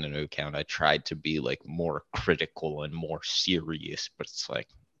again. Starting the new account, I tried to be like more critical and more serious, but it's like,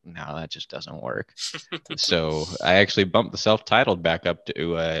 no, that just doesn't work. So I actually bumped the self-titled back up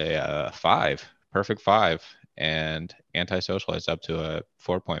to a 5, perfect 5, and Antisocialist up to a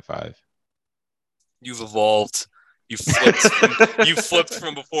 4.5. You've evolved. You flipped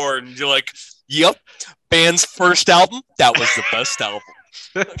from before, and you're like, "Yep, band's first album. That was the best album."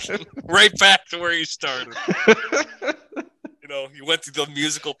 Right back to where you started. You went through the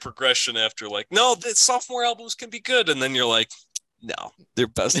musical progression after, like, no, the sophomore albums can be good, and then you're like, no, their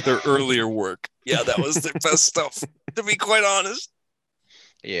earlier work. Yeah, that was their best stuff. To be quite honest.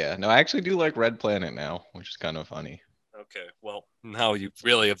 Yeah, no, I actually do like Red Planet now, which is kind of funny. Okay, well, now you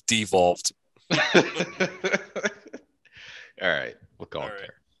really have devolved. All right, we'll call All it right.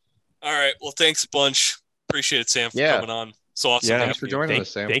 there. All right, well, thanks a bunch. Appreciate it, Sam, for Yeah. coming on. So awesome. Yeah, having Thanks for you. joining us,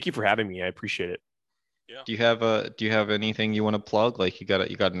 Sam. Thank you for having me. I appreciate it. Do you have anything you want to plug? Like you got an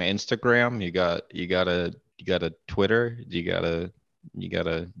Instagram, you got a Twitter, you got a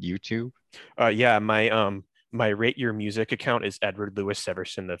YouTube. Yeah, my Rate Your Music account is Edward Lewis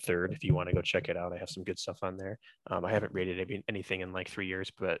Severson III. If you want to go check it out, I have some good stuff on there. I haven't rated anything in like 3 years,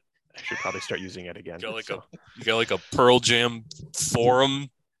 but I should probably start using it again. You got like a Pearl Jam forum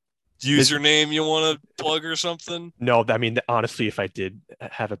username you want to plug or something? No, I mean, honestly, if I did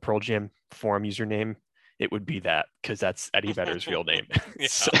have a Pearl Jam forum username, it would be that, because that's Eddie Vedder's real name. Yeah.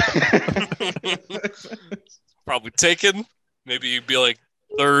 So- Probably taken. Maybe you'd be like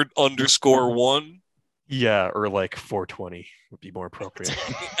third_1. yeah, or like 420 would be more appropriate.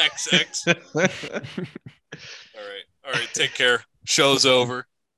 XX. All right. Take care. Show's over.